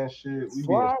practice singing that shit. We be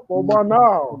Slap on my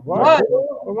knob. But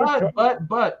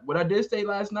what I did say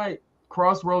last night,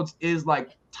 Crossroads is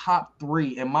like top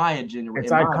 3 in my generation.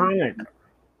 It's iconic.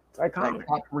 It's iconic. Like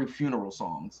top 3 funeral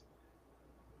songs.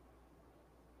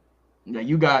 Yeah,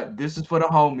 you got This Is for the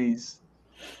Homies,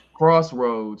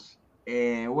 Crossroads,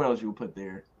 and what else you would put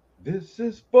there? This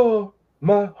is for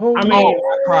my home. I mean,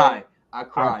 I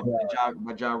cried.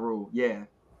 By Ja Rule. Yeah.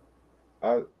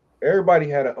 Everybody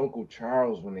had an Uncle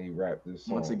Charles when they rapped this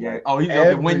song. Once again.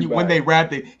 Like, when they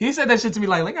rapped it, he said that shit to me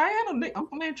like I had a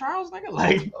Uncle named Charles, nigga.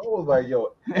 Like I was like,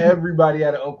 yo, everybody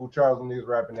had an Uncle Charles when they was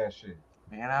rapping that shit.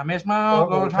 Man, I miss my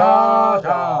Uncle Charles.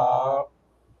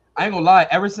 I ain't gonna lie.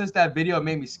 Ever since that video, it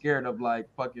made me scared of like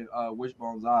fucking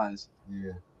Wishbone's eyes.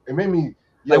 Yeah, it made me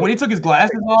like when he took his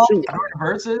glasses off and heard the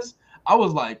verses. I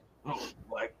was like, I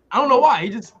don't know why.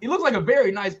 He looks like a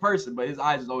very nice person, but his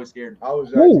eyes is always scared. I was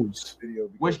whose video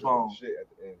Wishbone shit at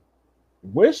the end.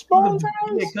 Wishbone?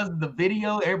 Because of the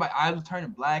video, everybody's eyes was turning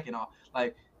black and all.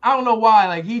 Like I don't know why.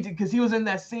 Like because he was in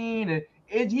that scene and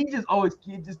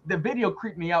the video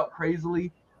creeped me out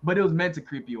crazily, but it was meant to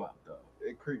creep you out though.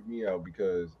 It creeped me out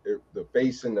because the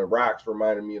face and the rocks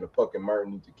reminded me of the fucking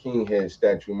Martin Luther King head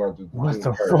statue. Martin Luther King. What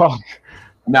the fuck?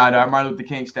 Nah, Martin Luther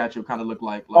King statue kind of looked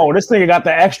like. Oh, this nigga got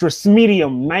the extra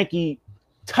medium Nike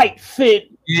tight fit.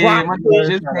 Yeah, my man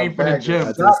just came from the gym.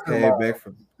 I just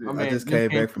came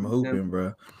back from hooping,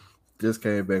 bro. Just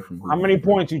came back from hooping. How many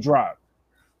points you dropped?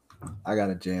 I got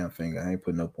a jam finger. I ain't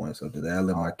putting no points up to that. I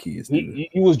let my kids do it.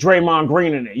 He was Draymond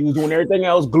Green in it. He was doing everything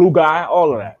else, glue guy,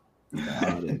 all of that.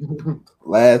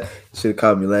 Should have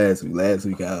called me last week. Last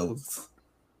week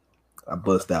I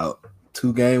bust out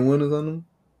 2 game winners on them.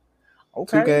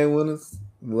 Okay. 2 game winners.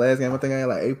 The last game I think I had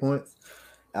like 8 points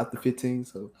after 15.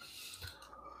 So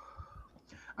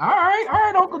all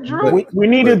right, Uncle Drew. We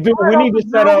need to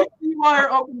set up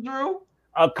Uncle Drew.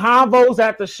 Convos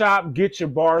at the shop. Get your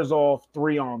bars off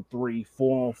 3-on-3,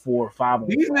 4-on-4, 5-on-5.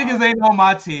 These niggas ain't on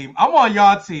my team. I'm on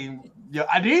y'all team. These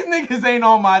niggas ain't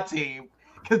on my team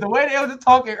because the way they was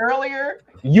talking earlier.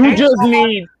 You just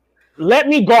need. Let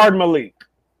me guard Malik.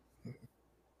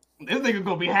 This nigga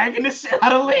gonna be hacking this shit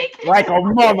out of Malik like a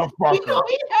motherfucker.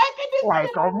 Like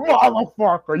a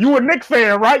motherfucker. You a Knicks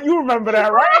fan, right? You remember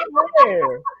that, right?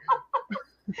 Yeah.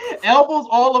 Elbows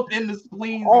all up in the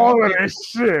spleen. All of this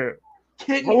shit.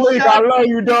 Malik, I love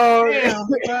you, dog. Damn,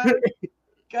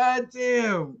 God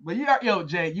damn. But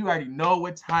Jay, you already know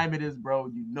what time it is, bro.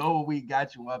 You know what we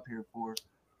got you up here for.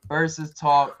 Versus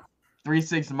Talk.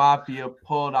 3-6 Mafia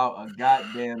pulled out a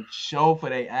goddamn show for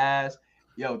their ass.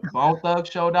 Yo, Bone Thug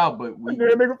showed out, but we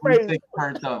 3-6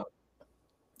 turned up.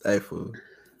 Hey, fool.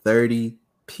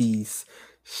 30-piece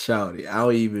shouty. I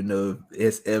don't even know if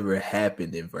it's ever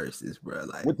happened in verses, bro.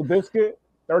 Like with the biscuit,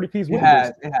 30-piece. It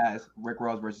has. Rick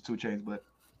Ross versus 2 Chainz, but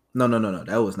no.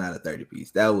 That was not a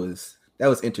 30-piece. That was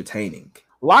entertaining.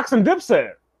 Locks and Dipset.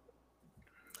 It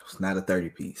was not a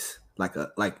 30-piece.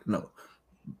 No.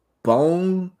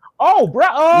 Bone. Oh, bro.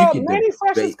 Manny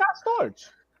Fresh and Scott Storch.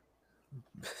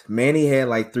 Manny had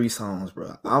like 3 songs,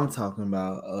 bro. I'm talking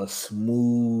about a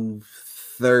smooth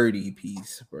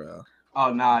 30-piece, bro.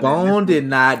 Oh, nah. Bone did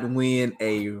not win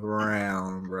a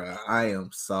round, bro. I am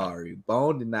sorry.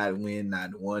 Bone did not win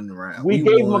not 1 round. We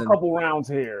gave him a couple rounds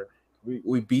here.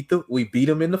 We beat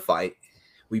him in the fight.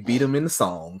 We beat him in the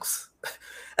songs.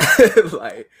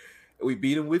 Like we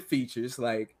beat him with features.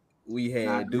 Like we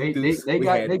had Deuce, we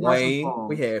had Wayne,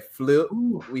 we had Flip,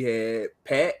 we had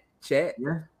Pat, Chat,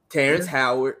 Terrence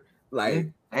Howard.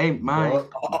 Like mine.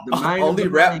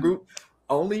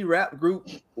 Only rap group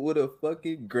with a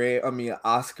fucking an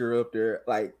Oscar up there.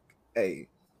 Like, hey.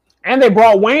 And they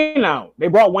brought Wayne out. They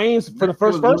brought Wayne's for the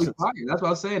first person. That's what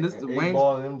I was saying. This is Wayne's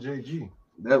MJG.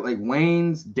 That like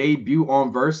Wayne's debut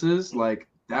on Versus, like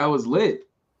that was lit.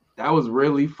 That was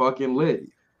really fucking lit.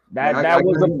 That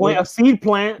was a seed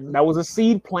plant. That was a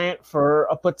seed plant for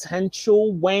a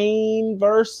potential Wayne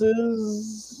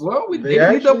versus. Well,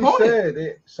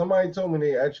 somebody told me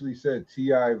they actually said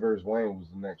T.I. versus Wayne was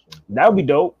the next one. That would be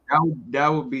dope. That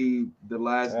would be the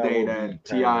last day that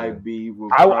T.I.B. will.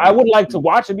 I would like to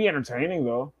watch it. Be entertaining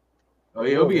though. Oh,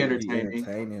 it'll be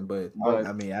entertaining. But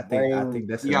I mean, I think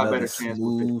that's another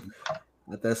smooth.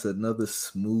 That's another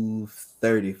smooth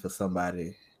 30 for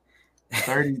somebody.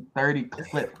 30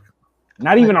 clip.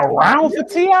 Not even a round for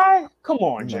T.I.? Come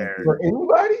on, Jared. For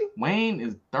anybody? Wayne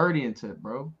is 30 in tip,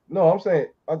 bro. No, I'm saying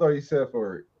I thought he said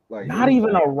for like not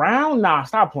even a round. Nah,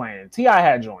 stop playing. T.I.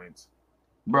 had joints.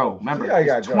 Bro, remember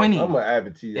it's 20. I'm an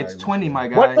avid T.I. It's 20, my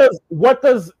guy. What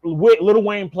does Lil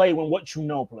Wayne play when What You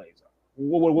Know plays?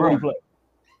 What do he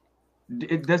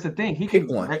play? That's the thing. He can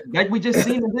like we just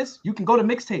seen in this. You can go to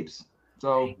mixtapes.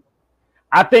 So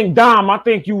I think Dom. I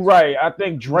think you're right. I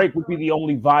think Drake would be the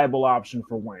only viable option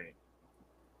for Wayne.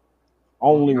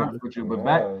 Only one.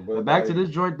 But back to this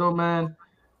joint though, man.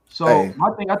 So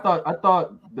my thing, I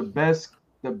thought the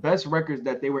best records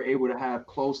that they were able to have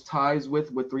close ties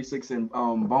with 3-6 and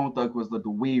Bone Thug was the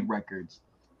Weed records.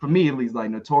 For me at least,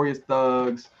 like Notorious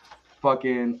Thugs,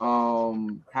 fucking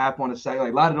Half on the Sack,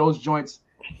 like a lot of those joints.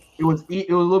 It was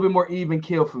a little bit more even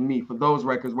kill for me for those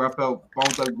records where I felt Bone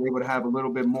Thug was able to have a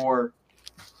little bit more,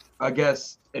 I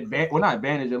guess, not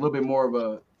advantage, a little bit more of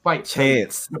a fight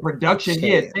chance. The production,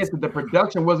 the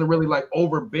production wasn't really like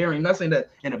overbearing. I'm not saying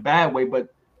that in a bad way,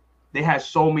 but they had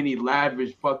so many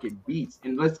lavish fucking beats.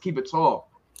 And let's keep it tall.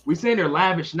 We're saying they're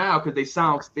lavish now because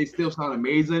they still sound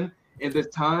amazing in this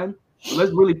time. But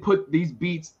let's really put these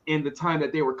beats in the time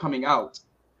that they were coming out.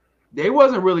 They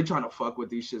wasn't really trying to fuck with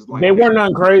these shits. Like they weren't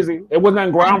nothing crazy. It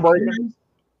wasn't groundbreaking.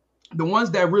 The ones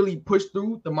that really pushed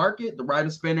through the market, the Riding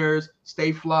Spinners,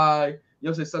 Stay Fly, you know what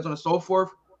I'm saying, such on and so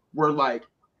forth, were like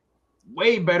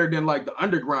way better than like the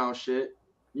underground shit.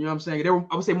 You know what I'm saying? They were,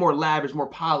 I would say, more lavish, more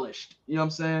polished. You know what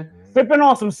I'm saying? Sipping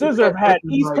on some scissor had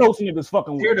East Coast niggas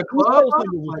fucking with. Tear the club up,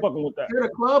 Tear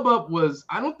the Club Up was,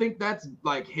 I don't think that's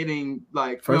like hitting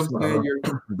like, first of all,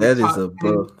 that is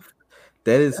above.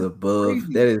 That is above.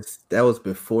 Crazy. That was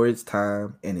before its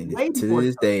time, and it is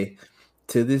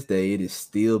to this day, it is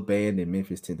still banned in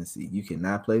Memphis, Tennessee. You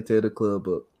cannot play Tear the Club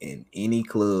Up in any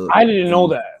club. I didn't know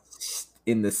that.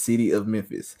 In the city of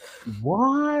Memphis.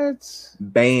 What?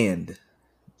 Banned.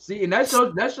 See, and that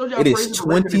shows y'all. It is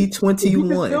 2021. You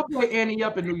can still play Annie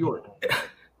Up in New York.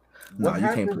 No, you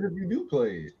can't. If you do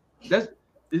play it, they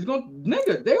gonna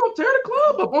tear the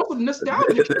club up on some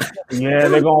nostalgia. Yeah,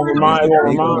 they're gonna remind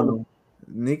them.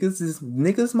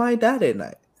 Niggas might die that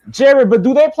night. Jared, but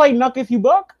do they play Nuck If You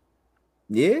Buck?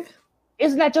 Yeah.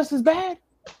 Isn't that just as bad?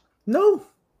 No.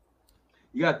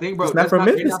 You gotta think, bro. It's not from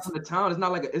Memphis. Not from the town. It's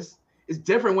not like it's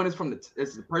different when it's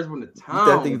the person from the town.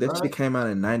 I think that shit came out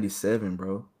in '97,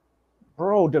 bro.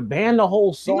 Bro, to ban the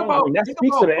whole song, that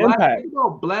speaks to the impact. Think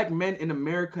about black men in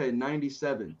America in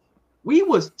 '97. We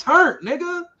was turned,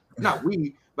 nigga. Not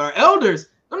we, but our elders.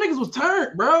 Them niggas was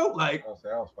turned, bro. Like,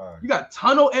 you got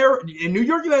tunnel era in New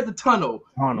York. You had the tunnel.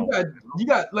 You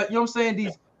got like, you know what I'm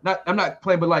saying? I'm not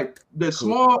playing, but like the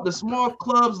small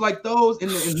clubs like those in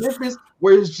Memphis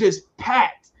where it's just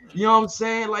packed. You know what I'm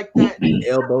saying? Like that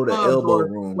elbow to elbow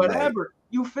room, whatever. Like.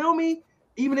 You feel me?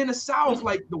 Even in the South,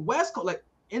 like the West Coast, like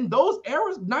in those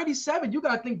eras, '97, you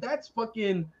gotta think that's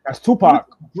Tupac.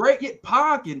 Great,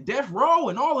 Pac and Death Row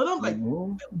and all of them. Like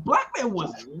black man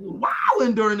was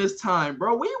wilding during this time,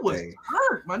 bro. We was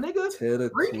hurt, my nigga.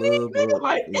 Nigga.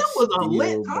 Like it was a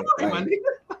lit time, my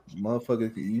nigga.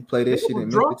 Motherfucker, you play this shit in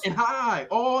Memphis. Drunk and high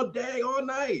all day, all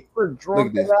night. Look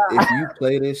at this. If you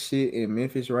play this shit in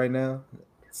Memphis right now,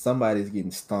 somebody's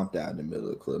getting stomped out in the middle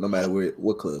of the club, no matter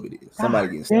what club it is. Somebody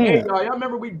getting stomped out. Y'all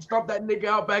remember we stomped that nigga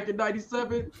out back in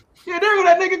 '97? Yeah, there go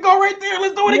that nigga go right there.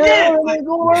 Let's do it again. Like,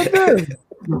 go right there.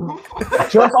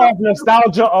 Just off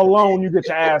nostalgia alone, you get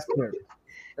your ass kicked.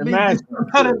 Imagine.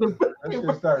 That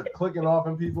shit started clicking off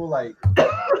in people like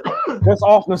just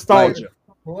off nostalgia.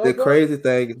 Like, the crazy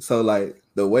thing, so like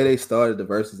the way they started the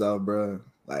verses out, bro.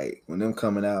 Like when them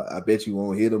coming out, I bet you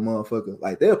won't hear the motherfucker.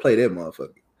 Like they'll play that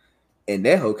motherfucker. And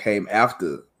that hoe came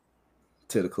after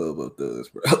To the Club Up Thugs,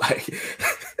 bro. Like,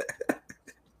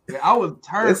 yeah, I was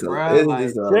turned, bro.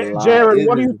 Like, Jared,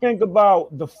 what do you think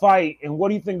about the fight, and what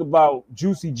do you think about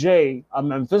Juicy J, a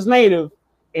Memphis native,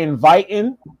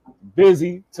 inviting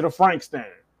Busy to the Frank stand?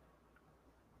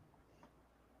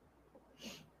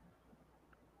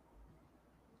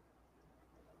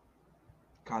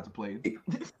 Contemplating.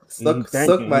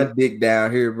 Suck my dick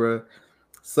down here, bro.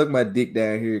 Suck my dick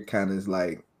down here kind of is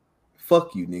like,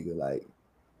 fuck you, nigga, like,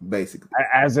 basically.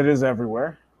 As it is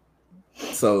everywhere.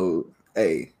 So,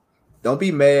 hey, don't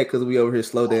be mad because we over here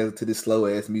slow dancing to this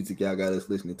slow-ass music y'all got us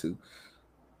listening to.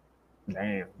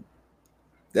 Damn.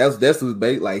 That's who's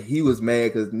like, he was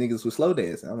mad because niggas was slow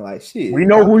dancing. I'm like, shit. We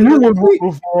know who you was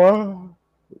rooting for.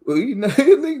 Well, you know,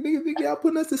 nigga, y'all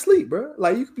putting us to sleep, bro.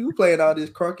 Like, you playing all this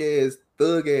crunk-ass,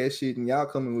 thug-ass shit, and y'all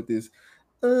coming with this.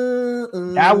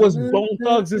 That was Bone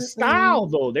Thugs' style,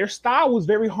 though. Their style was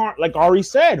very like Ari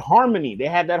said, harmony. They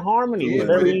had that harmony. Yeah,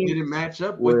 but it didn't match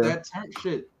up with that turn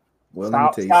shit. Well, let me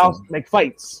tell you something. Make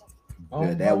fights.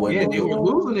 That wasn't. They were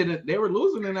losing it. They were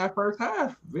losing in that first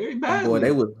half, very bad.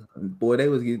 They was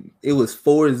getting. It was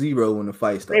 4-0 when the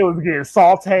fight started. They was getting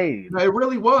sauteed. No, it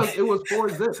really was. It was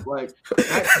 4-0, like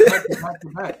back to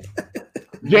back.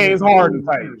 James Harden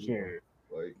type shit.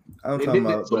 Like, I'm talking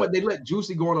about. They let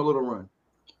Juicy go on a little run.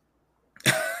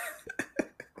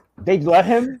 They let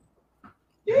him?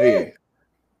 Yeah.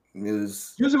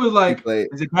 Juicy was like,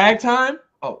 is it bag time?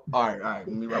 Oh, all right.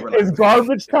 It's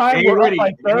garbage time. We're up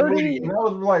like 30. And that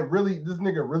was like really, this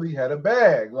nigga really had a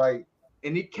bag. Like,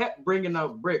 and he kept bringing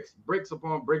up bricks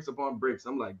upon bricks upon bricks.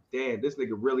 I'm like, damn, this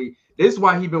nigga really. This is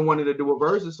why he been wanting to do a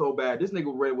versus so bad. This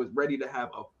nigga was ready to have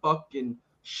a fucking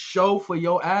show for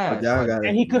your ass.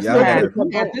 And he could still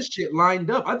had this shit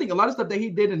lined up. I think a lot of stuff that he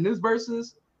did in this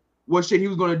versus was shit he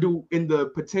was going to do in the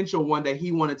potential one that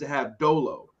he wanted to have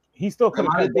Dolo. He still could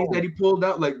have. A lot of things that he pulled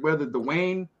out, like whether the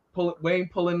Wayne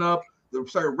pulling up, the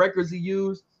certain records he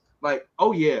used, like,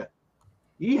 oh yeah,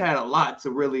 he had a lot to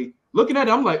really. Looking at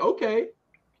it, I'm like, okay.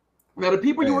 Now the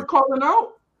people you were calling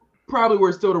out probably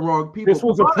were still the wrong people. This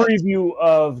was a preview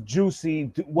of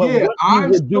Juicy.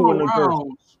 I'm still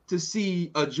around to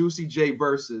see a Juicy J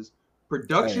versus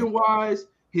production-wise.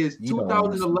 His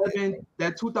 2011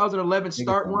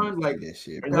 start run, like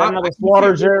another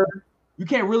slaughter, Jared. You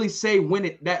can't really say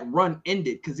when that run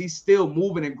ended because he's still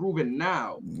moving and grooving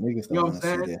now. You know what I'm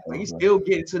saying? Like he's still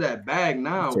getting to that bag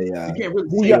now. You can't really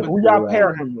say who y'all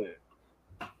pair him with.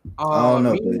 I don't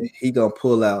know, but he gonna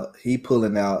pull out. He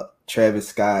pulling out Travis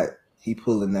Scott. He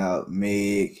pulling out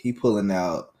Meg. He pulling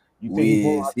out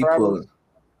Wiz. He pulling.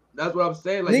 That's what I'm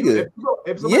saying. Like, nigga,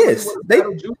 if somebody they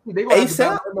Juicy, they gonna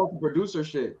have to producer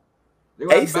shit.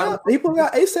 ASAP, people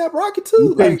got ASAP Rocky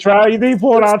too. You think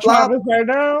pulling out Travis right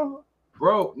now?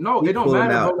 Bro, no, it don't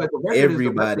matter. Bro. Like the record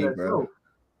everybody, is the bro.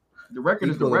 The record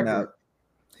is the record.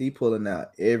 He pulling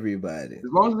out everybody. As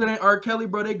long as it ain't R. Kelly,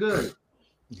 bro, they good.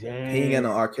 Damn. He ain't got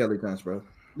no R. Kelly guns, bro.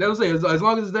 They'll say as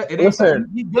long as it ain't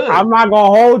he good. I'm not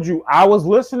gonna hold you. I was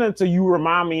listening to You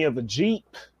Remind Me of a Jeep.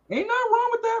 Ain't nothing wrong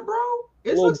with that, bro.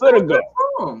 It's a good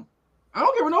song. I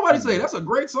don't care what nobody say. That's a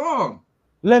great song.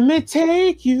 Let me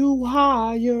take you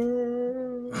higher.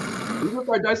 You gonna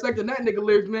start dissecting that nigga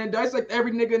lyrics, man. Dissect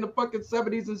every nigga in the fucking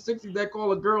 70s and 60s that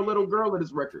call a girl little girl in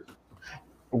this record.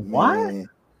 What? Man,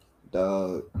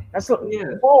 dog. That's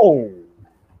whoa.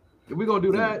 If we gonna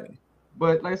do that,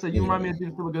 but like I said, You Remind Me of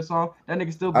Jeep, still a good song. That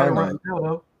nigga still better run in jail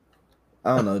though.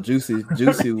 I don't know. Juicy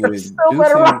would still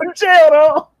better run in jail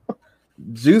though.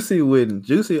 Juicy wouldn't.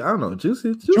 Juicy, I don't know. Juicy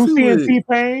and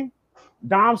T-Pain.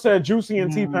 Dom said Juicy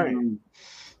and T-Pain.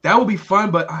 That would be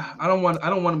fun, but I don't want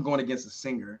him going against a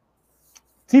singer.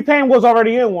 T-Pain was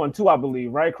already in one too, I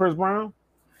believe, right? Chris Brown?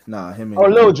 Nah, him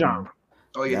and Lil Jon.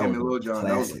 Oh yeah, him and Lil Jon.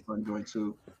 That was a fun joint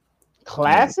too.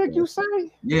 Classic, you say?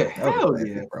 Yeah, hell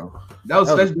yeah, bro. That was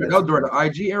during the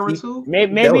IG era too.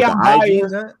 Maybe I'm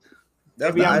biased.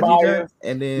 Maybe I'm biased.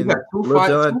 And then we got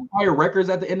two fire records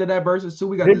at the end of that verses too.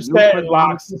 We got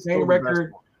the new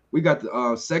record. We got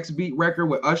the Sex Beat record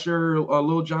with Usher,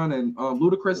 Lil Jon, and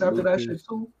Ludacris after that shit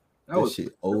too. That was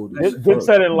shit old.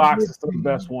 Dipset and Locks is the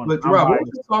best one. But Rob, what are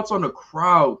your thoughts on the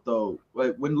crowd though?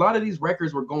 Like when a lot of these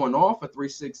records were going off at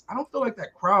 3-6, I don't feel like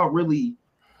that crowd really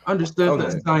understood the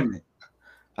assignment.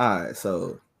 All right,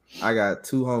 so I got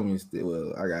two homies.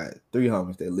 I got three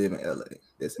homies that live in LA.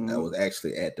 That was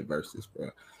actually at the verses, bro.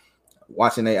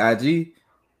 Watching their IG,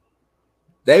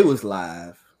 they was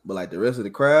live. But like the rest of the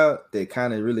crowd, they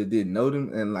kind of really didn't know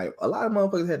them, and like a lot of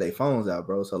motherfuckers had their phones out,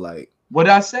 bro. So like, what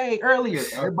did I say earlier?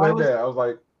 I was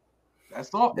like,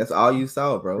 that's all. That's all you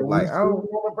saw, bro. Like I don't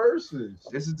want the verses.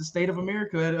 This is the state of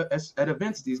America at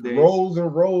events these days. Rows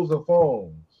and rows of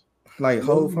phones, like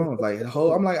whole phones, like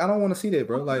whole. I'm like, I don't want to see that,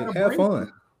 bro. Like have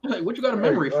fun. Like what you got a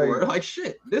memory for? Like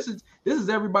shit. This is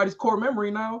everybody's core memory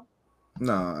now.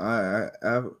 No,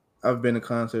 I've been to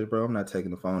concerts, bro. I'm not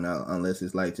taking the phone out unless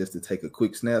it's like just to take a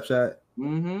quick snapshot.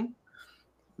 Mm-hmm. I'm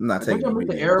not taking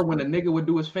the era when the nigga would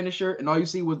do his finisher and all you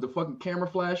see was the fucking camera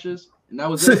flashes, and that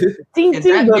was it. And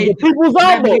that made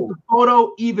the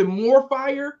photo even more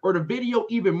fire, or the video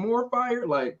even more fire.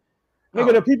 Like,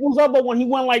 nigga, the people's elbow when he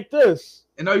went like this,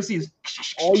 and all you see is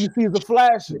the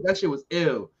flash. That shit was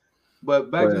ill.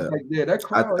 But back just like that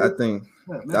crowd.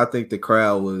 I think the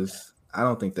crowd was. I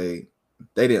don't think they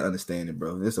didn't understand it,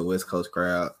 bro. It's a West Coast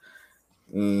crowd.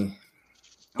 Even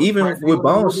with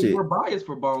Bone shit. We're biased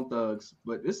for Bone Thugs,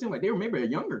 but it seemed like they were maybe a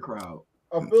younger crowd.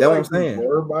 I feel that's like what I'm saying.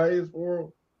 We're biased for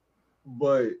them,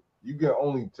 but you can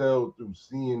only tell through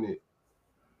seeing it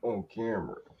on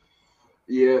camera.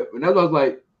 Yeah, and that's what I was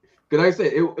like. Because like I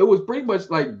said, it was pretty much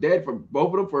like dead for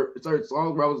both of them for certain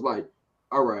songs where I was like,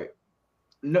 all right.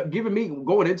 No, giving me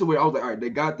going into it, I was like, all right, they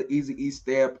got the Eazy-E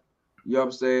stamp. You know what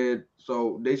I'm saying?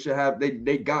 So they should have they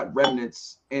got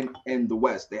remnants in the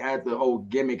West. They had the whole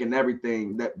gimmick and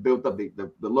everything that built up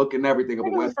the look and everything of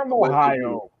the West. From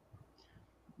Ohio.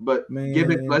 But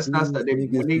let's not start.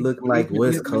 They look like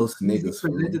West Coast niggas.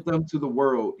 Presented them to the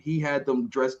world. He had them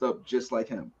dressed up just like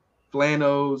him.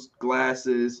 Flannels,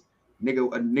 glasses,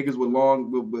 niggas with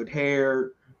long with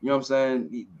hair. You know what I'm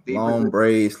saying? Long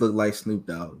braids look like Snoop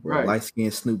Dogg, bro. Right. Light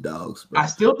skinned Snoop Dogs, bro. I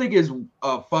still think it's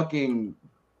a fucking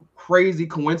crazy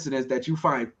coincidence that you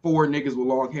find 4 niggas with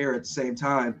long hair at the same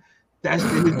time. It's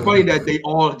funny that they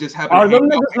all just happen. Are them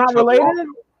niggas not related?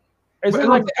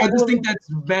 I just think that's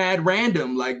mad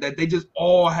random, like that they just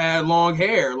all had long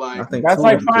hair. Like I think that's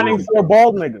like finding 4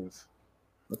 bald niggas.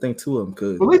 I think 2 of them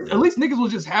could. At least niggas will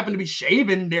just happen to be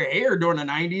shaving their hair during the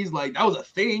 90s. Like that was a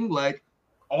thing. Like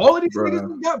all of these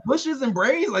niggas got bushes and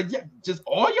braids. Like yeah, just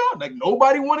all y'all. Like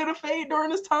nobody wanted a fade during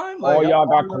this time. Like, all y'all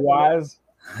got Kawhis.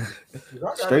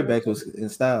 Straight back was in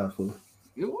style, fool.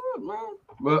 It was, man.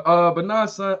 But nah,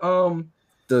 son.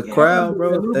 The crowd,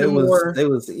 bro, they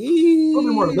was a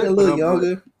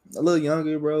little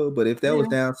younger, bro. But if that was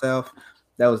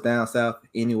down south,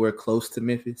 anywhere close to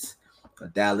Memphis, or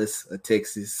Dallas, or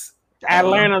Texas,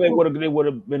 Atlanta, they would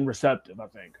have been receptive. I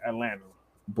think Atlanta.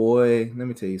 Boy, let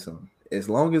me tell you something. As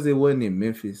long as it wasn't in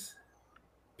Memphis,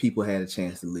 people had a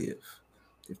chance to live.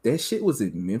 If that shit was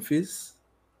in Memphis,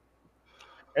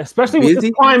 especially with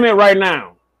the climate right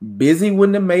now, Busy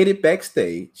wouldn't have made it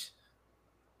backstage.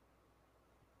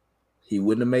 he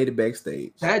wouldn't have made it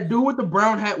backstage. That dude with the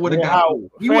brown hat would have got.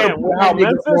 How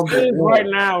Memphis is right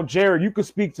now, Jared, you could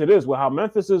speak to this. With how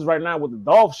Memphis is right now with the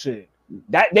Dolph shit.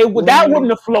 That wouldn't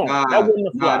have flown.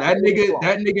 That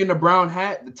nigga in the brown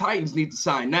hat, the Titans need to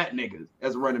sign that nigga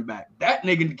as a running back. That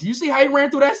nigga, can you see how he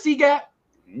ran through that C gap?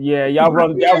 Yeah, y'all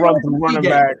run through running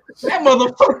back. That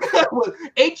motherfucker was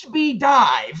HB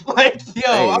dive. Like,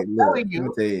 yo, I'm telling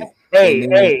you. Hey.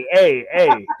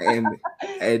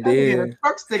 And then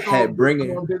had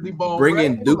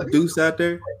bringing Duke Deuce out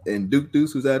there, and Duke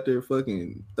Deuce was out there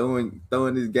fucking throwing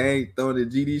his gang, throwing the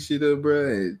GD shit up, bro.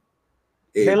 And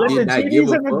they let the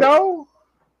GDs in the dough.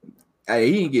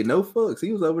 Hey, he didn't get no fucks.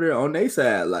 He was over there on their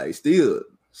side, like still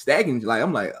stacking. Like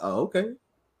I'm like, oh okay.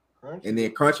 Crunchy. And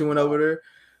then Crunchy went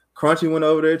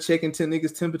over there checking 10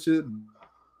 niggas' temperature.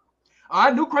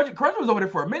 I knew Crunchy was over there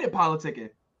for a minute politicking.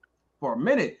 For a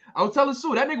minute. I was telling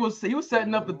Sue that nigga was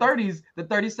setting up the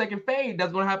 30-second fade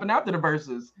that's gonna happen after the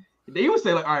verses. He would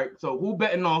say, like, all right, so who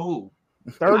betting on who?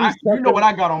 30 seconds. You know what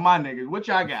I got on my niggas. What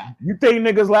y'all got? You think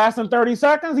niggas lasting 30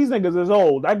 seconds? These niggas is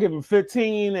old. I give them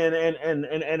 15 and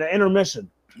an intermission.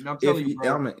 You know, I'm telling you,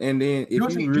 bro. And then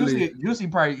if Juicy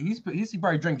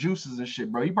probably drink juices and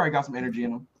shit, bro. He probably got some energy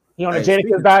in him. He on a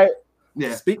Jadakiss diet?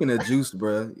 Yeah. Speaking of juice,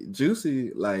 bro,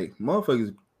 Juicy, like,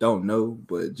 motherfuckers don't know,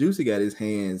 but Juicy got his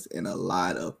hands in a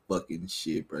lot of fucking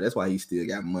shit, bro. That's why he still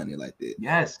got money like that.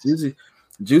 Yes.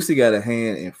 Juicy got a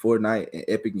hand in Fortnite and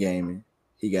Epic Gaming.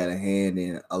 He got a hand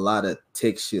in a lot of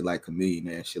tech shit like Chameleon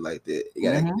and shit like that. He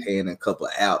got a hand in a couple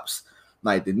of apps.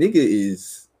 Like the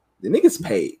nigga's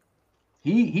paid.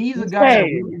 He's a guy.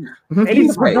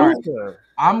 He's paid.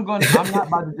 I'm not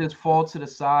about to just fall to the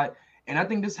side. And I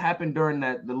think this happened during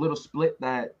the little split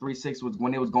that 3-6 was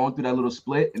when they was going through that little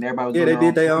split and everybody was they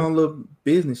did their own little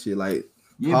business shit. Like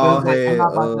Paul had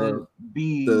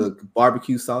the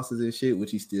barbecue sauces and shit,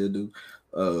 which he still do.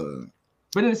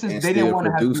 But in a sense, they didn't want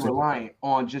to have to be reliant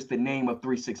on just the name of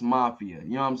 3-6 Mafia.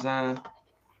 You know what I'm saying?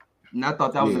 And I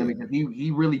thought that was because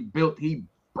he really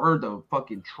burned a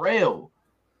fucking trail.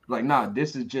 Like, nah,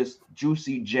 this is just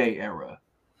Juicy J era.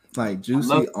 Like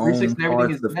Juicy owns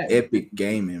parts of Epic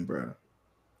Gaming, bro.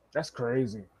 That's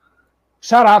crazy.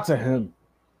 Shout out to him.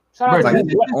 Shout out to him.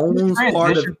 He owns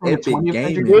part of Epic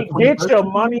Gaming. Get your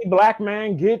money, black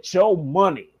man. Get your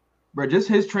money. Bro, just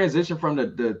his transition from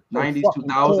the 90s,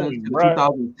 2000s, to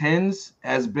 2010s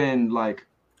has been like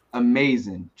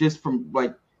amazing. Just from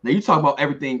like, now you talk about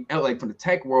everything like from the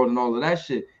tech world and all of that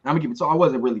shit. And I'm gonna give it so I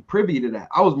wasn't really privy to that.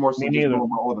 I was more so just knowing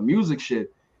about all the music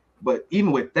shit. But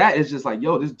even with that, it's just like,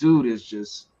 yo, this dude is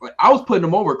just like I was putting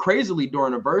him over crazily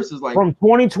during the verses. Like from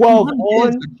 2012 on,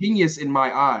 is a genius in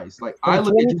my eyes. Like I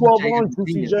look at 2012 on,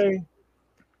 CJ.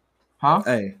 Huh?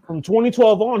 Hey, from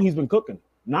 2012 on, he's been cooking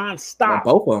non-stop.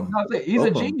 Both of them. He's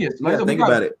a genius. Yeah, think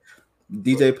about it.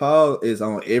 DJ Paul is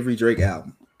on every Drake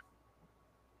album.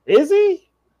 Is he?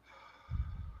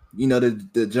 You know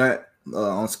the giant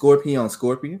on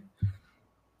Scorpion.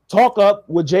 Talk Up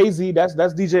with Jay-Z. That's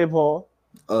DJ Paul.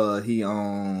 He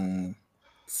on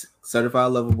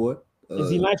Certified Lover Boy.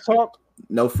 Is he Nice Talk?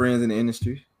 No Friends in the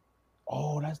Industry.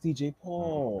 Oh, that's DJ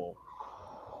Paul.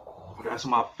 That's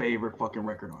my favorite fucking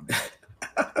record on there.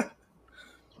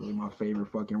 It's really my favorite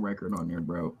fucking record on there,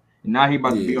 bro. And now he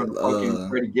about to be on the fucking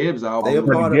Freddie Gibbs album.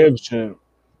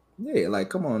 Yeah, like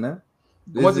come on now.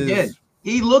 Once again,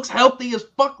 he looks healthy as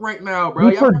fuck right now, bro.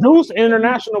 He produced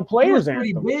international players. He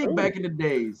was pretty big back in the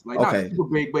days. Like not super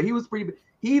big, but he was pretty big.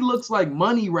 He looks like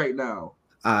money right now.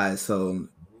 All right, so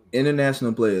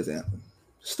international players anthem.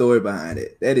 Story behind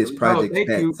it. That is Project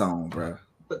Pat's song, bro.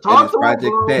 Talk to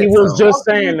Project Pat. He was just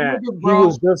saying that. He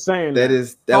was just saying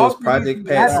that. That was Project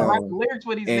Pat's song.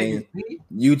 And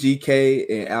UGK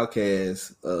and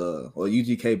Outkast, or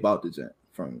UGK bought the joint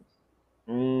from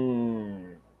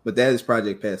him. But that is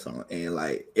Project Pat's song, and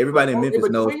like everybody in Memphis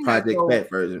knows Project Pat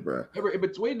version, bro. In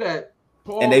between that,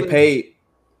 Paul and they paid.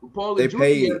 Paul and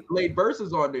Juicy laid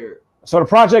verses on there. So the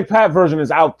Project Pat version is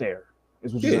out there.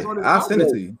 Is what I'll send it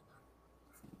to you.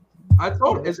 I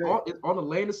told it's on the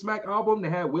Lane of Smack album. They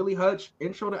had Willie Hutch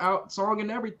intro to out song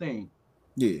and everything.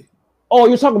 Yeah. Oh,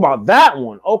 you're talking about that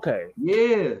one? Okay.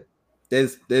 Yeah.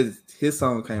 There's his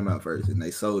song came out first, and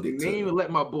they sold it. They didn't even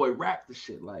let my boy rap the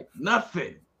shit like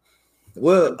nothing.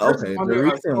 Well, okay.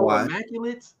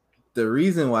 The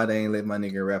reason why they ain't let my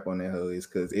nigga rap on that hoe is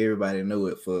because everybody knew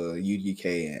it for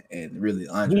UGK and really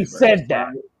Andre. He said that,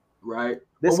 right?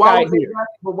 This guy here.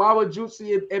 But why would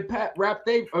Juicy and Pat rap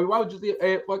they? Or why would Juicy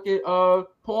and fucking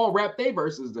Paul rap they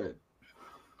verses then?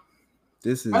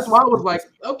 That's why I was like,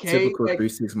 okay, typical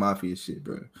 3-6 Mafia shit,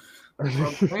 bro.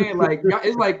 I'm saying, like,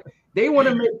 it's like They want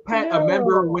to make Pat a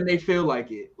member when they feel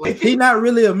like it. Like he not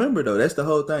really a member though. That's the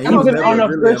whole thing. He's an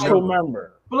unofficial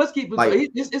member. But let's keep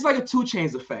it. It's like a 2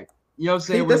 Chainz effect. You know what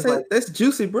I'm saying? That's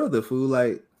Juicy brother, fool.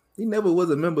 Like he never was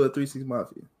a member of 3 6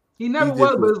 Mafia. He never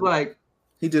was, but it's like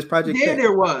he just Project. Yeah,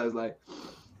 there was like.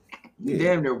 Yeah.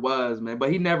 Damn, there was, man,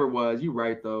 but he never was. You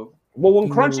right though. Well, when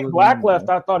Crunchy Black left,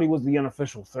 I thought he was the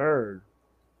unofficial third.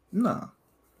 No,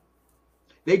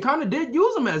 they kind of did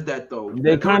use him as that though.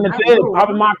 They kind of did.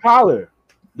 Popping my collar.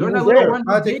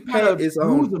 Project Pat is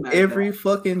on every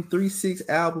fucking 3 6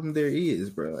 album there is,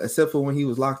 bro, except for when he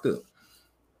was locked up.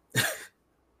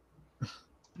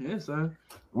 Yeah, son.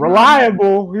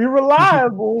 Reliable. You're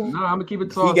reliable. No, I'm gonna keep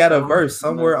it talking. He got a verse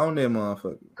somewhere on that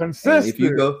motherfucker.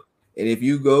 Consistent. And if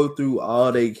you go through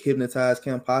all they Hypnotized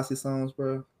Camp Posse songs,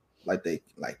 bro, like they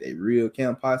real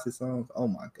Camp Posse songs, oh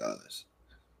my gosh.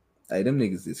 Hey, them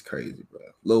niggas is crazy, bro.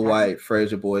 Lil White,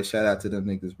 Fraser Boy, shout out to them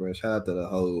niggas, bro. Shout out to the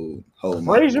whole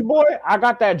Fraser Boy, I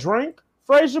got that drink.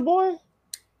 Fraser Boy?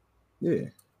 Yeah.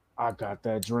 I got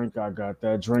that drink. I got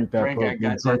that drink. That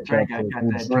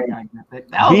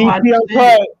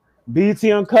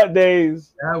BT Uncut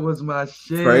days. That was my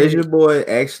shit. Fraser Boy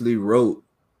actually wrote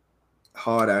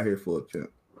Hard Out Here for a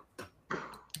Pimp.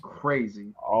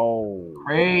 Crazy. Oh.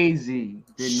 Crazy.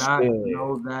 Did not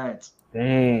know that.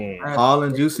 Damn. Paul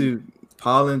and Juicy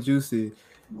produced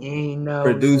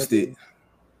it.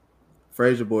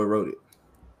 Fraser Boy wrote it.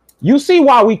 You see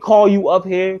why we call you up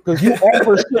here? Because you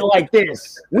offer shit like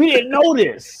this. We didn't know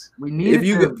this. We need if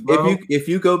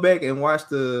you go back and watch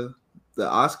the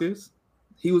Oscars,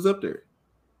 he was up there.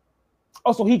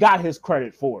 Oh, so he got his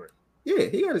credit for it. Yeah,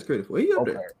 he got his credit for it. He up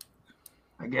there.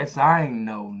 I guess I ain't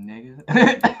know, nigga.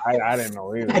 I didn't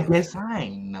know either. I guess I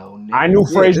ain't know, nigga. I knew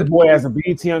Fraser Boy as a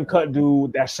BT Uncut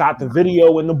dude that shot the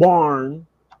video in the barn.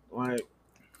 Like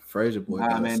Fraser Boy.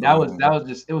 Nah, man, that was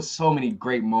just, it was so many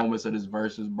great moments of his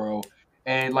verses, bro.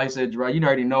 And like I said, Gerard, you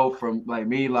already know from like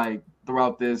me, like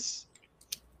throughout this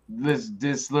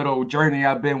little journey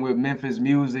I've been with Memphis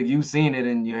music, you've seen it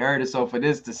and you heard it. So for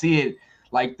this to see it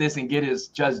like this and get its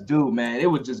just due, man, it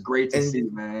was just great to see,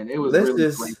 man. It was really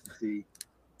great to see.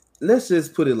 Let's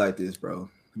just put it like this, bro.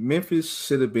 Memphis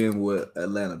should have been what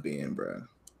Atlanta been, bro.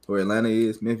 Where Atlanta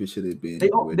is, Memphis should have been.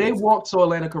 They walked so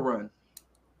Atlanta could run.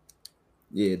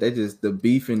 Yeah, they just the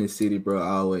beef in the city, bro.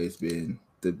 Always been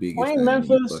the biggest.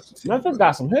 Memphis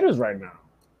got some hitters right now.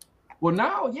 Well,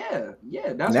 now, yeah,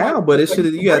 that's now, but it should.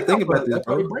 You gotta think about this,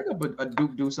 bro. They bring up a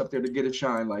Duke Deuce up there to get a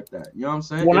shine like that. You know what I'm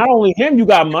saying? Well, not only him, you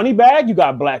got Moneybag, you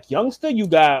got Black Youngster, you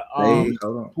got who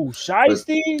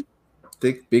Shiesty,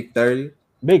 Big 30.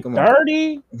 Big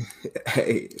 30.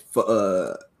 Hey,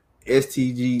 for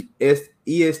ESTG,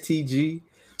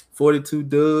 42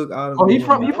 Doug. Oh, he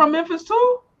from Memphis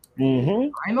too? Mm-hmm.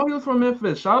 I know he was from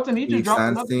Memphis. Shout out to he just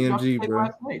dropped CMG, bro.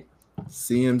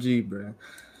 CMG, bro.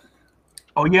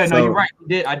 Oh yeah, no, you're right.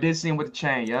 I did see him with the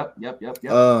chain. Yep.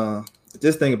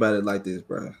 Just think about it like this,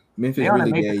 bro. Memphis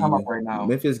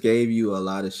gave you a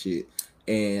lot of shit.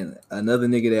 And another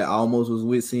nigga that almost was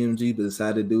with CMG but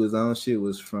decided to do his own shit he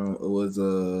is from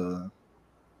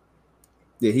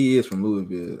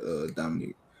Louisville,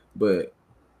 Dominic. But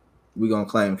we're gonna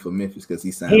claim him for Memphis because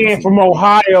he signed. He ain't from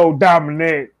Ohio,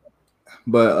 Dominic.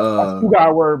 But that's you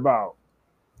gotta worry about.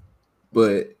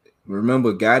 But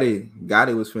remember, Gotti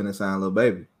was finna sign Lil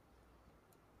Baby.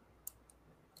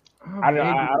 I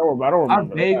don't remember. I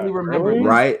vaguely remember.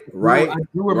 Right. I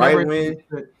do remember when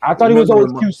I thought he was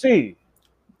always QC.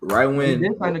 Right when he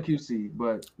did sign a QC,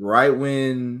 but right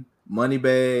when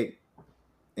Moneybag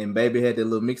and Baby had that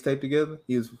little mixtape together,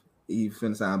 he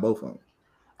finna sign both of them.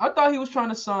 I thought he was trying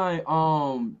to sign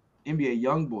NBA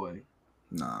YoungBoy.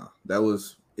 Nah, that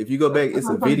was if you go back, it's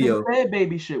a video. Bad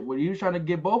Baby shit. Where you was trying to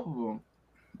get both of them.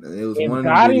 It was if one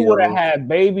Gotti would have had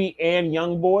Baby and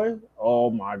YoungBoy, oh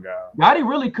my god. Gotti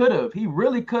really could have. He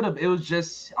really could have. It was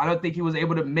just I don't think he was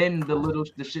able to mend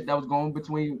the shit that was going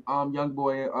between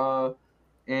YoungBoy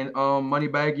and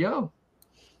Moneybag Yo.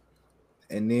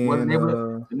 And then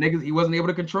he wasn't able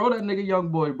to control that nigga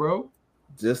YoungBoy, bro.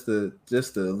 Just a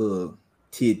little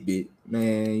tidbit,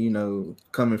 man. You know,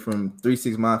 coming from 3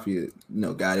 6 Mafia, you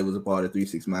know, Gotti was a part of 3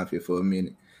 6 Mafia for a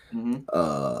minute.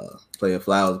 Mm-hmm. Player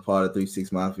Fly was a part of 3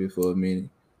 6 Mafia for a minute.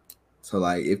 So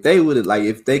like if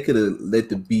they could have let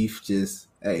the beef just,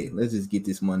 hey, let's just get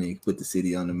this money and put the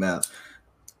city on the map,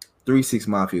 3 6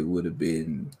 Mafia would have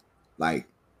been like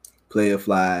Player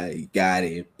Fly,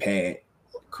 Gotti, Pat,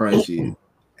 Crunchy,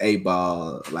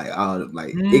 A-Ball, like all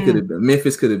like it could have been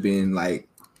Memphis could have been like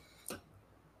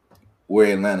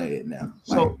where Atlanta is now.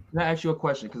 So can I ask you a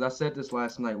question? Because I said this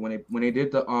last night when they did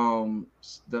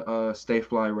the Stay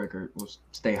Fly record, or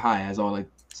Stay High, as I like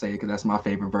say, because that's my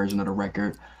favorite version of the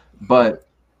record. But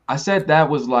I said that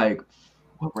was like,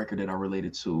 what record did I relate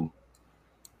it to?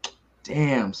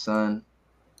 Damn, son.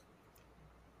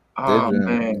 Oh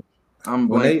man, I'm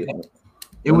blanking.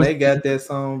 When they got that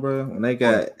song, bro, when they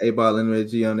got 8Ball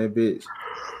NWG on that bitch,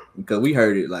 because we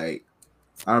heard it like,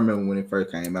 I remember when it first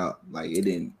came out, like it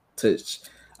didn't touch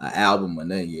an album or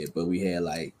nothing yet, but we had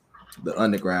like the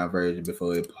underground version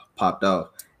before it popped off,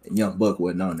 and Young Buck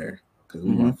wasn't on there because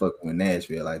we weren't fucking with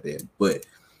Nashville like that. But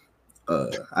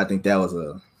I think that was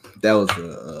a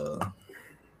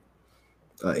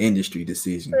industry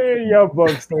decision. Hey, Young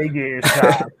Buck stay getting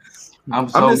shots. I'm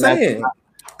just saying.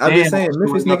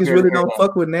 Memphis niggas really don't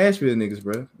fuck with Nashville niggas,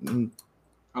 bro.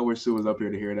 I wish Sue was up here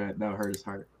to hear that. That would hurt his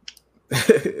heart.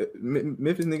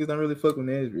 Memphis niggas don't really fuck with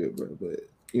Nashville, bro. But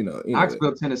you know,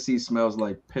 Knoxville, Tennessee smells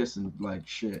like piss and like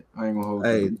shit. I ain't gonna hold.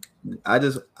 Hey, I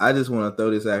just want to throw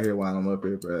this out here while I'm up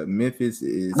here, bro. Memphis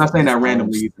is. I'm not saying that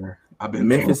randomly either.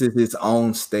 Memphis is its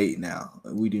own state now.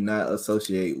 We do not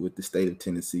associate with the state of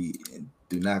Tennessee and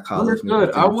do not call it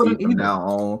Memphis. I wouldn't from now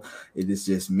on. It is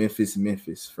just Memphis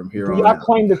from here on. Do y'all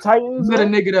claim the Titans? You met a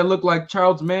nigga that looked like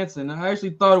Charles Manson. I actually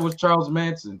thought it was Charles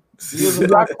Manson. Do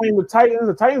y'all claim the Titans?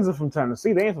 The Titans are from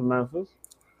Tennessee. They ain't from Memphis.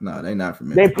 No, they not from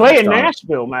Memphis. They play in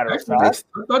Nashville, matter of fact.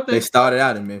 They started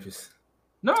out in Memphis.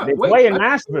 No, they play in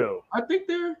Nashville. I think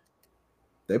they're.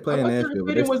 They play in Nashville.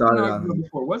 But they started out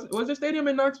before. Was there stadium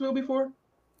in Knoxville before?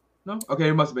 No. Okay,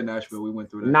 it must have been Nashville. We went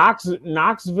through that.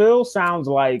 Knoxville sounds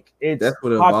like it's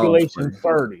population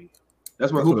 30.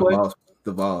 That's where who played?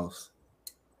 The Vols.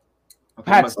 Okay,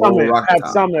 Pat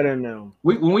Summit in them.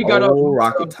 When we got up,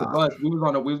 Rocky we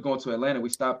was going to Atlanta. We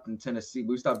stopped in Tennessee.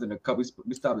 We stopped in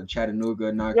we stopped in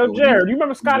Chattanooga. Knoxville. Yo, Jared, you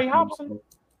remember Scotty Hobson?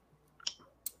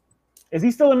 Is he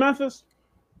still in Memphis?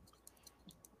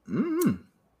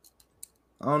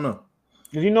 I don't know.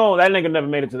 Because you know that nigga never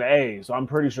made it to the A, so I'm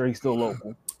pretty sure he's still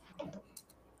local.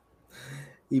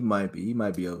 He might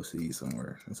be overseas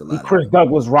somewhere. That's a lot. Chris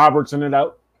Douglas Robertson it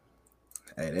out.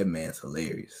 Hey, that man's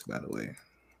hilarious, by the way.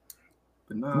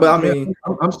 But I mean,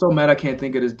 I'm so mad I can't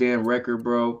think of this damn record,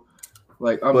 bro.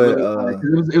 Like,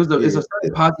 it's a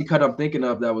certain posse cut I'm thinking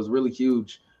of that was really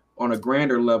huge on a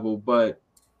grander level. But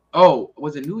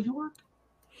was it New York?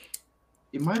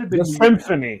 It might have been the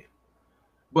Symphony.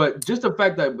 But just the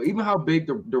fact that even how big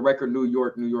the record New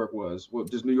York was,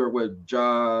 just New York with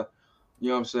Ja, you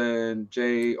know what I'm saying,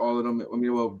 Jay, all of them. I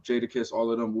mean, Jadakiss,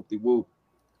 all of them, whoop de whoop.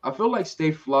 I feel like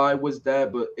Stay Fly was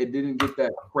that, but it didn't get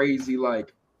that crazy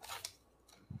like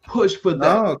push for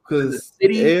that. No, because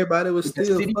everybody was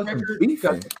still fucking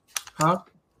beefing. Huh?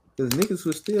 Because niggas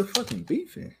was still fucking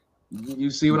beefing.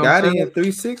 You see what I'm saying? Gotti and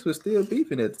 3-6 was still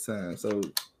beefing at the time, so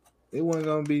it wasn't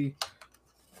gonna be.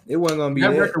 It wasn't gonna be.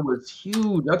 That record was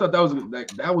huge. I thought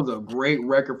that was a great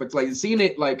record for like seeing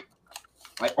it like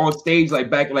on stage,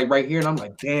 like back like right here, and I'm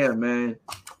like, damn man,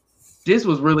 this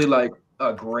was really like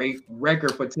a great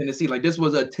record for Tennessee. Like this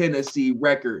was a Tennessee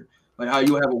record. Like how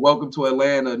you have a Welcome to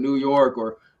Atlanta, New York,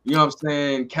 or you know what I'm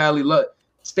saying, Cali.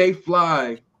 Stay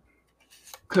Fly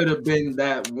could have been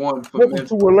that one for Welcome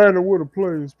to Atlanta where the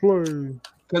players play.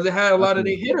 Because it had a lot of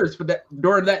the hitters for that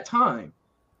during that time.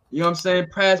 You know what I'm saying?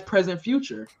 Past, present,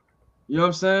 future. You know what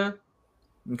I'm saying?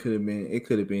 It could have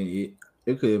been it.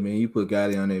 It could have been you put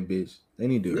Gotti on that bitch. They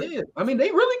need to do it. Yeah, I mean,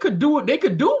 they really could do it. They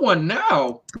could do one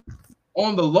now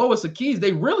on the lowest of keys.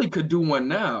 They really could do one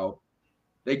now.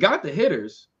 They got the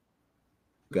hitters.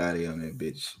 Gotti on that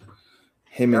bitch.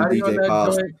 Him and DJ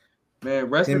Paul. Man,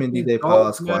 rest him and DJ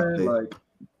Paul squashed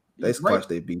they squashed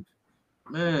their beef.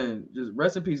 Man, just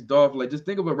rest in peace, Dolph. Like, just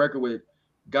think of a record with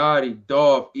Gotti,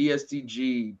 Dolph,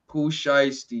 ESTG, Pooh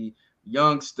Shiesty,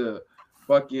 Youngster,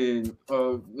 fucking, you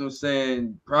know what I'm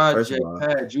saying, Project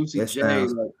Pat, Juicy J.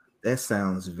 That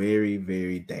sounds very,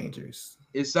 very dangerous.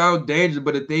 It sounds dangerous,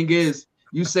 but the thing is,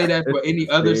 you say that for any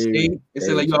other state, and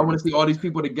say like, yo, I want to see all these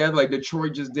people together. Like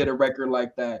Detroit just did a record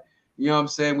like that. You know what I'm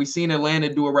saying? We seen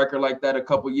Atlanta do a record like that a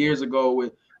couple years ago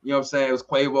with, you know what I'm saying, it was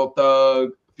Quavo,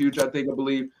 Thug, Future, I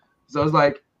believe. So it's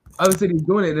like other cities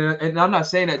doing it, and I'm not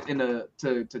saying that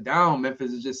to down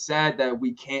Memphis. It's just sad that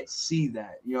we can't see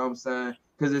that. You know what I'm saying?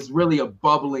 Because it's really a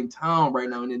bubbling town right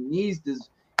now, and it needs this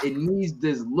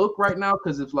look right now.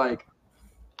 Because it's like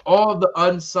all the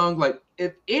unsung, like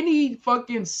if any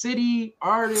fucking city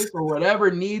artist or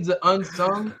whatever needs an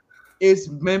unsung, it's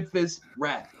Memphis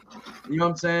rap. You know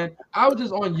what I'm saying? I was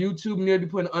just on YouTube nearly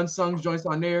putting unsung joints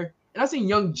on there, and I seen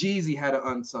Young Jeezy had an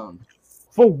unsung.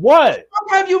 For what?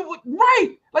 Have you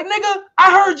right? Like, nigga,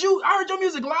 I heard your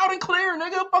music loud and clear,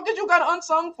 nigga. Fuck is you got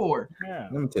unsung for? Yeah.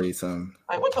 Let me tell you something.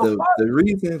 Like, what the fuck?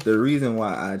 The reason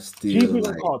why I still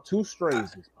like called two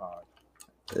strays this pod.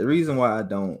 The reason why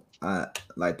I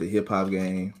like the hip hop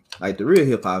game, like the real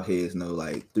hip hop heads know,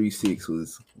 like 3 6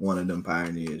 was one of them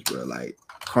pioneers, bro. Like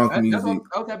crunk music,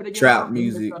 trap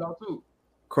music,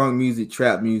 crunk music,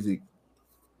 trap music.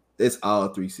 It's all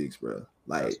 3 6, bro.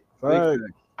 Like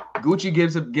Gucci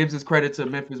gives his credit to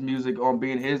Memphis music on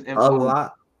being his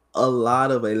influence. A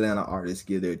lot of Atlanta artists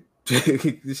give their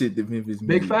shit to Memphis music.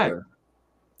 Big fact. Bro.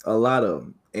 A lot of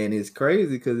them, and it's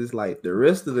crazy because it's like the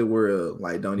rest of the world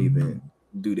like don't even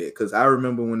do that. Because I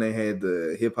remember when they had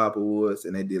the hip hop awards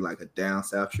and they did like a Down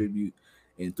South tribute,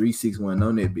 and 3 6 went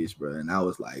on that bitch, bro. And I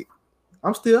was like,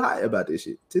 I'm still high about this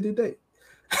shit to this day.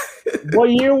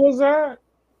 What year was that?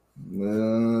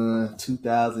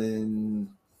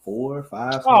 2004,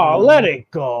 5. Oh, let it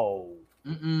go.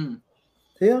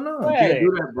 Hell no. You can't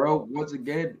do that, bro. Once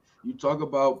again, you talk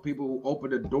about people who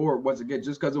opened the door. Once again,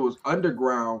 just because it was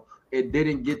underground, it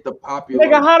didn't get the popular.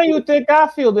 Nigga, how do you think I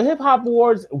feel? The hip hop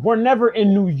awards were never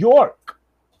in New York.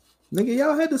 Nigga,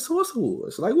 y'all had the Source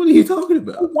Awards. Like, what are you talking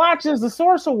about? Who watches the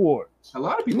Source Awards? A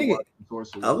lot of people watch the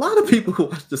Source Awards. A lot of people who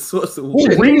watch the Source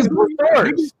Awards. Who reads the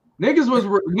Source?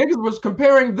 Niggas was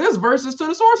comparing this versus to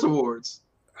the Source Awards.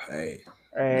 Hey,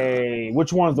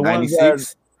 which one's the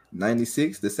 96?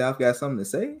 96. The South got something to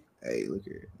say. Hey, look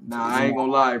here. Nah, I ain't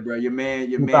gonna lie, bro. Your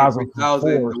man, 3000,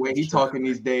 the way he talking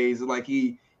these days, like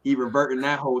he reverting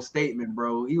that whole statement,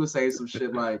 bro. He was saying some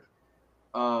shit like,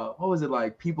 what was it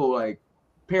like? People like,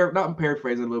 not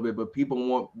paraphrasing a little bit, but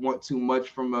people want too much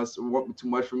from us, want too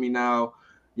much from me now.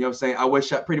 You know what I'm saying? I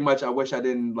wish I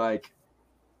didn't like.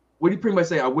 What do you pretty much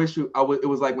say? It was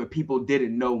like when people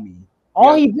didn't know me.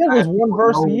 All he did was one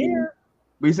verse a year.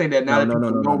 But he's saying that now that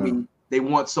people know me, they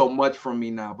want so much from me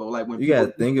now. But like when you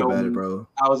gotta think about it, bro.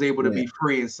 I was able to be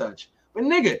free and such. But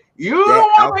nigga, you don't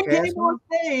want to came on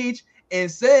stage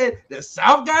and said the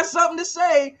South got something to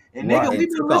say, and nigga,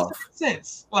 we've been listening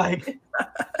since. Like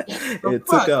it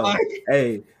took off. Like,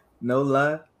 hey, no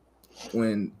lie,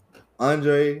 when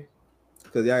Andre,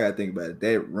 because y'all gotta think about it,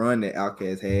 that run that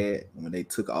Outkast had when they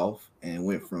took off and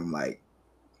went from like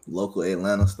local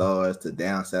Atlanta stars to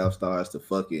down south stars to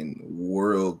fucking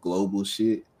world global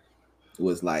shit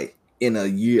was like in a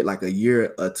year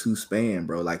or two span,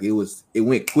 bro. Like it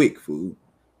went quick, fool.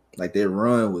 Like that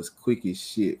run was quick as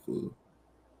shit, fool.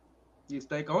 You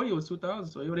think only was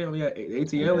 2000, so you only had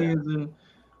ATLiens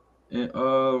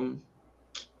and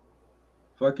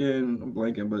fucking I'm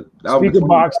blanking, but Speaker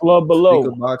Box, Love Below.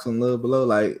 Speaker Box and Love Below,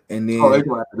 like, and then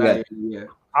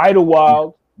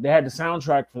Idlewild. They had the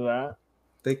soundtrack for that.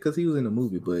 Because he was in the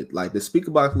movie, but like the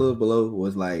Speaker Box, Love Below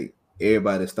was like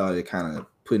everybody started kind of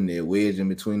putting their wedge in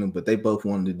between them, but they both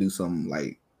wanted to do something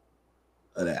like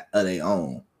of their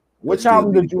own. Which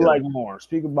album did you like more,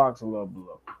 Speaker Box or Love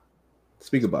Below?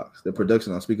 Speaker Box. The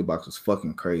production on Speaker Box was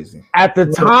fucking crazy. At the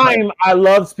time, I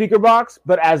loved Speaker Box,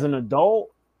 but as an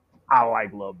adult, I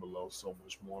like Love Below so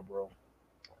much more, bro.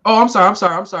 Oh, I'm sorry.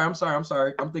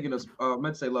 I'm thinking of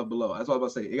meant to say Love Below. That's what I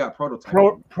was about to say. It got Prototype.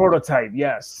 Prototype,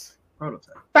 yes.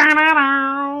 Prototype. That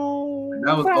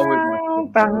was always my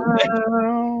but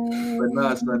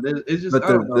no, son, it's just. But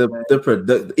the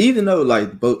product, even though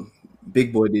like both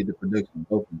Big Boy did the production,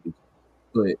 both of them,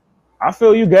 but I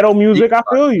feel you. Ghetto music, I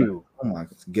feel you. Oh my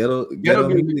God, ghetto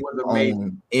music was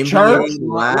amazing. NBA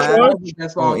Live,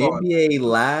 that's all on NBA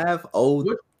Live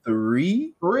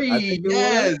 03.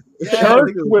 Yes.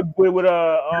 Church with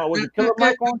the Killer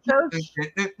Mike on Church.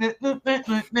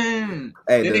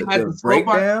 Hey, the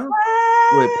breakdown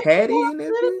with Patty in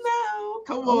it.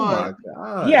 Come on. Oh my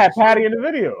God. Yeah, Patty in the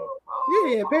video.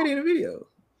 Yeah, Patty in the video.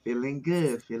 Feeling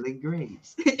good, feeling great.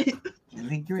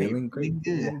 Feeling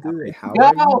good. How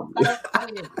are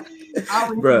you?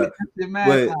 Bro,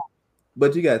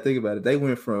 but you gotta think about it. They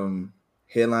went from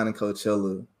headlining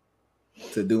Coachella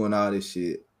to doing all this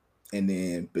shit, and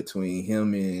then between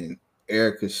him and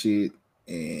Erica shit,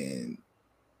 and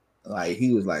like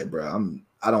he was like, bro,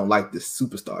 I don't like this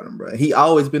superstardom, bro. He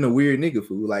always been a weird nigga,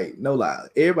 fool. Like, no lie,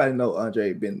 everybody know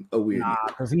Andre been a weird nigga.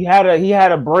 Because he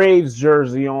had a Braves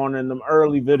jersey on in them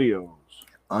early videos.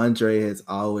 Andre has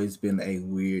always been a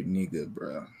weird nigga,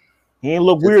 bro. He ain't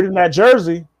look weird in that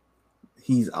jersey.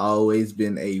 He's always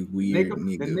been a weird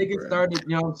nigga. The nigga bro. started,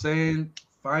 you know what I'm saying,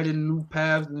 finding new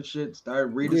paths and shit.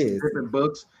 Started reading some different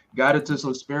books. Got into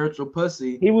some spiritual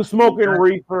pussy. He was smoking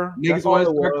reefer. Niggas want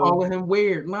to start calling him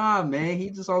weird. Nah, man, he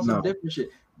just on some different shit.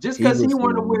 Just because he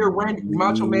wanted to wear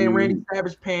Macho Man Randy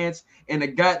Savage pants and the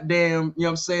goddamn, you know what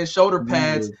I'm saying, shoulder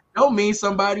pads, don't mean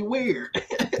somebody weird.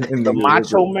 The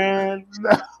Macho Man.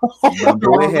 My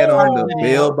boy had on the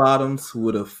bell bottoms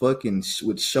with a fucking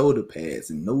with shoulder pads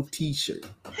and no t-shirt.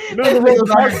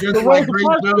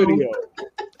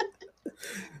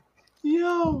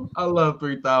 Yo, I love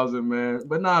 3000, man.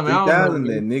 But nah, man, 3000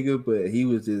 that nigga, but he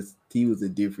was a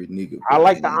different nigga. I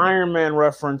like the Iron Man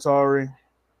reference, Ari.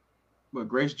 But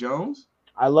Grace Jones?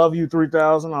 I love you,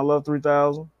 3000. I love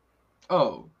 3000.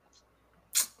 Oh,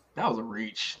 that was a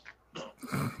reach.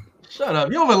 Shut up.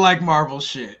 You don't even like Marvel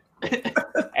shit.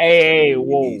 Hey,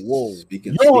 whoa.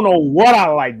 You don't know what I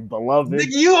like, beloved. Nigga,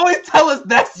 you always tell us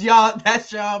that's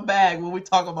y'all bag when we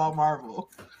talk about Marvel.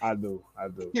 I do.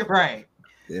 You're right.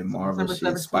 Yeah, Marvel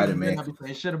shit, Spider-Man.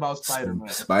 Shit about Spider-Man.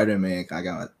 Spider-Man,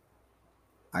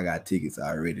 I got tickets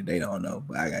already. They don't know,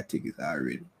 but I got tickets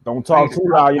already. Don't talk too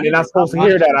loud. You're not supposed to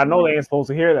hear that. I know they ain't supposed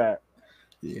to hear that.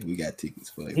 Yeah, we got tickets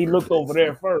for it. He looked over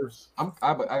there first. I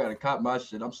gotta cop my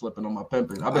shit. I'm slipping on my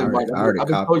pimping. I've been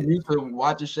so used to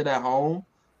watching shit at home.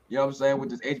 You know what I'm saying? With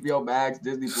this HBO Max,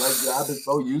 Disney Plus, I've been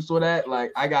so used to that.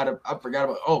 Like I forgot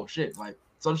about. Oh shit! Like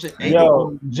some shit.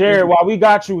 Yo, Jared, while we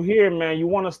got you here, man, you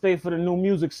want to stay for the new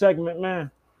music segment, man?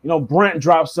 You know, Brent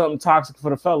dropped something toxic for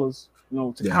the fellas. You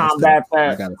know, to combat that.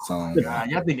 I got a song.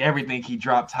 Y'all think everything he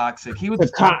dropped toxic? He was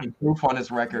just talking proof on this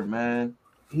record, man.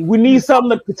 We need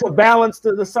something to balance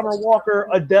the Summer Walker,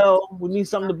 Adele. We need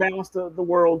something to balance the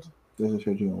world. And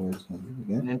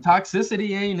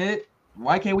toxicity ain't it?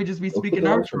 Why can't we just be speaking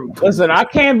our truth? Listen, I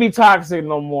can't be toxic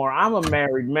no more. I'm a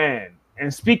married man.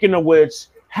 And speaking of which,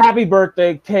 happy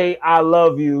birthday, Kate. I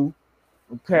love you.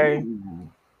 Okay.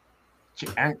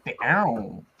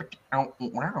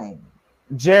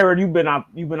 Jared, you've been out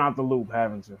the loop,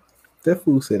 haven't you? That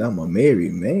fool said I'm a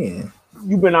married man.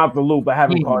 You've been out the loop. I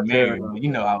haven't caught Jared. You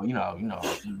know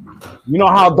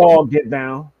how dog get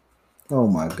down. Oh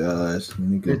my gosh,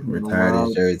 nigga retired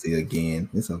his jersey again.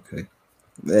 It's okay.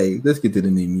 Hey, let's get to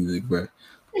the new music, bro.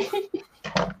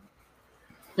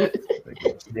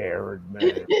 Jared,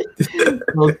 man.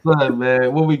 What's up,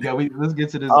 man? What we got? Let's get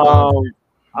to this.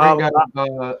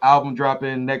 Album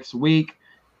dropping next week.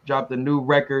 Dropped a new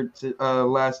record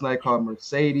last night called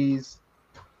Mercedes.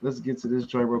 Let's get to this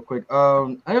joint real quick.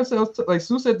 I also like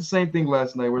Sue said the same thing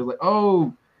last night. Where it's like,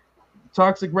 oh,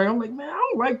 toxic Ray. I'm like, man, I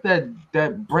don't like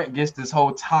that Brent gets this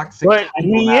whole toxic. But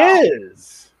he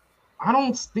is. I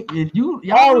don't think if you.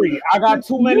 Sorry, I got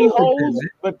too many hoes,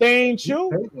 but they ain't you,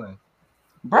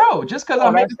 bro. Just because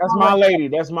that's my lady.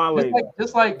 That's my lady.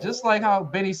 Just like how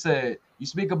Benny said, you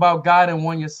speak about God in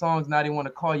one of your songs. Now they want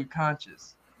to call you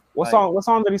conscious. What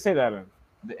song did he say that in?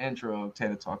 The intro of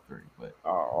Tana Talk 3. But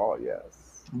oh yes.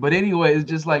 But anyway, it's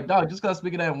just like, dog, just because I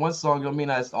speak of that in one song don't mean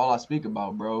that's all I speak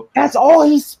about, bro. That's all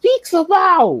he speaks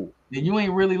about. Then you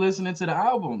ain't really listening to the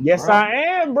album. Yes, bro. I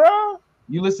am, bro.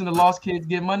 You listen to Lost Kids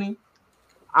Get Money?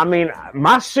 I mean,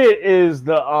 my shit is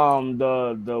the album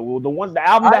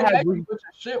that has what your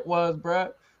shit was,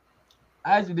 bro.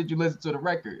 Actually, did you listen to the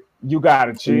record? You got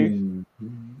it, Chief.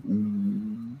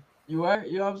 You are,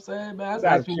 you know what I'm saying, man? That's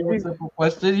actually a simple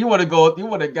question. You want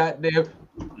to goddamn.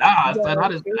 Nah, son,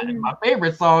 my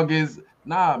favorite song is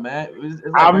man. It's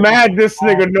like I'm mad this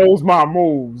nigga knows my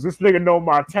moves. This nigga know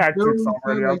my tactics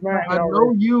already. I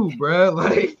know you, bro.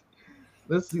 Like,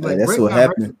 let's see. Like, that's what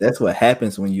happens. That's what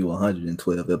happens when you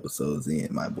 112 episodes in,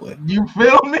 my boy. You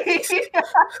feel me?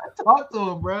 Talk to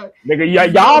him, bro.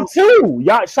 Nigga, y'all too.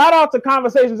 Y'all shout out to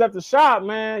Conversations at the Shop,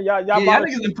 man. Y'all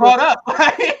niggas been caught up.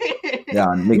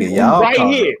 Y'all right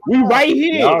here. We right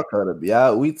here. Y'all caught up.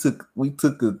 Y'all, we took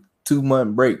a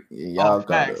 2-month break. Y'all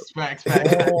facts. Oh,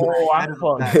 I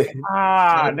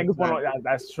niggas want to.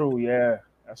 That's true. Yeah,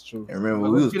 that's true. And remember,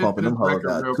 we was pumping them hoes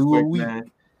out 2 a week. Man.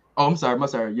 Oh, I'm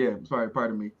sorry. Yeah, I'm sorry.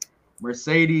 Pardon me.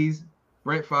 Mercedes,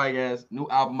 Brent Faiyaz, new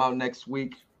album out next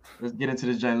week. Let's get into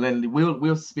this, John Lennon.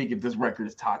 We'll speak if this record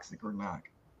is toxic or not.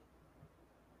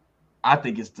 I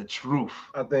think it's the truth.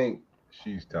 I think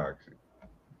she's toxic.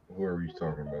 Whoever he's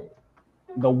talking about.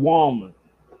 The woman.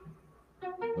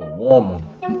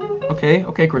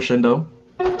 Okay, crescendo.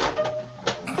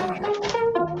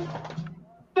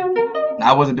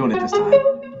 I wasn't doing it this time.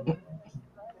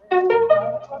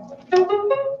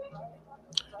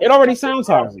 It already sounds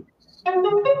toxic.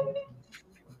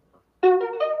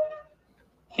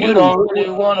 You don't really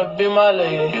want to be my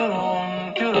lady. You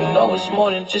know it's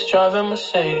more than just driving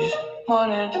Mercedes.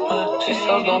 These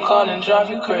folks gon' call and drive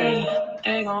you crazy.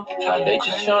 They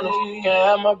just tryna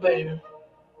have my baby.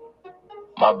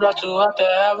 My block too hot to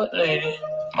have a lady.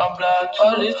 My block too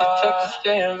all these detectives,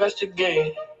 they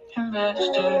investigate.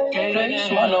 They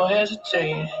smart, no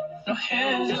hesitating.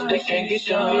 If they can't get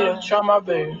you, they'll try my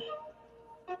baby.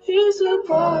 He's a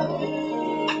party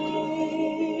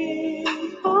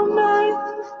all night.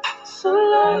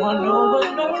 sunlight. I know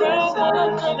when the rain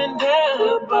starts coming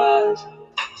down, but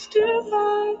still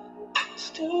high,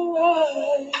 still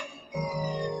right.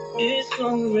 It's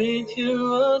gonna rain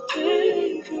till I'll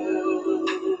take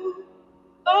you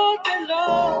all day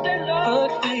long,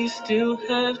 but we still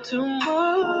have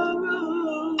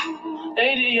tomorrow.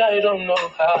 Lady, I don't know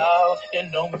how. You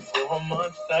know me for a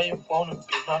month, now you wanna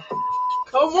be my.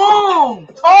 Come on,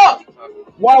 talk.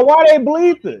 Why they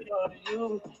bleep it?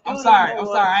 I'm sorry.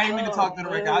 I ain't mean to talk to the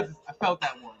record. I felt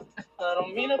that one. I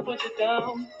don't mean to put you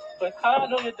down, but I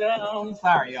know you're down. I'm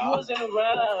sorry, y'all. You wasn't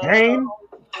around. Game?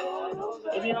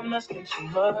 Maybe I'm asking too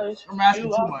much. I'm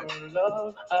asking too much.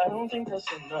 Love. I don't think that's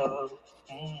enough.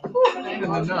 Ain't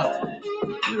enough.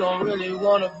 You don't really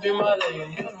wanna be my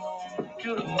lady.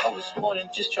 You don't know it's more than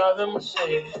just driving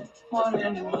Mercedes. More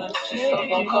than you want. She's so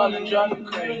gonna call and drive you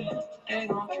crazy. They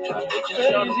gon' try to get you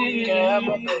crazy. Can't have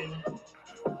my baby.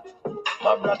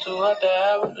 My block too hot to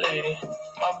have a lady.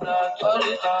 My block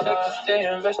too hot to stay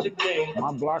investigate.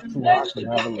 My block too hot to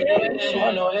have a lady. So I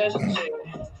no hesitate.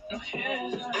 You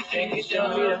can't get your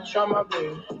head and try my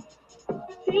baby.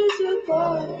 He's a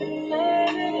body.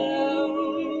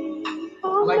 I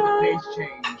like the pace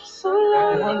change. I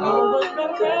know when the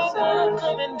rain starts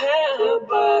coming down,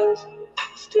 but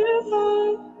still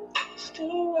high,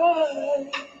 still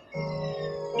right.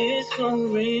 It's gonna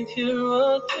rain till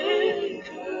I'll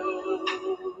take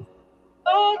you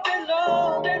all day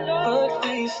long, but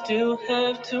we still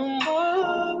have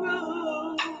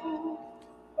tomorrow.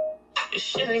 This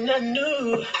shit ain't nothing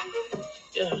new.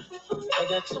 Yeah, I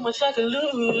got too much I could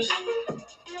lose.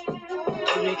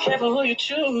 So be careful who you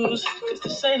choose, cause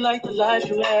this ain't like the life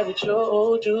you had with your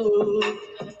old dude.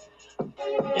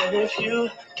 And if you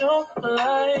don't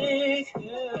like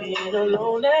being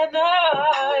alone at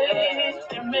night,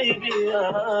 then maybe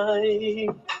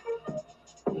I'm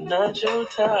not your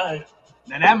type.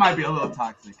 Now that might be a little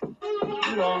toxic.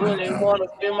 You don't really wanna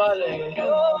be my lady. You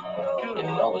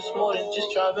know it's more than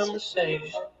just driving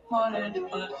Mercedes.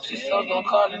 She's so gonna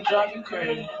call and drive you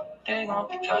crazy. They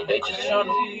just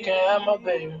tryna can't have my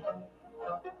baby.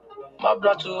 My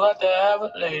block too hot to have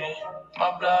a lady.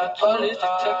 My block police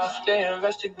detectives stay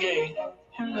investigate.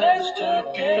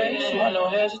 Investigate, so I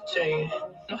don't hesitate.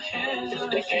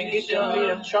 If they can't get to me,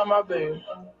 then try my baby.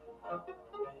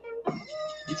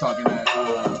 You talking that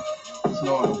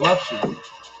Snow on the Bluff shit?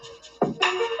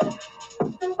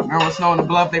 Remember when Snow on the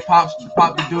Bluff they popped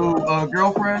the dude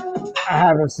girlfriend? I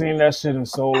haven't seen that shit in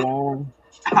so long.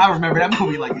 I remember that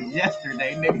movie like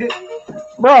yesterday, nigga.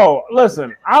 Bro,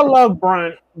 listen, I love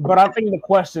Brent, but I think the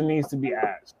question needs to be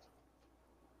asked.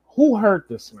 Who hurt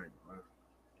this nigga?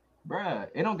 Bruh,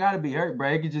 it don't gotta be hurt,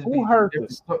 bruh. It could just Who be hurt different.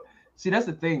 this? See, that's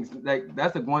the thing. Like,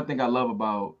 that's the one thing I love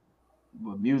about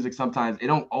music. Sometimes it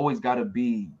don't always gotta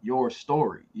be your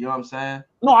story. You know what I'm saying?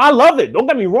 No, I love it. Don't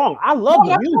get me wrong. I love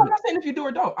the music. I'm not saying if you do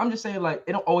or don't. I'm just saying, like,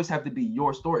 it don't always have to be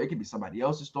your story. It could be somebody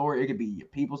else's story. It could be your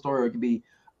people's story. Or it could be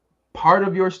part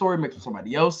of your story mixed with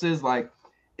somebody else's. Like,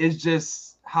 it's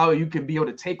just how you can be able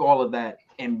to take all of that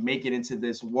and make it into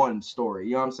this one story.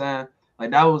 You know what I'm saying? Like,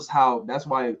 that's how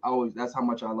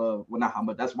much I love. Well, not how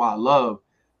much. That's why I love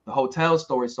the Hotel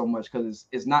story so much, because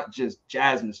it's not just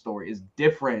Jasmine's story. It's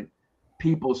different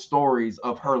people's stories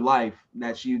of her life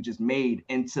that she just made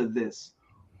into this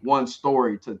one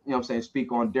story to, you know what I'm saying,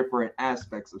 speak on different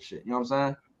aspects of shit. You know what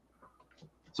I'm saying?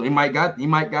 So you might got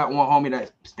one homie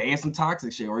that stay in some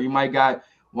toxic shit, or you might got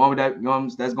one that, you know,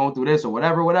 that's going through this or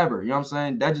whatever. You know what I'm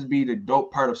saying? That just be the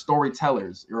dope part of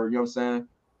storytellers, or, you know what I'm saying?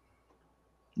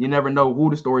 You never know who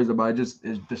the story is about.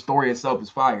 The story itself is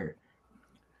fire.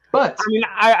 But I mean,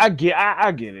 I get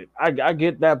it. I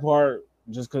get that part,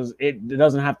 just because it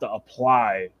doesn't have to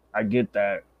apply. I get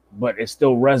that, but it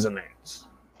still resonates.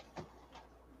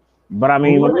 But I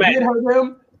mean,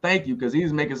 thank you, because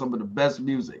he's making some of the best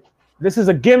music. This is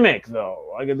a gimmick,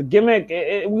 though. Like the gimmick,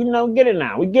 we get it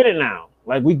now. We get it now.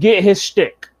 Like, we get his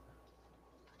shtick.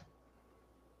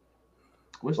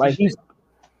 Like, he's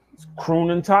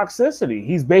crooning toxicity.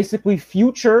 He's basically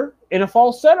Future in a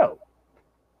falsetto.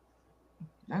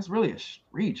 That's really a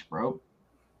reach, bro.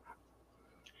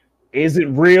 Is it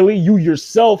really? You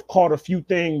yourself caught a few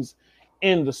things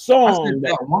in the song. I said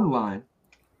that one line.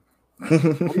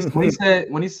 when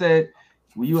he said,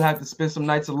 "Will you have to spend some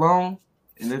nights alone?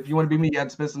 And if you want to be me, you have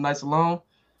to spend some nights alone."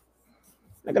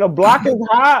 Like, the block is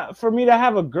hot for me to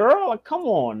have a girl. Like, come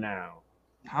on now.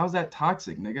 How's that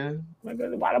toxic, nigga? Like,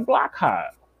 why the block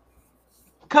hot?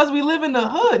 Because we live in the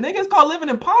hood. Nigga, it's called living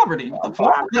in poverty. What the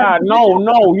fuck? God,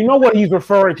 no. You know what he's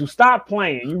referring to. Stop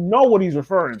playing. You know what he's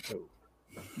referring to.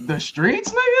 The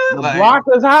streets, nigga. The block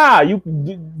is high.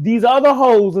 These other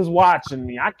hoes is watching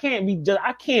me. I can't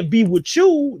be with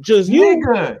you. Just you.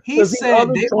 Nigga, he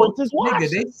said they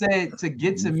said to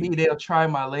get to me, they'll try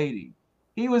my lady.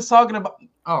 He was talking about.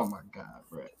 Oh my god,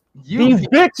 bro. These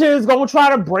bitches gonna try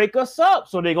to break us up,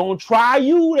 so they gonna try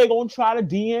you. They gonna try to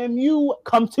DM you,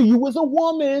 come to you as a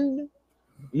woman.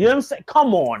 You know what I'm saying?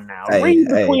 Come on now, read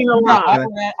between the lines.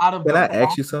 Can I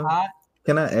ask you something?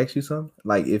 Can I ask you something?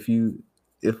 Like,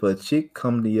 if a chick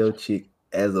come to your chick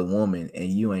as a woman and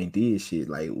you ain't did shit,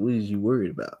 like, what is you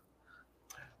worried about?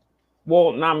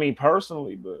 Well, not me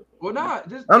personally, but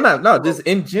just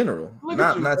in general.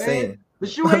 Not saying.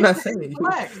 I'm not saying.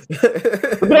 Relax. Look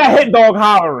at that hit dog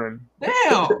hollering.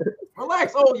 Damn.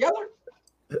 Relax, old yeller.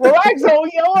 Relax,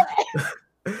 old yeller.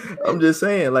 I'm just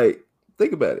saying, like,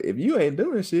 think about it. If you ain't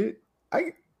doing shit,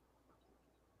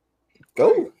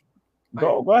 go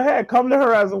ahead. Come to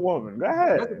her as a woman. Go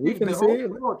ahead.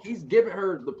 He's giving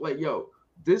her the play. Yo,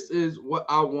 this is what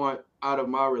I want out of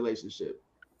my relationship,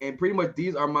 and pretty much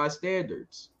these are my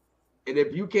standards. And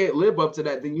if you can't live up to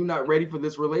that, then you're not ready for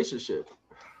this relationship.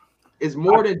 It's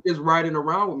more than just riding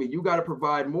around with me. You got to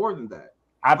provide more than that.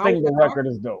 I think the record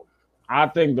is dope. I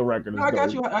think the record is dope. I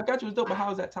got you as dope, but how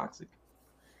is that toxic?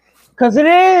 Because it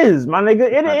is, my nigga.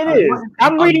 It is.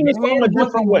 I'm reading this from a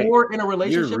different way. In a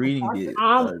relationship, you're reading it.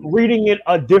 I'm reading it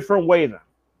a different way then.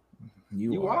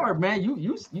 You are, man.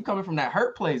 You coming from that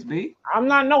hurt place, B. I'm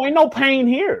not. No, ain't no pain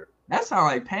here. That sounds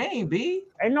like pain, B.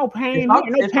 Ain't no pain. Ain't no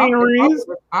pain.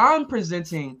 I'm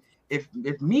presenting. If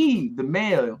me, the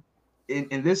male,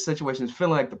 in this situation is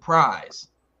feeling like the prize,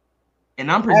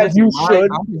 and I'm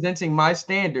presenting my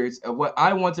standards of what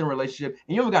I want in a relationship,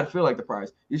 and you don't got to feel like the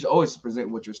prize. You should always present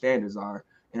what your standards are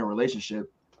in a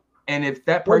relationship. And if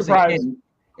that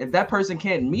person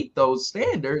can't meet those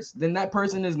standards, then that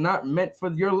person is not meant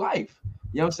for your life.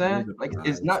 You know what I'm saying? Like,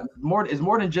 it's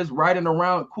more than just riding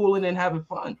around, cooling and having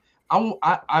fun.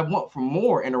 I want for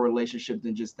more in a relationship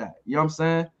than just that. You know what I'm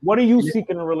saying? What do you seek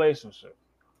in a relationship?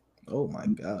 Oh my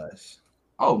gosh.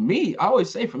 Oh, me. I always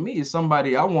say for me is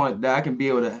somebody I want that I can be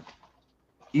able to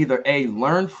either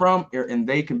learn from, and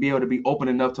they can be able to be open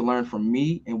enough to learn from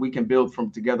me, and we can build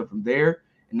together from there.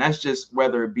 And that's just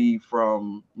whether it be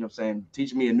from, you know what I'm saying,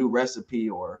 teaching me a new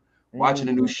recipe or watching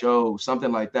a new show,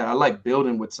 something like that. I like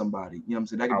building with somebody. You know what I'm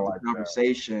saying? That can be a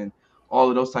conversation, all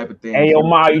of those type of things. Hey, yo,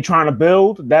 Ma, you trying to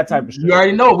build? That type of shit. You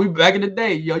already know. We back in the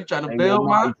day. Yo, you trying to build,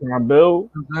 Ma? You trying to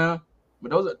build? But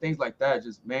those are things like that.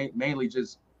 Just mainly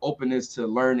just openness to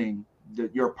learning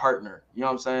your partner. You know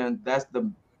what I'm saying? That's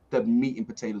the meat and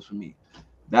potatoes for me.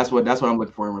 That's what I'm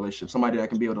looking for in a relationship. Somebody that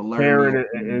can be able to learn. Barrett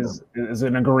is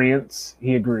in agreement.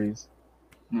 He agrees.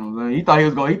 You know what I'm saying? He thought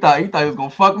he was gonna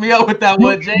fuck me up with that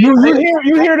one, Jay. You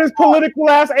hear this political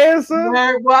ass answer?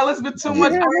 Well, I listen to too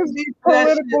much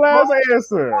political ass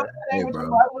answer. Hey,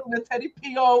 bro. I listened to Teddy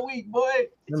P all week, boy.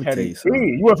 Teddy P.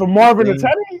 You went from Marvin to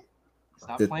Teddy?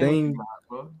 The thing,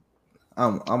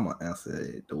 I'm gonna answer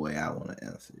it the way I want to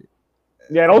answer it.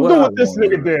 Yeah, don't do what this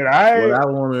nigga did. What I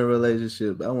want in a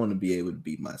relationship, I want to be able to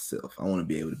be myself. I want to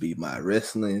be able to be my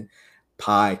wrestling,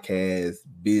 podcast,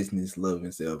 business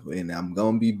loving self, and I'm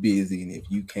gonna be busy. And if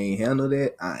you can't handle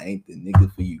that, I ain't the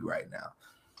nigga for you right now.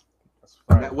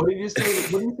 Right. What did you say?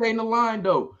 What did you say in the line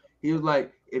though? He was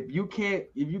like, if you can't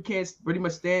pretty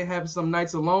much stand having some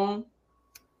nights alone,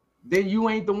 then you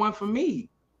ain't the one for me.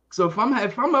 So if I'm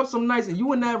up some nights and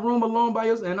you in that room alone by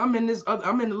yourself, and I'm in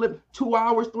the lip 2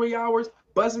 hours, 3 hours,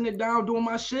 buzzing it down, doing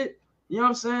my shit. You know what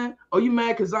I'm saying? Oh, you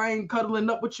mad because I ain't cuddling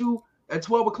up with you at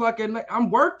 12 o'clock at night? I'm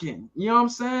working. You know what I'm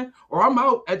saying? Or I'm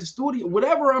out at the studio,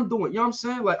 whatever I'm doing. You know what I'm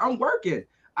saying? Like, I'm working.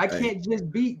 I can't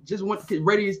just want to get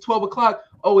ready. It's 12 o'clock.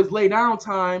 Oh, it's lay down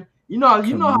time. You know how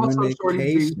some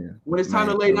shorties be. When it's time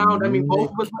to lay down, I mean,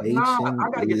 both of us like, nah, I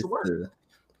gotta get to work.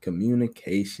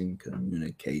 Communication,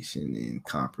 and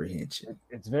comprehension.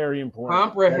 It's very important.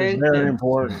 Comprehension. Very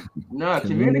important. No,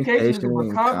 communication is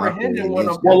comprehending one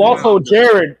of them. Well, also,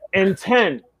 Jared,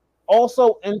 intent.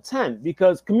 Also intent,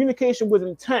 because communication with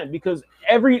intent, because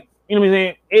you know what I'm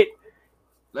saying?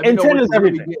 Intent is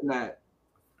everything.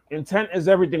 Intent is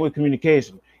everything with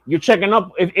communication. You're checking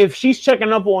up. If she's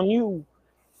checking up on you,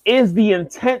 is the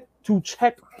intent to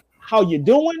check how you're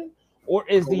doing, or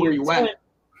is the intent?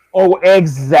 Oh,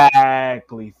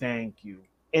 exactly. Thank you.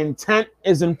 Intent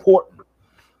is important.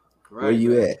 Right. Where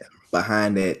you at?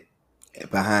 Behind that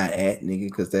nigga,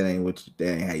 because that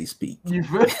ain't how you speak.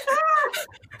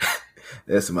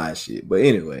 That's my shit. But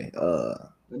anyway,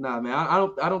 nah, man, I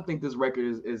don't think this record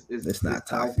is it's not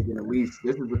toxic. At least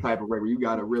this is the type of record you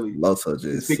gotta really Loso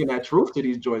just speaking that truth to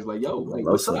these joints. Like, yo, like,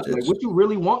 what's up? Like, what you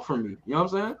really want from me? You know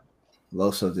what I'm saying?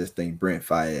 Loso just think Brent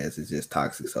Faiyaz is just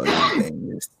toxic, so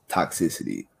everything is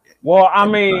toxicity. Well, I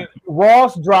mean,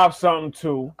 Ross dropped something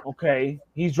too. Okay,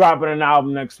 he's dropping an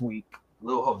album next week.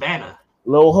 Lil Havana.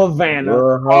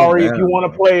 Ari, if you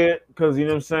want to play it, because you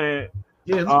know what I'm saying.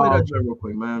 Yeah, let's play that joint real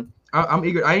quick, man. I'm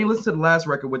eager. I ain't listened to the last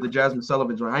record with the Jasmine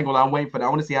Sullivan joint. I ain't gonna lie, I'm waiting for that. I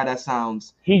want to see how that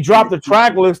sounds. He dropped the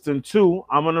track listing too.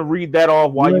 I'm gonna read that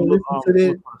off while you listen to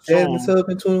the Jasmine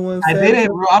Sullivan 21. I didn't,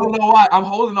 bro. I don't know why. I'm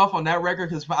holding off on that record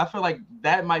because I feel like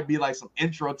that might be like some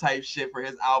intro type shit for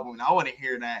his album, and I want to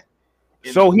hear that.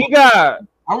 So he got.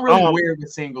 I'm really weird with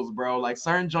singles, bro. Like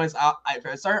certain joints,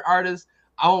 for certain artists,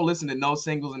 I won't listen to no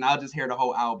singles, and I'll just hear the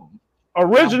whole album.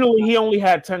 Originally, he only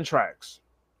had 10 tracks.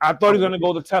 I thought he was gonna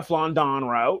go the Teflon Don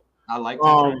route. I like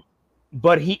that.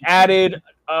 But he added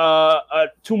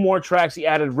 2 more tracks. He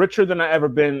added "Richer Than I Ever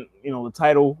Been," you know, the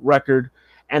title record,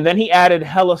 and then he added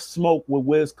 "Hella Smoke" with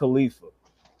Wiz Khalifa.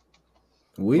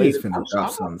 Wiz finna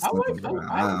drop something soon, bro.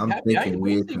 I'm thinking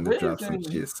Wiz finna drop some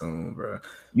shit soon, bro.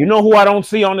 You know who I don't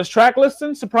see on this track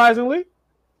listing? Surprisingly,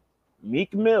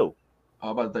 Meek Mill.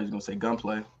 Oh, I thought you was gonna say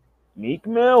Gunplay. Meek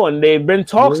Mill, and they've been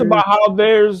talks about how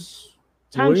there's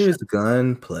tension. Where's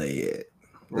Gunplay at?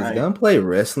 Is Gunplay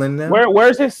wrestling now?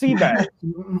 Where's his C-Badge?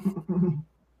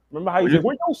 Remember how you said,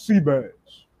 "Where's your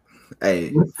C-Badge?"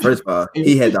 Hey, first of all,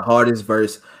 he had the hardest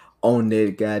verse on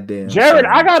that goddamn. Jared,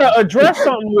 I gotta address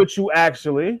something with you.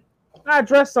 Actually, I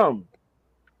address something.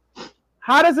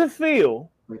 How does it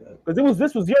feel? Because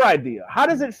this was your idea. How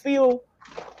does it feel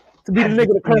to be the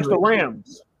nigga that curse the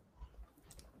Rams?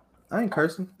 I ain't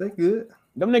cursing. They good.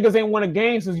 Them niggas ain't won a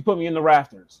game since you put me in the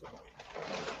rafters.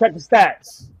 Check the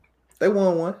stats. They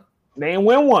won one. They ain't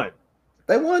win one.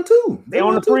 They won 2. They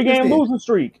on a 3-game losing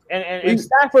streak. And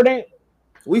Stafford ain't.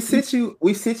 We sit you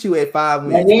at 5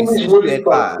 wins. We sit you at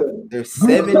 5. There's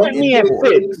 7. Me at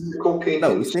 6.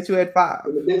 No, we sit you at 5.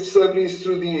 From the mid-70s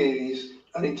through the 80s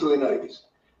and into the 90s.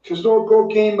 If you snort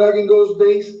cocaine back in those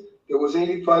days, there was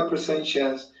 85%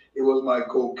 chance it was my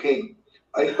cocaine.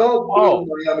 I helped build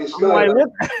Miami Skyline to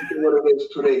what it is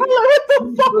today.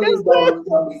 $1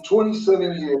 billion me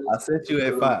 27 years. I set you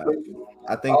at 5.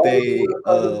 I think they.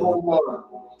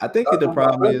 I think the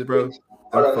problem is, bro.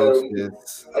 I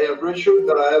am richer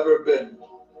than I ever been.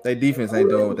 Their defense ain't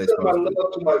doing what they supposed to. My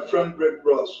love to my friend Rick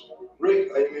Ross.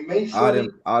 Rick, I am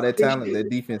amazing. All that talent, their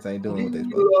defense ain't doing what they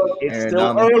supposed to. It's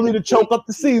still early to choke up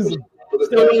the season.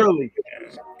 Still early.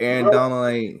 Aaron Donald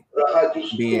ain't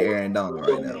being Aaron Donald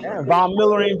right now. Yeah, Von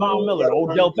Miller ain't Von Miller.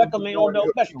 Odell Beckham ain't Odell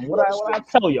Beckham. What I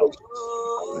tell you?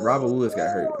 Robert Woods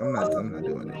got hurt. I'm not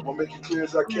doing it. I'll make it clear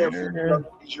as I can.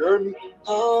 You heard me?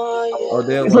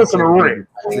 Odell. Listen to Rick.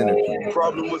 The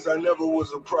problem was I never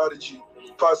was a prodigy.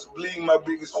 Possibly my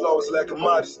biggest flaw was lack of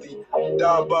modesty.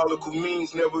 Diabolical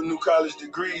means, never knew college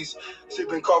degrees.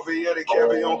 Sipping coffee at a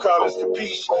cafe on college to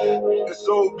peach. And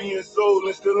soul being sold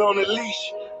and still on a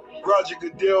leash. Roger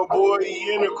Goodell, boy,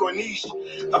 he in a corniche.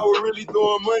 I was really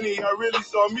throwing money, I really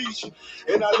saw Meech.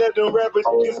 And I let them rappers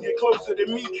just get closer to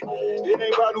me. It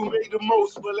ain't about who made the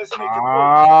most, but let's make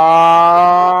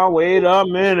it. Wait a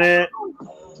minute.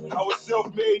 I was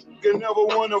self-made, could never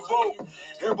want to vote.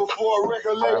 And before a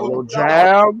record label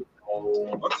jab.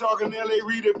 I'm talking L.A.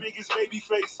 Reid, the biggest baby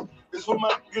face. It's for my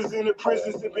niggas in the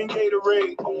prison sipping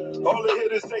Gatorade. All the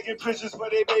hitters taking pictures for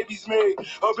their babies made.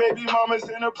 Her baby mamas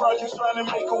in the projects trying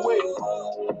to make a way.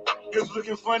 It's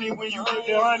looking funny when you get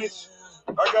the hundreds.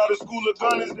 I got a school of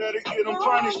gunners that'll get them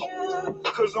punished.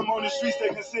 Cause I'm on the streets, they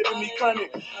consider me cunning.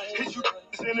 Hit you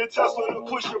in the Tesla, the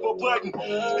push of a button.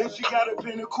 If she got up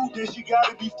in the coupe, then she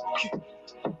gotta be fucking.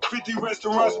 50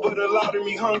 restaurants, but a lot of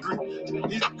me hungry.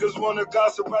 These niggas wanna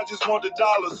gossip, I just want the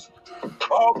dollars.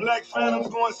 All black phantoms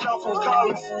going south from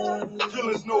Collins.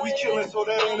 Villains know we killing, so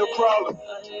that ain't a problem.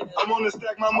 I'm gonna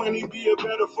stack my money, be a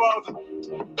better father.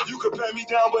 You could pat me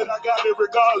down, but I got it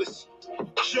regardless.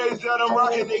 Shades that I'm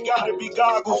rocking, they gotta be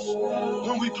goggles.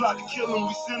 When we plot to kill them,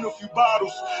 we send a few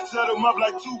bottles. Set them up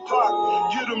like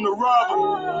Tupac, get them to rob them.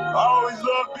 I always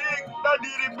loved big, I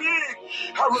did it big.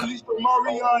 I released from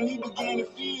Marion, he began to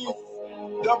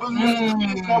fizz. Double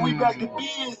M's, now we back to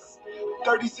biz.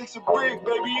 36 a brick,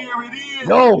 baby, here it is.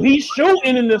 No, he's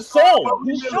shooting in the song.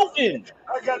 He's shooting.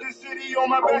 I got this city on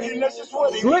my back, and that's just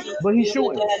what it is. But he's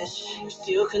shooting. You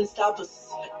still couldn't stop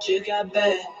us. Jig got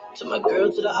bad. Took my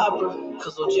girl to the opera,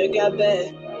 cause OJ got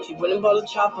bad. He went and bought a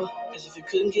chopper, cause if you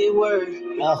couldn't get word,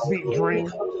 sweet dream.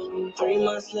 3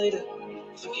 months later,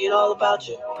 forget all about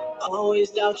you. I always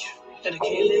doubt you, that I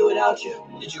can't live without you.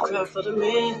 Did you cry for the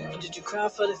man, or did you cry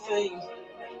for the fame?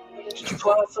 Did you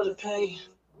cry for the pain?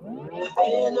 I've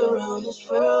been around this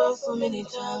world so many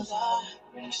times, I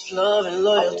Just love and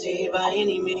loyalty by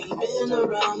any means. Been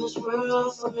around this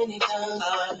world so many times.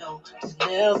 I know to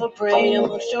never pray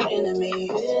amongst your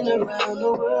enemies. Been around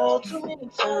the world too many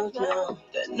times now.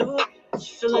 That new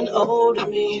feeling old to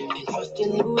me. And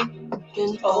trusting new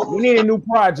been old. We need a new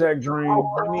project, Dream.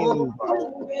 We need a new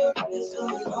project.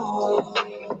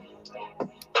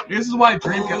 This is why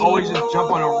Dream can always just jump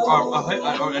on a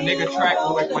nigga track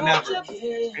like whenever.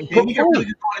 And he can really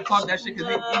just want to talk that shit because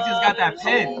he just got that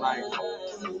pen. Like,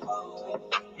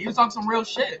 he was talking some real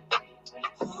shit.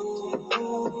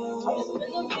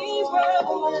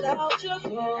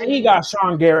 He got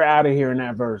Sean Garrett out of here in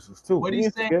that verses too. What he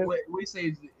say? What he say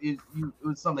is you it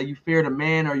was something like you fear the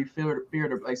man or you fear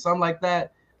the like something like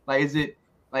that. Like is it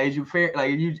like is you fear like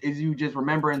is you just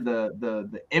remembering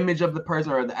the image of the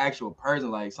person or the actual person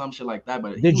like some shit like that?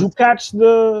 But did you catch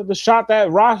the shot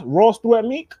that Ross threw at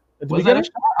Meek? Was that a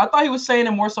shot? I thought he was saying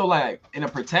it more so like in a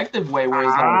protective way. Where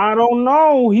it's like, I don't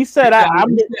know. He said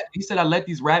he said I let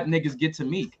these rap niggas get to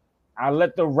Meek. I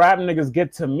let the rap niggas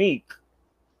get to Meek.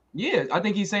 Yeah, I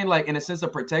think he's saying like in a sense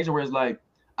of protection, where it's like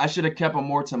I should have kept him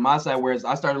more to my side, whereas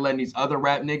I started letting these other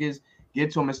rap niggas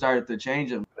get to him and started to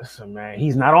change him. Listen, man,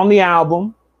 he's not on the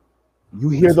album. You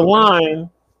hear the line.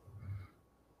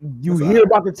 You hear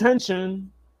about the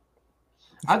tension.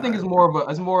 I think it's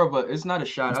not a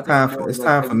shot. It's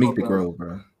time for Meek to grow,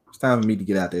 bro. It's time for me to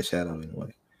get out that shadow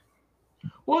anyway.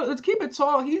 Well, let's keep it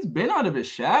tall. He's been out of his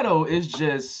shadow. It's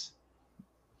just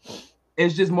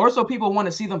more so people want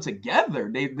to see them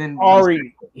together.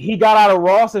 He got out of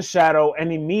Ross's shadow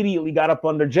and immediately got up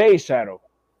under Jay's shadow.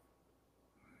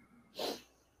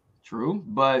 True,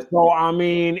 but so I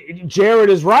mean,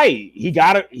 Jared is right. He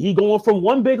going from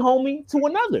one big homie to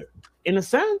another, in a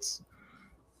sense.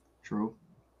 True.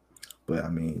 But I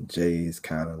mean, Jay is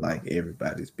kind of like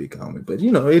everybody's big homie. But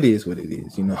you know, it is what it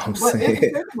is. You know what I'm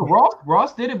saying?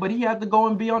 Ross did it, but he had to go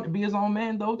and be his own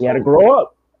man though. He had to grow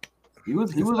up. He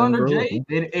was under Jay.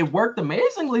 It worked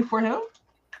amazingly for him,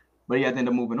 but he had to end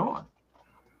up moving on.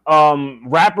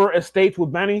 Rapper Estates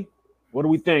with Benny. What do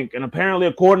we think? And apparently,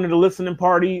 according to the listening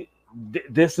party,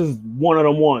 this is one of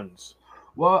them ones.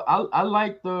 Well, I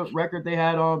like the record they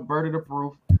had on Bird of the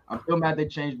Proof. I'm still mad they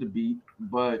changed the beat,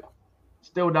 but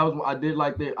still, I did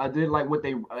like what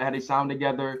how they sound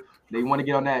together. They want to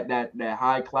get on that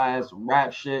high class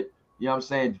rap shit. You know what I'm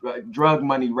saying? Drug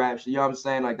money rap shit. You know what I'm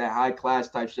saying? Like that high class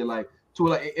type shit. Like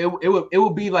it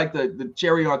would be like the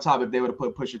cherry on top if they would have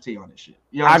put Pusha T on this shit.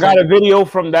 You know what I got a video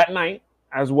from that night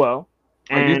as well.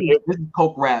 Like this is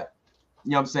coke rap.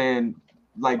 You know what I'm saying?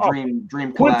 Like dream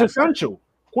quintessential.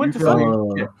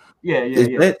 Yeah.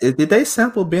 Did they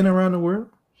sample "Been Around the World"?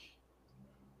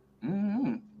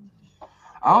 Mm-hmm.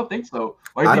 I don't think so.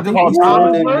 I think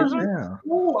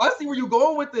Ooh, I see where you're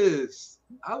going with this.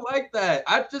 I like that.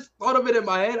 I just thought of it in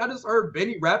my head. I just heard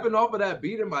Benny rapping off of that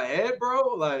beat in my head,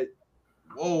 bro. Like,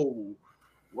 whoa.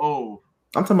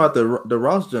 I'm talking about the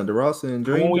Ross jump, the Ross and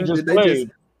Dream.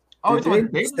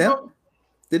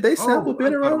 Did they sample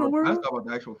 "Been Around the World"? I was talking about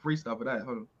the actual free stuff of that.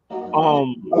 Hold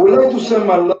on. I would like to send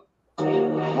my love.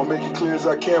 I'll make it clear as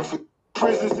I can for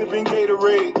prison sipping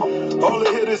Gatorade. All the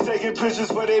hitters taking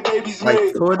pictures for their babies like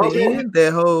made. Toward the end,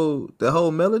 the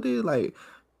whole melody, like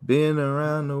 "Been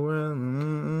Around the World."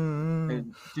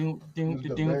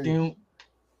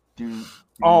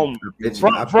 From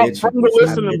the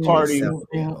listening party,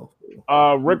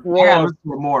 Rick Ross.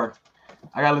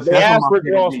 I gotta listen. They asked Rick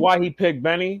Ross why he picked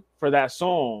Benny for that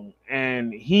song,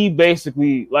 and he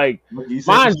basically he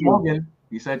said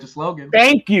your slogan.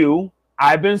 Thank you.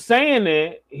 I've been saying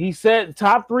it. He said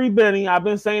top 3 Benny. I've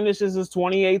been saying this since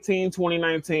 2018,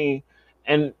 2019,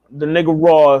 and the nigga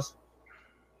Ross,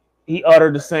 he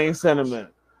uttered the same sentiment.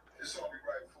 It's only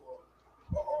right for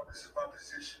an artist in my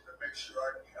position to make sure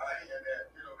I hear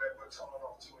that, that baton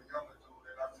off to a younger dude,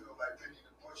 and I feel like Benny the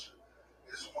Butcher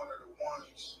is one of the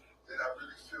ones that I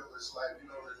really feel is like, the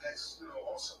next, on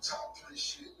some top 3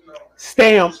 shit,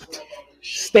 Stamped.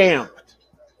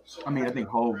 I mean, I think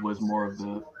Hov was more of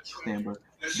the stamper.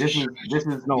 This is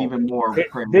even more.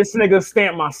 This nigga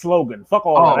stamped my slogan. Fuck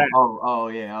all of that. Oh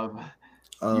yeah.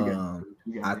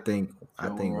 I think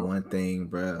one thing,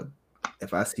 bro.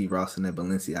 If I see Ross in that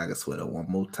Balenciaga sweater one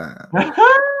more time,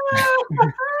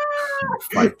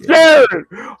 Jared,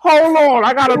 hold on.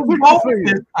 I gotta put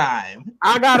this time.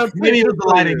 I gotta maybe the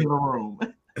lighting in the room.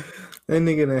 That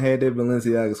nigga done had that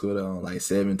Balenciaga sweater on like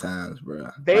 7 times, bro.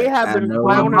 They have been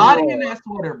clowning body in that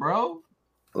sweater, bro.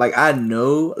 Like I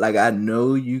know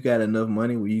you got enough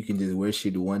money where you can just wear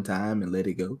shit one time and let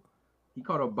it go. He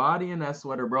caught a body in that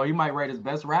sweater, bro. He might write his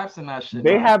best raps in that shit.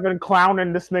 They have been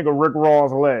clowning this nigga Rick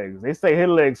Ross' legs. They say his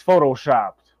legs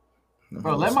photoshopped.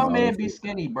 Bro, let my man be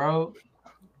skinny, bro.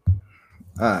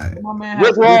 All right.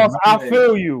 Rick Ross, I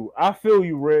feel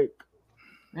you, Rick.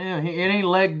 Man, it ain't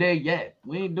leg day yet.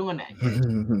 We ain't doing that yet.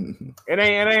 it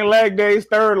ain't leg day. It's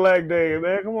third leg day,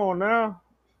 man. Come on now.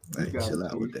 Hey, chill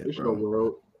out with that,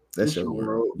 bro. That's your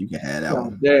world. You can have that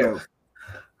one. Damn.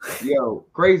 Yo,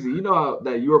 crazy. You know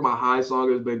that You Are My High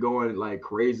song has been going like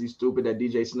crazy stupid, that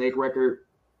DJ Snake record?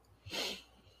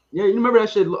 Yeah, you remember that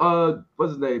shit?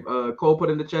 What's his name? Cole put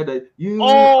in the chat that the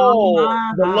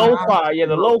lo-fi. Yeah,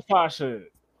 the lo-fi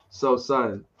shit. So,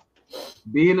 son,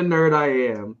 being the nerd I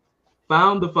am,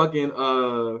 found the fucking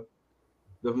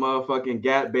the motherfucking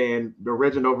Gap Band, the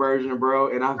original version, bro,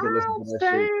 and I've been listening to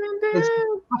that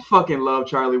shit. I fucking love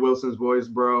Charlie Wilson's voice,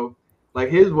 bro. Like,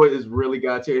 his voice is really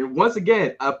got to. And once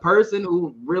again, a person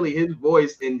who really, his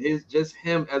voice and his just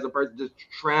him as a person just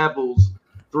travels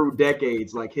through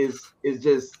decades. Like, his is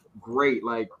just great.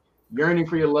 Like, Yearning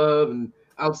for Your Love and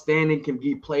Outstanding can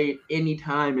be played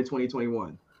anytime in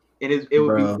 2021. And it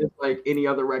would be just like any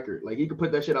other record. Like, he could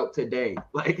put that shit out today.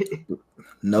 Like,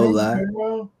 no lie.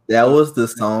 That was the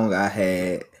song I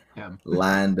had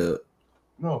lined up.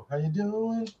 No, how you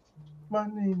doing? My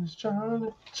name is Charlie.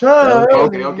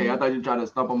 Okay. I thought you were trying to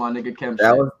stump on my nigga Kim.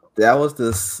 That was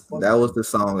the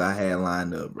song I had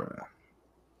lined up, bro.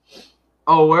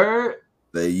 Oh, word?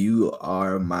 That You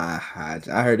Are My High.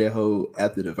 I heard that whole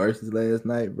after the verses last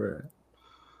night, bro.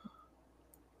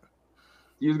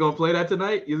 You was gonna play that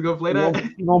tonight? You was gonna play that?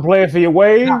 You gonna play it for your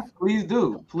wave? Nah, please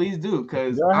do,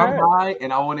 because I'm high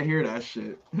and I want to hear that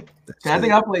shit. I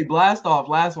think I played Blast Off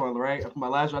last one, right? For my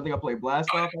last one, I think I played Blast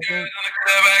Off. I think.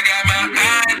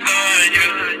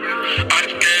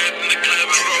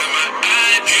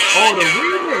 Oh, the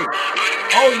remix.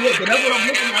 Oh yeah, but that's what I'm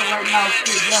looking at right now.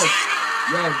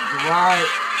 Yes, right.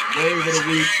 Wave of the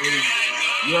week is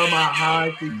You're My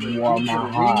High. You Are My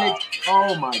High.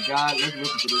 Oh my God, let's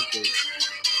listen to this shit.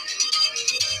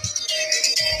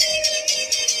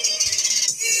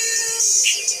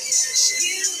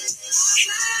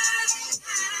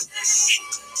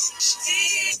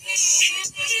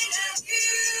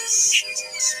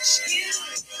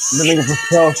 The nigga from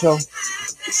Spell Show.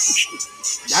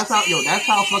 That's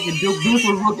how fucking Duke Deuce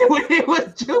was looking when he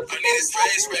was Duke. I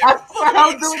swear I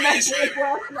was doing that shit. I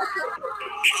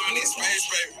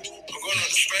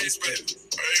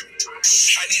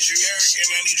need you arrogant,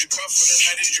 I need you confident,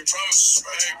 I need your promises,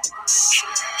 babe.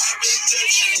 I've been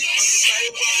touching you,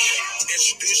 baby.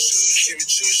 Introduce you, give me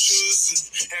two shoes,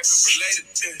 happy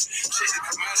related. Check the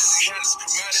commodity, honest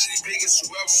commodity, biggest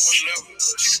whoever will love.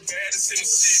 She the baddest in the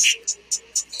city.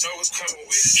 Know what's coming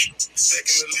with it.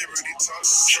 Second of liberty, talk to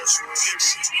structure and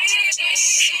liberty.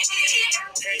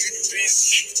 Hang with the Benz,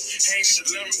 hang with the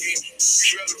Lamborghini.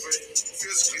 Be relevant,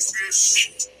 physically,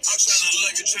 spiritually. I'm trying to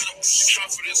love you, trying to boost your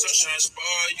confidence. I'm trying to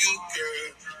spoil you,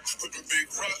 girl. Put the big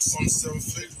rocks on the 7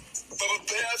 figure. Bubba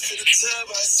Bear for the tub,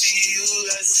 I see you,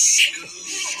 I see you.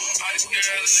 Party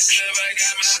girl in the club, I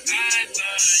got my eyes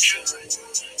on you.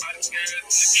 Party girl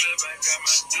in the club, I got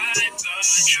my eyes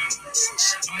on you.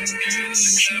 Party girl in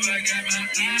the club, I got my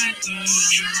eyes on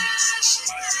you. Party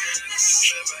girl in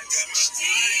the club, I got my eyes on you. Party girl in the club, I got my eyes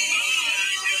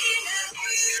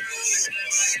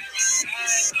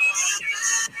on you.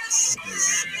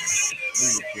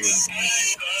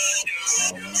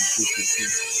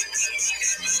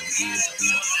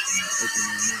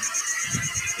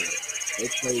 They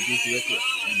played this record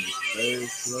on the third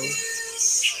floor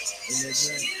in that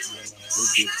game.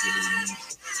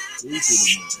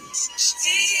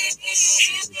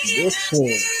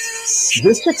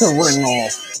 This shit can ring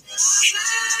off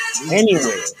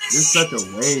anywhere. This is such a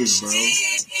wave, bro. No,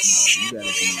 you gotta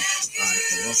be alright.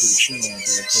 So once it's seen on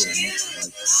that pole,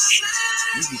 like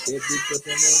you get that big stuff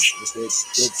on there with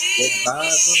that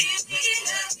vibe.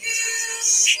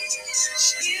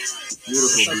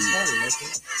 Beautiful beat.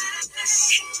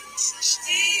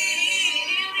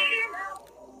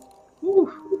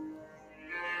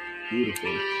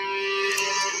 Beautiful.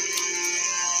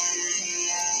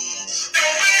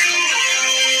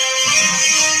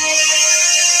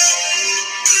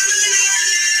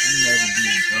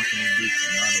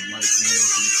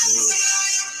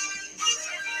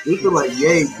 This is like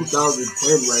Ye 2010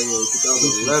 right here,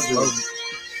 2011.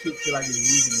 Shit feel like it's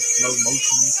using slow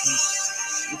motion and shit.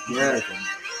 Yeah.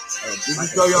 Did you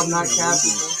show you I'm not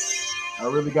capping? I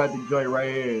really got the joint right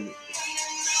here.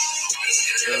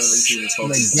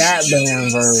 The Gap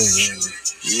Band version.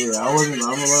 Yeah, I'm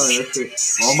alone. That's it.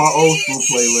 On my old school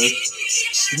playlist.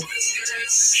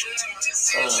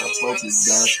 Focus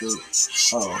bastard.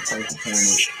 Oh, thanks for playing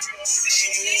it.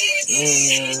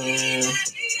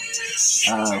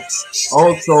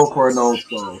 Old soul for an old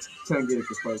soul. Can't get it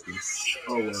to focus.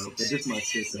 Oh well, but this my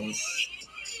shit though.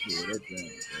 Yeah, that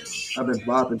drink. I've been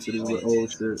bopping to this with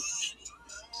old shit.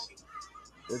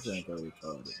 That drink got retarded,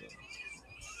 bro.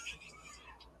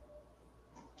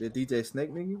 The DJ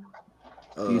Snake nigga?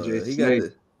 DJ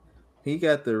Snake. He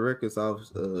got the records off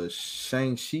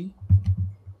Shang-Chi.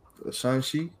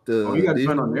 Shang-Chi. He got a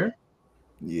joint on there?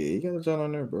 Yeah, he got a joint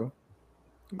on there, bro.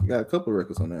 He got a couple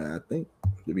records on there, I think,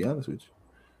 to be honest with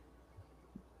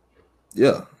you.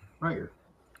 Yeah. Right here.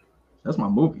 That's my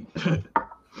movie.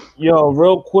 Yo,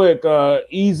 real quick,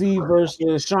 Easy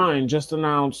versus Shine just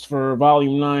announced for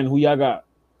Volume 9. Who y'all got?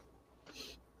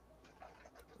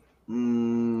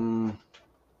 I'm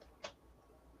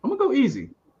gonna go Easy.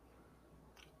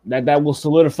 That will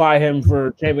solidify him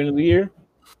for Champion of the Year.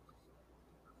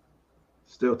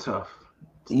 Still tough.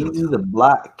 Easy the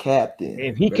block captain.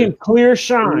 If he can clear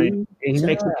Shine, and he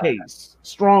makes a case,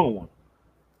 strong one.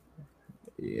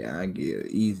 Yeah, I get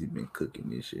Easy been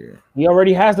cooking this year. He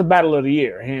already has the Battle of the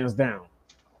Year, hands down.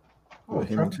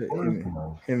 Him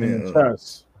and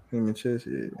Chess.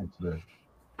 Yeah.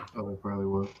 Oh, it probably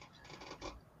will.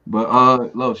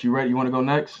 But Los, you ready? You want to go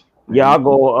next? Yeah, I'll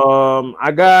go.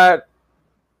 I got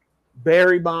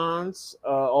Barry Bonds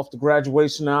off the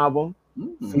Graduation album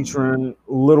featuring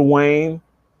Lil Wayne.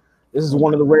 This is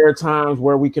one of the rare times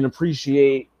where we can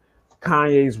appreciate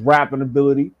Kanye's rapping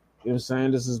ability. You know what I'm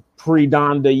saying? This is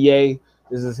pre-Donda Ye.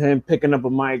 This is him picking up a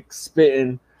mic,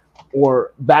 spitting,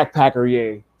 or backpacker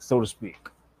Ye, so to speak.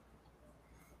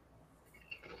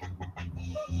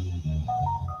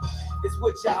 It's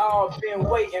what y'all been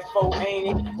waiting for,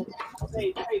 ain't it?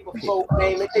 They paper folk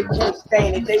name it, they can't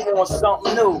stand it, they want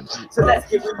something new. So let's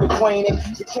get reacquainted.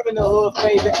 Became the hood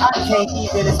favorite, I can't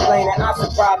even explain it. I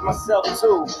surprised myself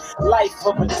too. Life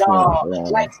of a dog,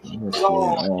 life keeps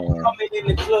going. Coming in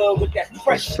the club with that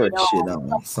fresh shit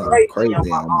on. Something crazy on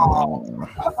my arm.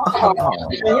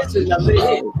 Here's another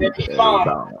hit, baby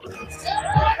bomb.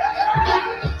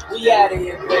 We out of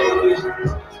here, baby.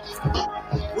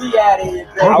 We out of here,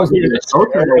 baby. I was here.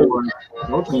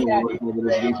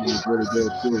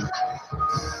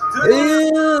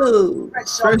 Ew.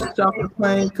 Fresh off the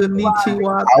plane,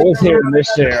 Konnichiwa. I was hearing this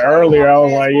shit earlier. I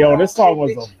was like, yo, this song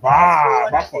was a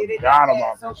vibe. I forgot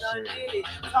about this shit.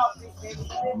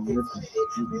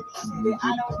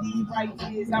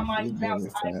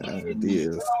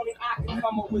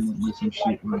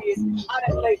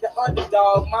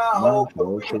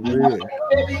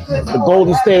 The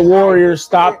Golden State Warriors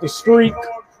stopped the streak.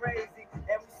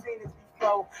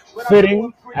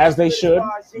 Fitting, as they should.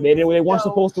 They weren't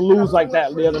supposed to lose like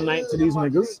that the other night to these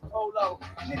niggas.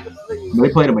 They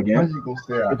played them again?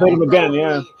 They played them again,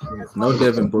 yeah. No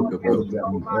Devin Booker, bro.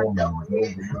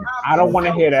 I don't want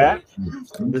to hear that.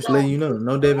 I'm just letting you know.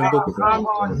 No Devin Booker, bro.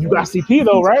 You got CP,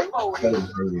 though, right?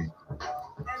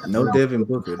 No Devin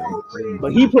Booker, though.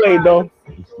 But he played, though.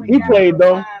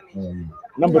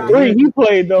 Number 3, he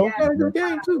played, though. Yeah, good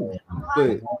game, too.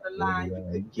 But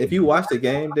if you watch the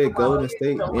game, that Golden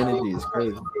State energy is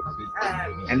crazy.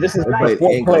 And this is before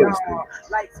Clay.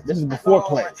 This is before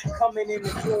Clay.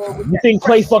 You think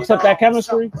Clay fucks up that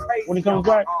chemistry when he comes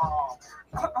back?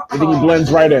 You think he blends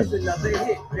right in?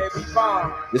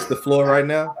 This the floor right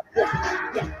now?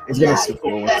 It's gonna sit.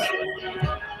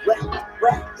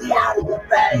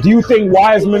 Do you think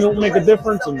Wiseman will make a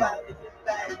difference or not?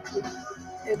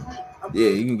 Yeah,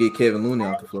 you can get Kevin Looney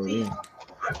off the floor then.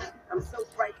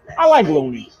 I like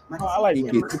Looney. He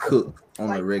gets cooked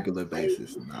on a regular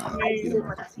basis. Nah, get him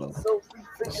off the floor.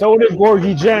 So did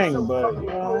Gorgie Jang, but you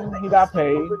know, he got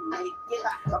paid.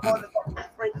 Got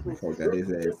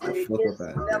his ass the fuck up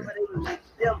out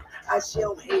there.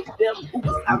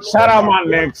 Shout out my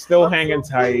Knicks, still hanging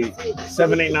tight.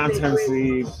 7, 8, 9, 10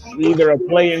 seed. Either a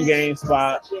play-in game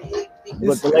spot.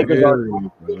 But the Lakers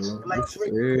It's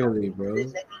early, bro.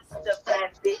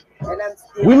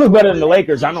 We look better than the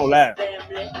Lakers. I know that.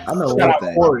 I know one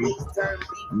thing.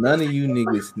 None of you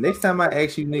niggas. Next time I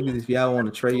ask you niggas if y'all want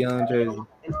a Trae Young jersey,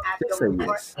 just say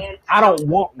yes. I don't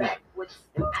want one.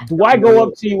 Do I go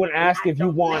up to you and ask if you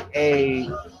want a,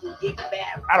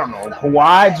 I don't know,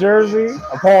 Kawhi jersey,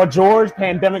 a Paul George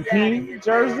Pandemic P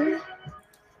jersey?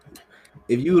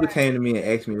 If you would have came to me and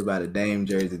asked me about a Dame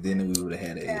jersey, then we would have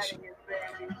had an issue.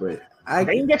 But I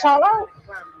didn't get y'all out.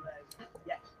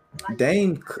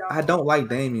 Dame, I don't like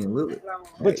Damian Lillard.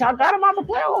 But y'all got him out the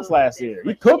playoffs last year.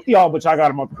 He cooked y'all, but y'all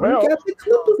got him out the playoffs. We got the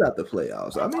Clippers out the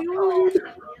playoffs. I mean,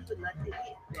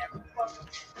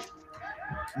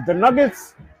 the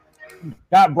Nuggets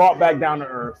got brought back down to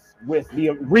earth with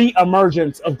the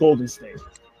re-emergence of Golden State.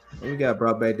 We got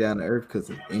brought back down to earth because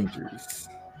of injuries.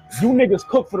 You niggas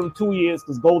cooked for them 2 years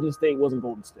because Golden State wasn't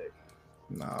Golden State.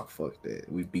 Nah, fuck that.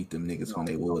 We beat them niggas when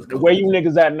they was. Where you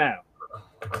niggas at now?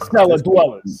 cellar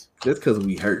dwellers. Just because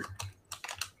we hurt.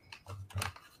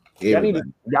 Y'all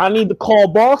need to call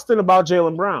Boston about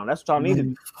Jaylen Brown. That's what y'all need to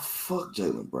do. Fuck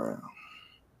Jaylen Brown.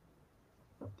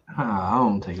 I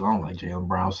don't like Jaylen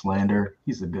Brown slander.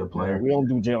 He's a good player. We don't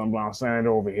do Jaylen Brown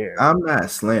slander over here. I'm not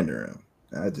slandering him.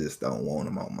 I just don't want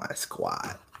him on my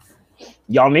squad.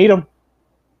 Y'all need him.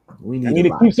 We need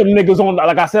to keep some niggas on.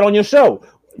 Like I said on your show,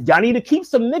 y'all need to keep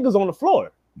some niggas on the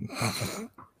floor.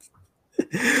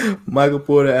 Michael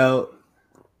Porter out.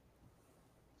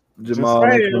 Jamal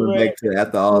coming back to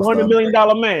after All-Star. $100 million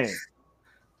man.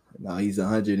 No, he's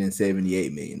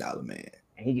 $178 million man.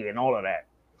 And he getting all of that.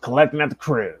 Collecting at the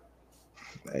crib.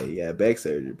 Hey, yeah, back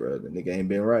surgery, bro. The nigga ain't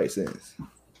been right since.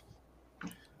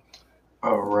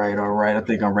 All right. I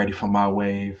think I'm ready for my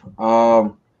wave.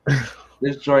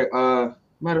 This joint,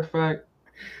 matter of fact,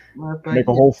 make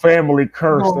a whole family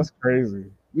curse. That's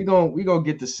crazy. We gonna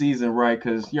get the season right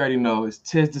because you already know it's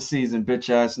 'tis the season, bitch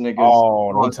ass niggas.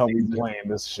 Oh, don't tell me playing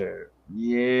this shit.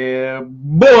 Yeah,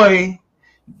 boy.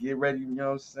 Get ready, you know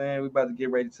what I'm saying? We about to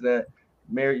get ready to that.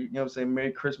 Merry, you know what I'm saying?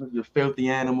 Merry Christmas, you filthy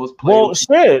animals. Well,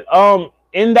 shit.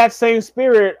 In that same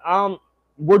spirit,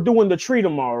 we're doing the tree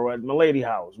tomorrow at my lady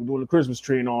house. We're doing the Christmas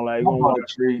tree and all that.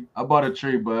 I bought a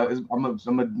tree, but I'm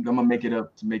gonna make it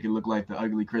up to make it look like the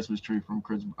ugly Christmas tree from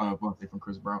Chris Brown,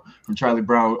 from Charlie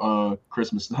Brown,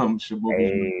 Christmas movie.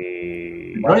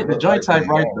 The joint type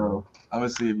right though. I'm gonna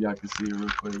see if y'all can see it real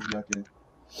quick. If y'all can.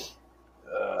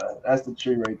 That's the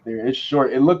tree right there. It's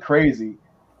short. It looked crazy,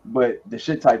 but the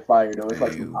shit type fire though. It's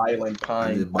like some island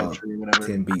pine tree, whatever.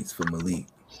 10 beats for Malik.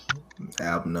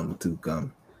 Album number 2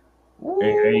 coming.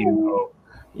 Hey, you know.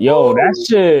 Yo, that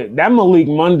shit, that Malik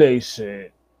Monday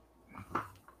shit.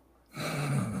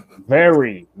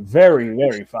 Very, very,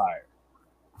 very fire.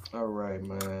 All right,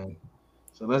 man.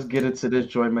 So let's get into this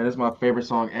joint, man. This is my favorite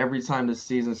song. Every time the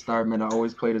season starts, man, I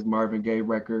always play this Marvin Gaye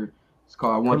record. It's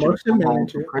called I Want You to Come Home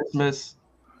for Christmas.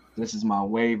 This is my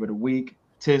wave of the week.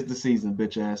 'Tis the season,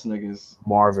 bitch ass niggas.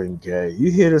 Marvin Gaye.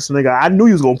 You hear this nigga? I knew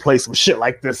he was gonna play some shit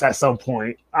like this at some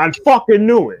point. I fucking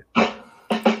knew it.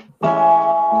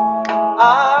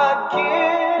 I'd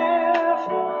give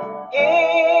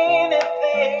anything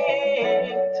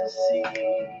to see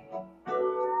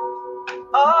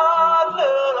a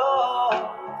little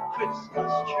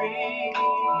Christmas tree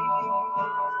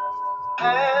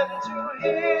and to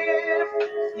hear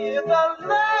the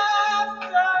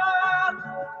laughter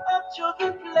of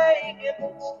children playing in the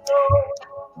snow.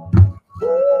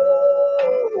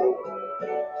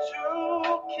 To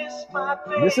kiss my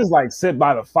face. This is like sit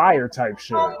by the fire type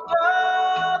shit.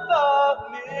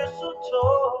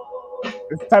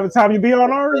 It's the type of time you be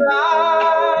on Ari.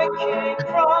 I can't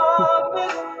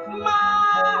promise my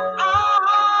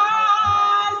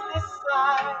eyes this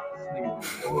side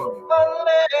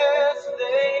unless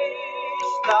they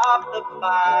stop the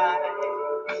fight.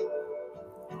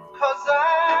 'Cause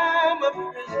I'm a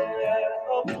prisoner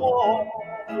of war,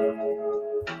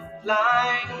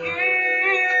 lying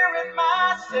here in my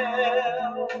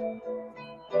cell,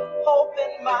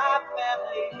 hoping my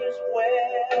family is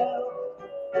well.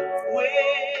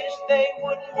 Wish they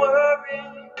wouldn't worry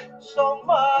so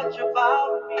much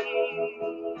about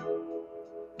me.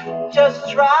 Just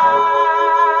try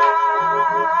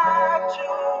to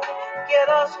get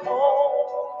us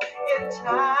home in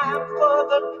time for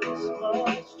the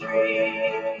Christmas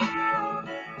tree.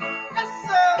 Yes,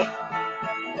 sir.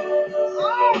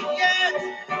 Oh, yes.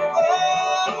 I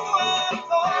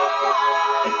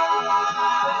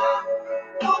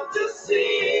want to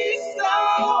see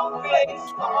some place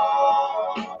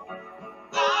home.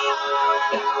 I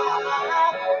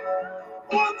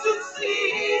want to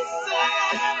see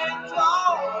Santa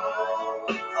Claus.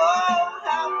 Oh,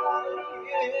 how I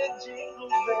hear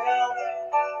jingle bells.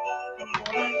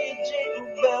 I hear jingle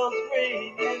bells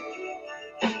ringing.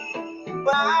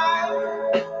 But I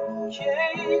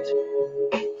can't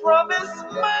promise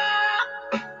my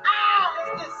eyes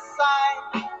this sight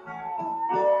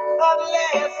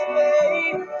unless they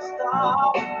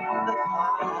stop the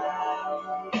fight.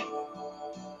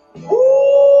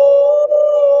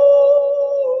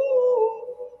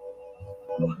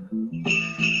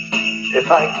 If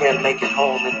I can't make it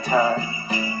home in time,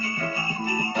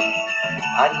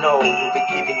 I know you'll be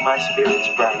keeping my spirits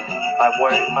bright by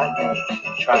wearing my name,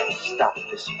 trying to stop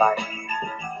this fight.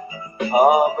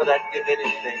 Oh, but I'd give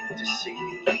anything to see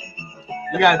you.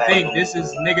 You gotta think, this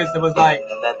is niggas that was like,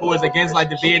 who was against like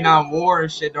the Vietnam War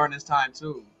and shit during this time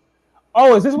too.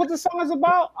 Oh, is this what the song is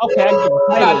about? Okay, I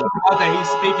get it. That he's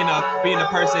speaking of being a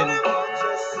person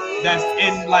that's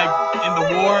in the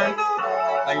war,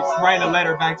 like he's writing a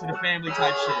letter back to the family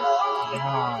type shit.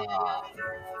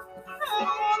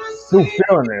 Sue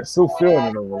feeling it. Sue feeling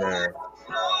it over there.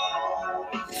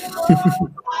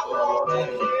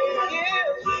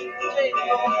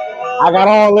 I got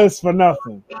all this for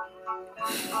nothing.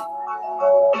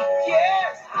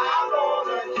 Yes, I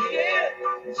wanna hear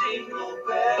jingle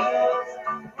bells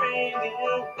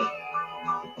ringing.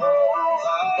 I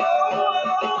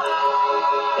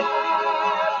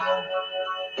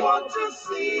want to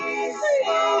see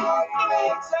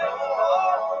snowflakes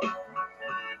fall.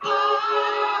 I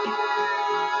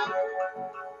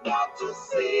want to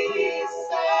see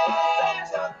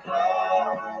Santa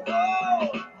Claus.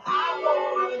 I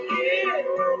wanna hear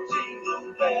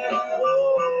jingle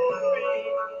bells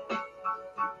ring,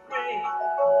 ring.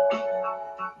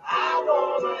 I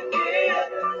wanna hear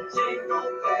jingle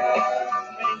bells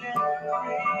ringing,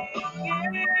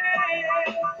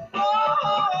 ringing. Oh,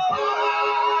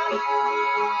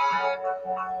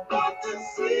 I want to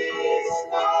see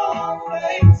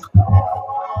snowflakes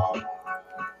fall.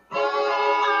 I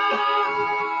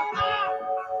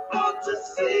want to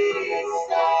see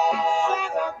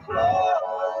Santa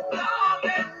Claus.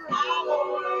 Darling, I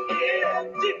wanna hear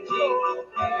jingle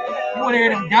bells. You want to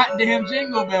hear them goddamn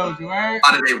jingle bells, you heard? A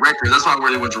lot of their records. That's why I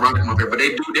really went to rock them up here. But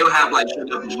they'll have like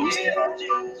shit up in Houston.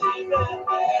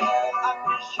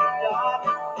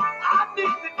 I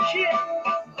think the kid.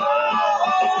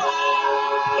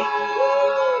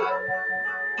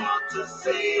 Want to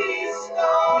see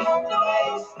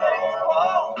snowflakes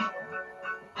fall.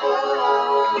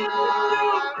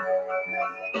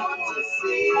 Want to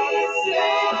see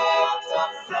Santa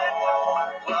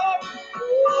Claus.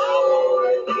 I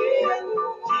wanna hear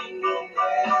jingle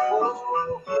bells.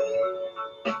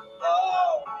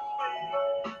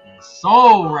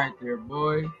 Soul right there,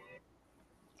 boy.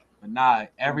 But nah,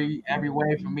 every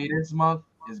way for me this month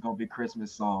is gonna be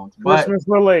Christmas songs. Christmas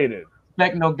related.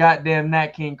 Expect no goddamn Nat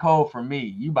King Cole from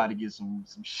me. You about to get some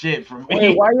shit from me.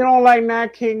 Wait, why you don't like Nat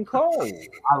King Cole?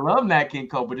 I love Nat King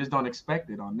Cole, but just don't expect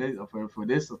it on this for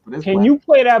this. Can platform. you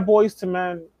play that Boyz II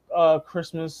Men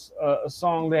Christmas a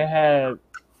song they had?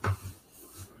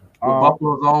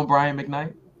 Buffalo's own Brian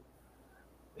McKnight.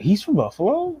 He's from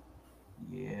Buffalo.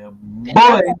 Yeah,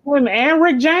 boy. Him and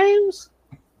Rick James.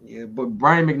 Yeah, but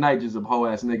Brian McKnight is a whole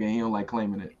ass nigga. And he don't like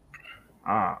claiming it. You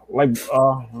know,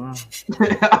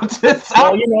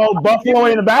 Buffalo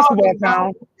ain't a basketball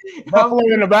town. Buffalo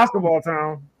ain't a basketball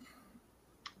town.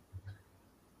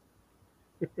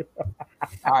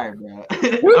 All right, bro.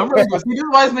 I'm really gonna see this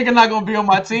why this nigga not gonna be on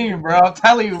my team, bro. I'm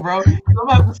telling you, bro. I'm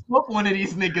gonna have to smoke one of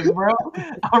these niggas, bro.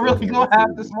 I'm really gonna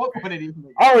have to smoke one of these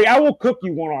niggas. All right, I will cook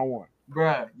you one-on-one.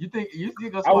 Bro, you think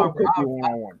gonna I will cook you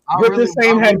one-on-one. With the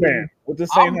same headband. With the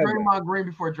same headband. I'm Draymond Green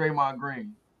before Draymond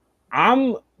Green.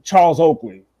 I'm Charles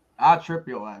Oakley. I'll trip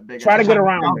your ass, big. Try to get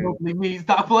around me.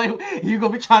 Stop playing. You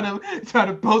gonna be trying to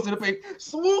post it up.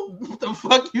 Swoop. What the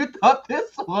fuck you thought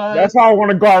this was? That's how I want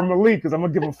to guard Malik, because I'm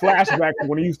gonna give him flashback to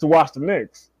when he used to watch the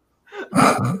Knicks.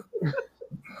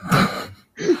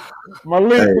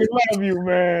 Malik, we love you,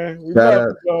 man. We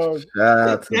love you, shout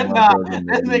out to my brother,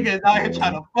 this nigga is out here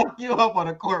trying to fuck you up on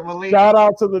the court, Malik. Shout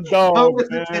out to the dog,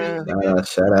 man.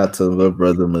 Shout out to my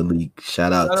brother Malik.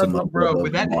 Shout out to my brother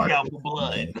but that Mark. nigga out for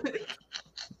blood.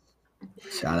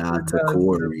 Shout out to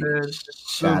Corey.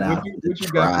 Shout out to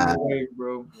Tribe.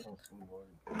 Bro.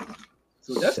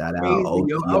 So shout out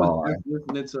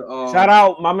OTR. Shout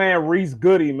out my man Reese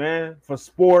Goody, man, for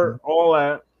sport, all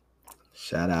that.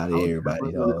 Shout out to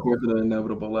everybody. Court to the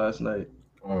inevitable last night.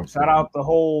 Shout out the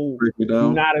whole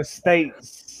United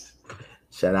States.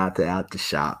 Shout out to Out the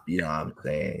Shop. You know what I'm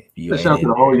saying? Shout out to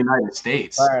the whole United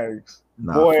States. Thanks.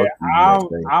 Boy,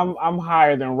 I'm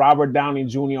higher than Robert Downey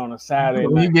Jr. on a Saturday.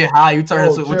 When you get high, you turn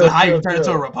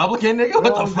into a Republican, nigga.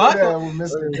 What the fuck?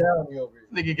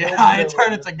 Nigga get high and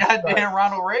turn into goddamn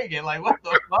Ronald Reagan. Like what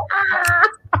the fuck?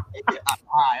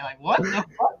 High. Like what the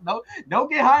fuck? No, don't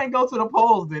get high and go to the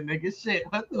polls, then, nigga. Shit.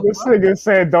 What the this fuck? Nigga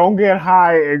said, "Don't get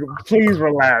high and please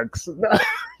relax."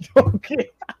 Don't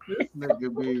get high. This nigga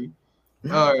be.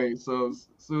 All right, so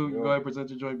Sue, go ahead and present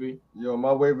your joint B. Yo,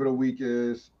 my wave of the week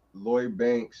is Lloyd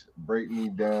Banks, Break Me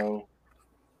Down.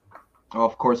 Oh,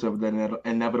 of course, of the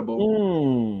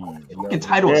inevitable. Fucking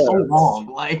title is so long.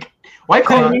 Like, why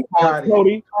Cody?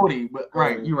 But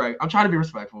right, you're right. I'm trying to be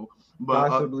respectful. But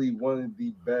possibly one of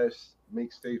the best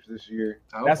mixtapes this year.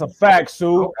 That's a fact,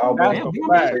 Sue. That's a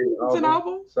fact. It's an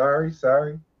album. Sorry.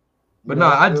 But no,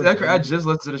 I just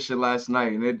listened to this shit last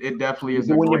night, and it definitely is.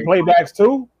 When you playbacks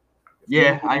too?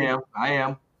 Yeah, I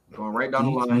am. Going right down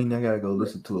the line. I gotta go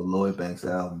listen to a Lloyd Banks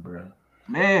album, bro.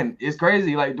 Man, it's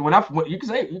crazy. Like I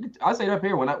say it up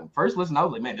here. When I first listened, I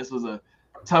was like, man, this was a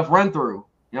tough run through.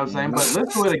 You know what I'm saying? But listen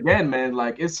to it again, man.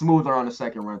 Like it's smoother on the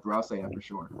second run through. I'll say that for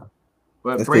sure.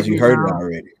 But that's because you heard it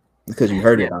already. Because you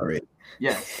heard it already.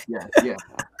 Yes.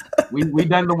 We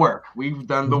done the work. We've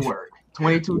done the work.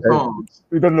 22 songs.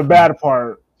 We've done the bad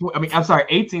part. I mean, I'm sorry,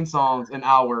 18 songs, an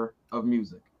hour of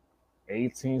music.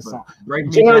 18 songs.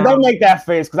 Jared, don't make that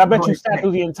face, because I bet you sat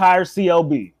through the entire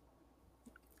CLB.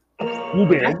 You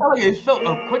did. I felt like it felt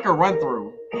a quicker run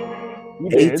through.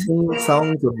 18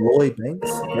 songs of Lloyd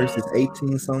Banks versus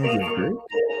 18 songs of Drake.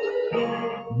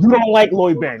 You don't like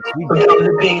Lloyd Banks. We get it.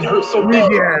 The pain hurts so bad.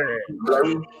 But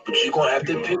you're gonna have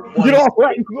to pick one. You don't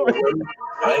like Lloyd.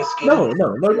 No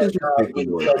disrespect to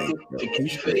Lloyd Banks.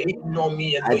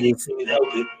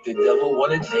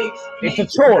 It's a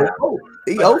chore.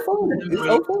 It's 04.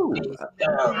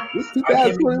 It's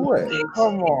 2021.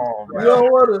 Come on, man. You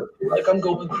don't wanna. Like I'm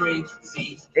going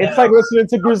crazy. It's like listening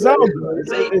to Griselda.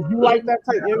 If you like that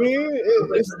type, I mean,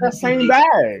 it's that same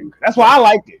bag. That's why I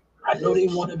like it. I know they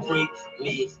want to break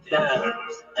me down.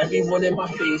 Everyone in my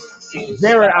face seems.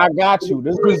 Jared, I got you.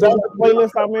 This Griselda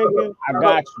playlist I'm making, I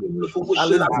got you. I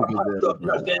listen to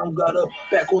Griselda. Got up,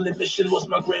 back on the mission. Lost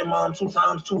my grandmom 2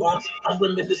 times, 2 aunts. I'm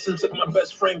reminiscing, took my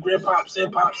best friend, grandpops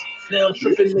and pops. Now I'm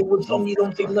tripping. They would tell me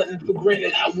don't take nothing for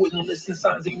granted. I wouldn't listen.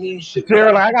 Signs they mean shit.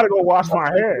 Jared, I gotta go wash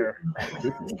my hair.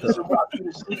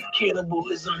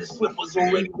 Cannibalism. His slip was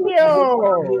already.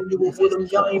 Yo,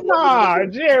 nah,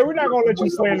 Jared, we're not gonna let you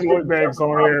slander Lloyd Banks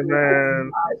on here,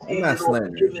 man. I'm not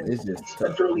slandering. It's just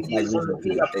tough. I'm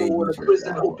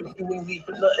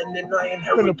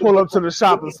gonna pull up to the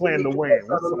shop and slander Wayne.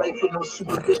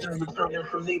 Returning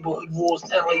from neighborhood wars,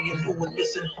 LA doing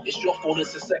missing. It's your fault.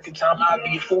 It's the second time I'd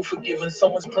be a fool for giving.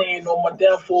 Someone's playing on my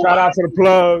downfall. Shout out to the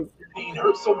plug. Pain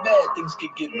hurts so bad, things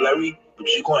could get blurry. But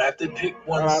you're gonna have to pick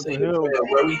one. Say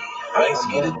worry. I ain't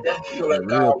scared of that. Feel like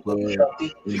God in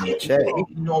the chat.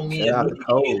 Shout out to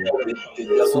Cole.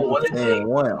 Super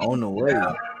 10-1 on the way.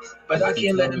 But I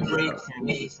can't let him break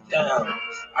me down.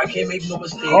 I can't make no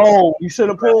mistakes. Oh, you should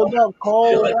have pulled up,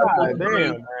 Cole. Like God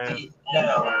damn, man.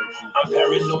 Now I'm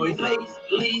paranoid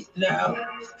lately now.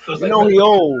 You know he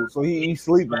old, so he's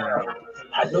sleeping now.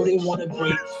 I know they want to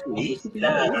break me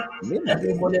down.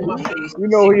 Everyone in my face. You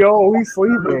know he old, he's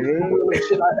sleeping. The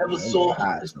shit I ever saw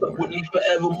stuck with me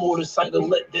forevermore. The sight of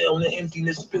letdown, the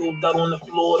emptiness spilled out on the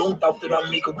floor. Don't doubt that I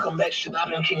make a comeback. Shit I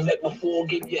done came back before.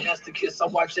 Gave your ass to kiss. I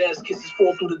watch ass kisses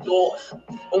fall through the door.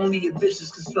 Only a bitch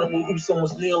is concerned with who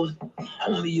someone's nailing.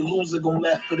 Only a loser gon'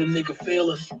 laugh for the nigga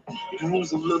failing. You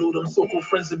lose a little, them so-called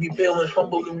friends to be bailing.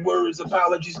 Fumbling words,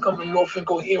 apologies coming off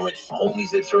incoherent.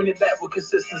 Homies that turn it back with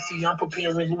consistency. I'm preparing.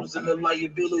 Losing the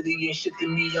liability ain't shit to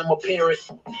me. I'm a parent.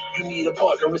 You need a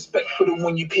partner. Respect for the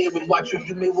one you pair with. Watch who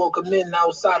you may welcome in.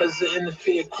 Outsiders that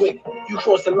interfere quick. You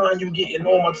cross the line, you getting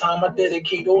all my time. I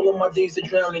dedicate all of my days to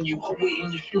drowning you. I'm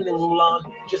waiting your funeral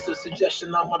line. Just a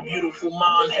suggestion on my beautiful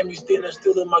mind. Have me standing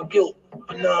still in my guilt.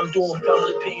 But now I'm doing fine.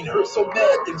 The pain hurts so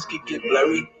bad, things could get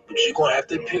blurry. But you're gonna have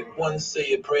to pick one,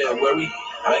 say a prayer, worry.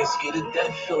 I ain't scared of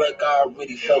death, feel like I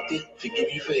already felt it.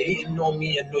 Forgive you for hating on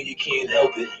me, I know you can't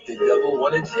help it. The devil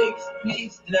wanna take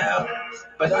me now,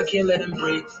 but I can't let him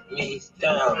break me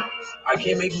down. I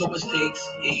can't make no mistakes,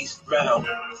 he's round.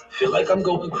 Feel like I'm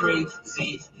going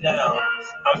crazy now.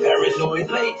 I'm paranoid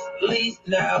lately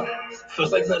now.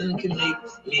 Feels like nothing can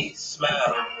make me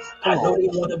smile. I know they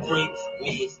wanna break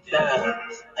me down.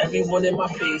 Everyone in my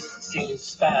face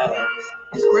seems foul.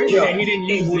 It's crazy that he didn't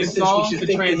use this song to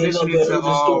transition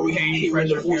into Pain,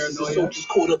 Pressure, Paranoia.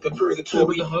 Caught up in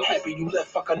purgatory. Happy you left,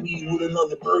 fuck I need with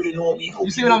another burden on me. You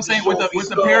see what I'm saying with the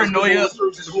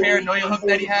paranoia hook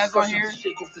that he has on here?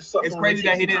 It's crazy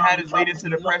that he didn't have his latest to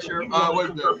the pressure, with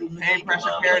the Pain, Pressure,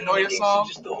 Paranoia song.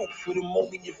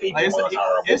 Like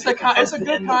it's a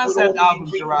good concept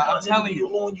album, Gerard. I'm telling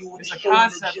you, it's a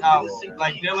concept album.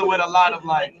 Like dealing with a lot of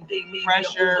like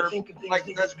pressure, like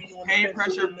Pain,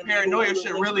 Pressure, Paranoia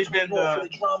should really been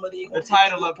the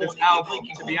title of this album,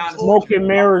 to be honest. Smoke and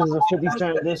Mirrors is a 50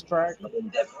 Cent diss track.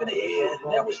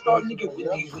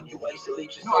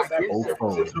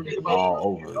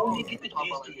 All over.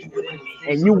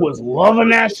 And you was loving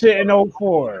that shit in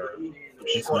 04.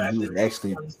 That's when he was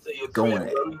actually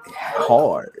going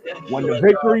hard. When the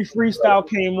Victory freestyle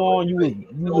came on, you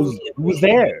was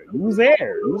there. You was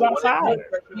there. You was outside.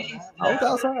 I was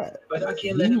outside.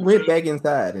 He went back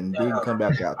inside and didn't come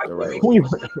back out the right. Come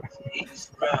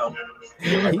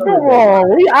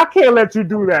on, I can't let you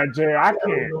do that, Jay. I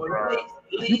can't, bro.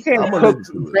 You can't cook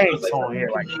some banks on here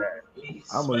like that.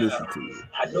 I'm gonna listen to it.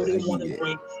 I know they want to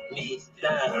break me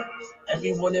down.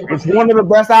 It's one of the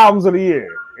best albums of the year.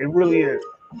 It really is.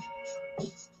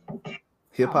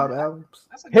 Hip hop albums?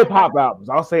 Hip hop albums.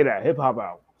 I'll say that. Hip hop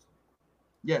albums.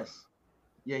 Yes.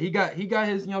 Yeah, he got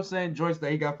his, you know what I'm saying, joints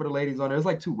that he got for the ladies on there. There's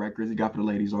like 2 records he got for the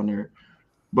ladies on there.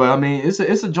 But I mean, it's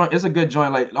a joint. It's a good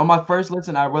joint. Like on my first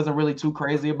listen, I wasn't really too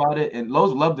crazy about it, and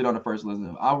Lowe's loved it on the first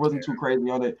listen. I wasn't too crazy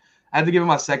on it. I had to give it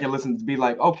my second listen to be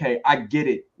like, okay, I get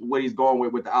it. What he's going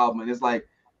with the album, and it's like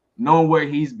knowing where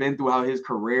he's been throughout his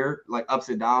career, like ups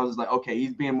and downs. It's like, okay,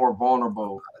 he's being more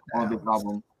vulnerable on this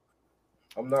album.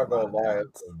 I'm not gonna lie, as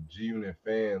a G-Unit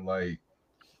fan, like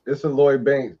it's a Lloyd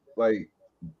Banks. Like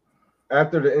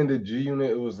after the end of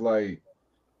G-Unit, it was like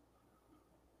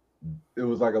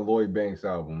a Lloyd Banks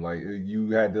album. Like you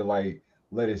had to like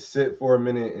let it sit for a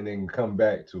minute and then come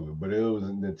back to it. But it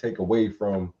wasn't to take away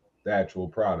from the actual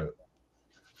product.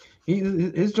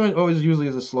 His joint always usually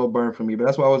is a slow burn for me, but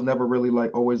that's why I was never really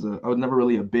I was never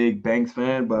really a big Banks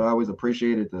fan, but I always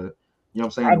appreciated the, you know what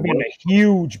I'm saying? I've been a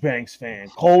huge Banks fan.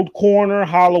 Cold Corner,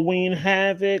 Halloween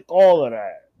Havoc, all of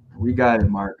that. We got it,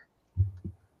 Mark.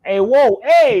 Hey, whoa.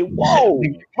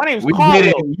 My name's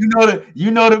Carlos. You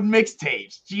know the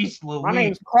mixtapes. Jeez Louise. My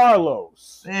name's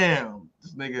Carlos. Damn,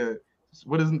 this nigga.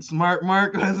 What is it? Smart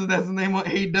Mark? That's the name on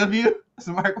AEW.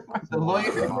 Smart Mark, the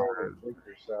lawyer.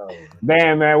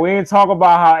 Damn, man, we ain't talk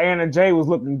about how Anna Jay was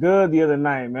looking good the other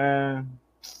night, man.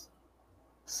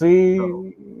 See,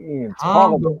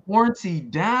 calm the warranty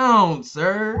down,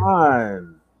 sir.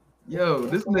 Fine. Yo,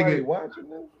 this nigga watching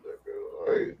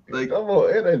this. Like, I'm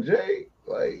on Anna Jay.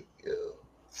 Like,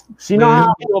 she know how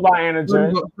I feel about Anna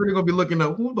Jay. We're gonna be looking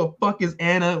up who the fuck is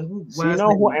Anna. She know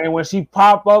who, and when she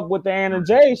pop up with the Anna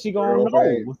Jay, she gonna know.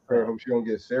 I hope she don't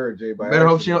get Sarah J. By better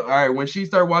hope she. All right, when she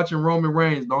start watching Roman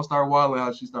Reigns, don't start wilding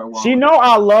how she start wilding. She know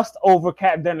I lust over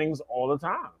Kat Dennings all the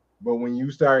time. But when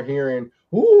you start hearing,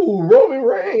 "Ooh, Roman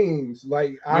Reigns,"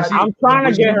 like I'm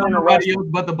trying to get her in the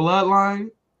wrestling, but the bloodline.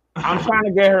 I'm trying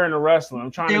to get her in the wrestling.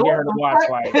 I'm trying to get her to watch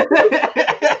like.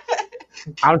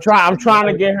 I'm trying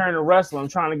to get her in the wrestling. I'm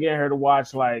trying to get her to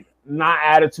watch like not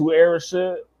Attitude Era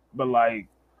shit, but like.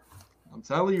 I'm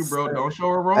telling you, bro. Don't show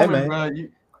her Roman, bro.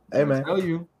 Hey man, tell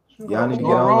you. Y'all need to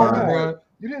get online.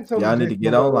 You didn't tell y'all need to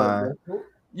get online.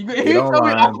 Get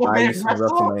online. Buy some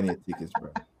WrestleMania tickets,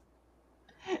 bro.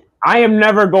 I am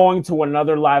never going to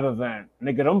another live event,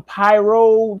 nigga. Them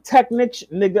pyrotechnics,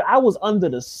 nigga. I was under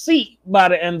the seat by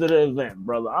the end of the event,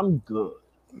 brother. I'm good.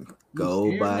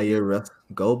 Go buy your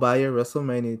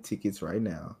WrestleMania tickets right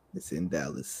now. It's in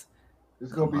Dallas.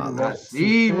 It's gonna be the best.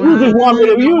 You just want me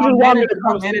to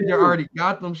come see you. Already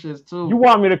got them shits too. You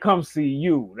want me to come see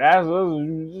you? That's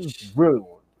really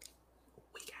one.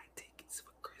 We got tickets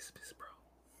for Christmas, bro.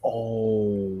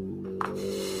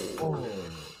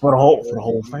 For the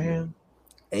whole fam.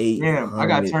 Damn, I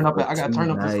got turned up this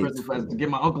Christmas present to get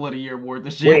my Uncle of the Year award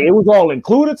this year. Wait, it was all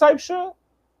included type shit?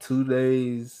 2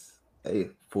 days,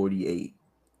 48.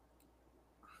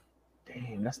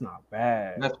 Damn, that's not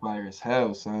bad. That's fire as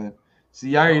hell, son.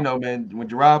 See, I already know, man. When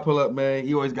Gerard pull up, man,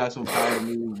 he always got some fire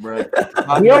news, bro.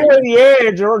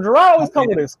 Gerard always come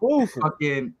with exclusive.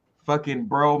 Fucking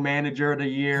bro manager of the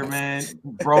year, man.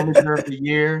 Bro manager of the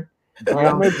year.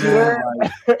 Everything,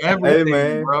 hey,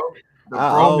 man. Bro. I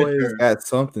always got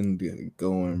something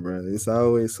going, bro. It's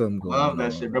always something going on. Love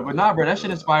that shit, bro. But nah, bro, that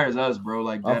shit inspires us, bro.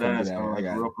 Like that ass, bro. Like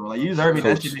real, bro. Like you deserve me.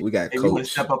 That shit. We got coach.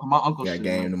 Step up for my uncle. We got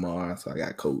game tomorrow, so I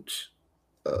got coach.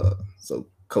 So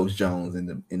Coach Jones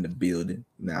in the building.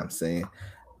 You know what I'm saying?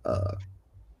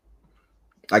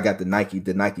 I got the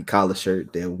Nike collar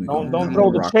shirt that we don't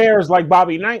throw the chairs like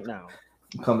Bobby Knight now.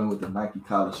 I'm coming with the Nike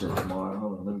collar shirt tomorrow.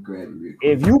 Hold on, let me grab it real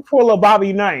quick. If you pull a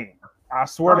Bobby Knight, I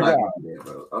swear to God.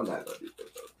 Bro. I'm not gonna do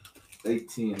that, bro. They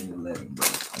 10 and 11, bro.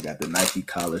 I got the Nike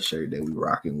collar shirt that we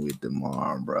rocking with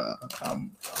tomorrow, bro.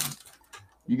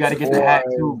 You got to get the hat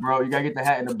too, bro. You got to get the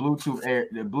hat and the Bluetooth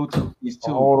piece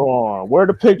too. Hold on. Where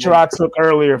the picture I took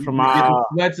earlier from my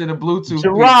sweats and the Bluetooth.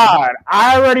 Gerard,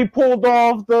 I already pulled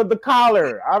off the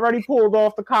collar. I already pulled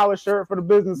off the collar shirt for the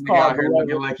business card. Out here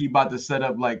looking like he about to set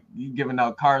up like he giving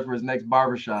out cards for his next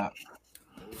barbershop.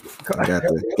 I got the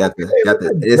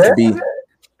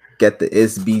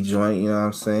SB joint, you know what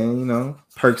I'm saying? You know,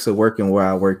 perks of working where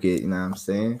I work at, you know what I'm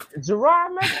saying?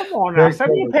 Gerard, man, come on now.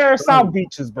 Send me a pair of South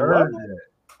Beaches, bro.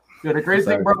 Yo, the crazy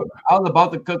thing, bro, I was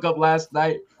about to cook up last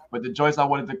night, but the joints I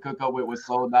wanted to cook up with was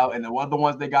sold out. And one of the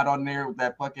ones they got on there with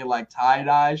that fucking like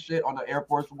tie-dye shit on the Air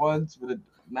Force Ones with the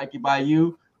Nike by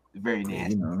You, very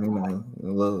nasty. You know, a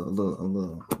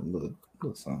little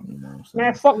something, you know what I'm saying?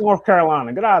 Man, fuck North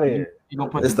Carolina. Get out of here. You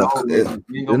gonna put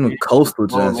the coastal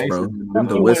joints, bro. Them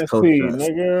the West Coast joints.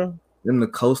 Them the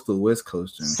coastal West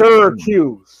Coast joints.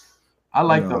 Syracuse. I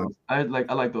like those. I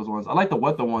like those ones. I like the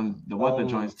weather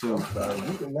joints too.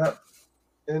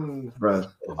 Bro.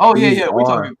 Oh yeah. We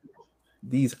talking.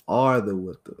 These are the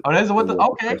what the. Oh, that's what the.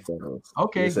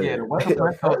 Okay. Yeah, the weather.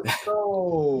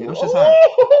 Yeah, that's just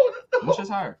hard. That's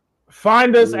just hard.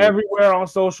 Find us everywhere on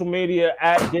social media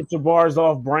at Get Your Bars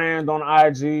Off Brand on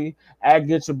IG, at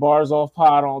Get Your Bars Off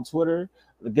Pod on Twitter,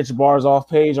 the Get Your Bars Off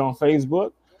page on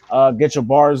Facebook, Get Your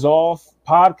Bars Off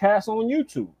podcast on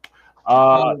YouTube.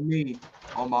 Follow me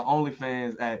on my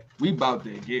OnlyFans at We About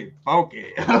to Get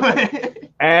Funky.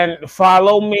 And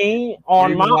follow me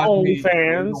on my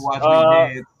OnlyFans,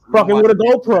 fucking with a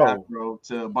GoPro.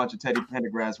 To a bunch of Teddy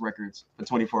Pendergrass records for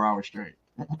 24 hours straight.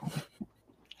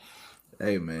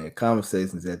 Hey man,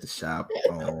 Conversations at the Shop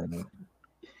on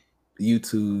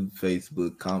YouTube,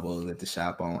 Facebook, Combos at the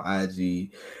Shop on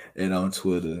IG and on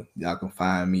Twitter. Y'all can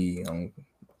find me on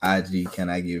IG. Can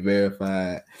I Get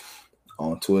Verified?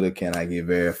 On Twitter, Can I Get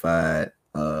Verified?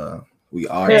 We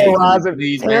are terrorizing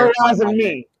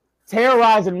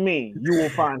me. You will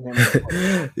find him.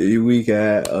 We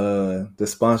got the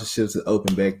sponsorships are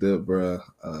open back up, bro.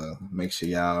 Make sure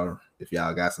y'all, if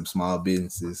y'all got some small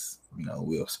businesses, you know,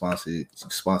 we'll sponsor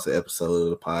episode of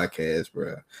the podcast,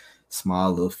 bro.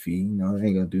 Small little fee, you know,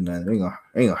 ain't gonna do nothing.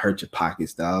 Ain't gonna hurt your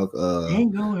pockets, dog.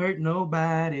 Ain't gonna hurt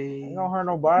nobody. Ain't gonna hurt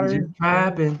nobody. Just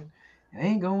trapping.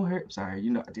 Ain't gonna hurt. Sorry,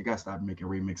 you know, I think I stopped making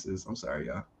remixes. I'm sorry,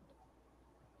 y'all.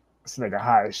 This nigga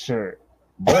high as shit.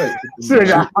 But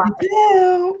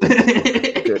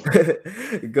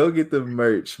go get the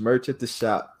merch at the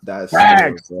shop.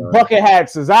 Facts. Bucket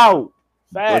hats is out.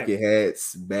 Facts. Bucket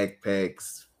hats,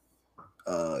 backpacks.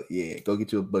 Yeah, go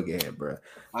get you a bucket hat, bro.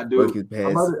 I do. Bucket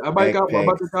hats, I'm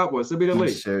about to cop one. Send me the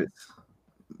link. Shirts.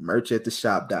 Merch at the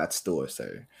shop.store,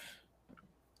 sir.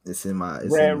 It's in my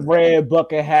red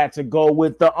bucket hat to go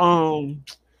with the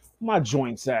my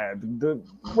joints at the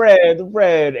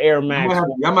red Air Max.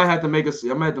 I might have to make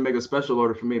a special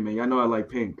order for me, man. Y'all know I like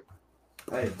pink.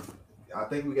 Hey, I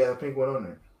think we got a pink one on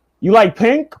there. You like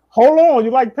pink? Hold on,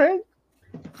 you like pink?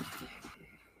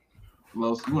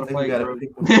 Well, you want to play? I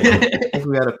think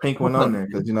we got a pink one on there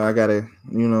because I gotta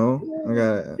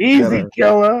easy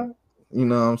killer. You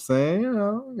know what I'm saying?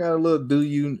 I got a little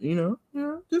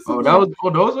just that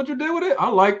was what you did with it? I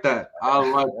like that. I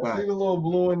see the little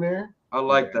blue in there. I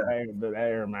like that. The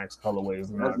Air Max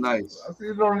colorways. That's nice. I see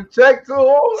it on the check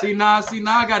too. See now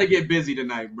I gotta get busy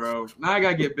tonight, bro. Now I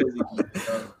gotta get busy.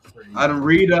 I done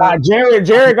read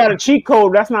Jared got a cheat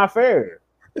code. That's not fair.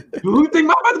 Who you think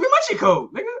about to be my cheat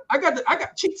code, nigga? I got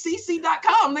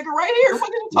cheatcc.com, nigga, right here. What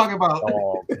are you talking about?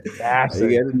 That's a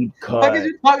cheat code. What are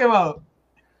you talking about?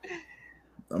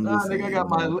 Nigga,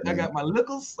 I got my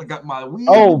lickles, I got my weed.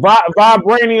 Oh,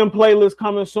 Vibranium playlist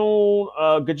coming soon.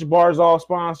 Get Your Bars Off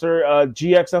sponsor.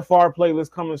 GXFR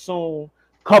playlist coming soon.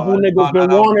 Couple niggas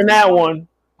been wanting that one.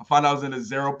 I found I was in the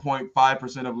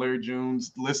 0.5% of Larry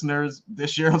June's listeners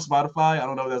this year on Spotify. I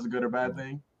don't know if that's a good or bad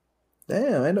thing.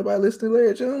 Damn, ain't nobody listening to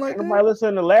Larry June like that. Nobody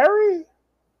listening to Larry?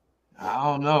 I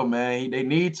don't know, man. They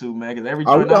need to, man, because every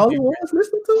joint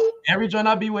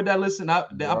I be with that listen, I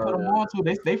put them on to.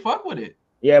 They fuck with it.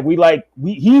 Yeah,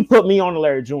 he put me on the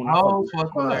Larry June. Oh,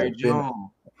 fuck with Larry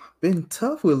June. Been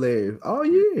tough with Larry all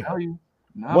year.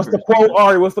 What's the quote,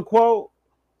 Ari? What's the quote?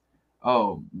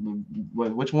 Oh,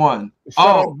 which one? Shut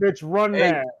up, bitch, run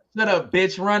that. Shut up,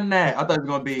 bitch, run that. I thought it was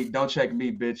gonna be don't check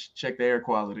me, bitch. Check the air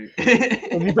quality.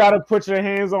 If you gotta put your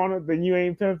hands on it, then you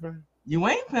ain't pimping. You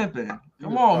ain't pimping.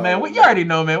 Come on, man. You already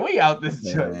know, man. We out this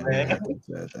joint, man.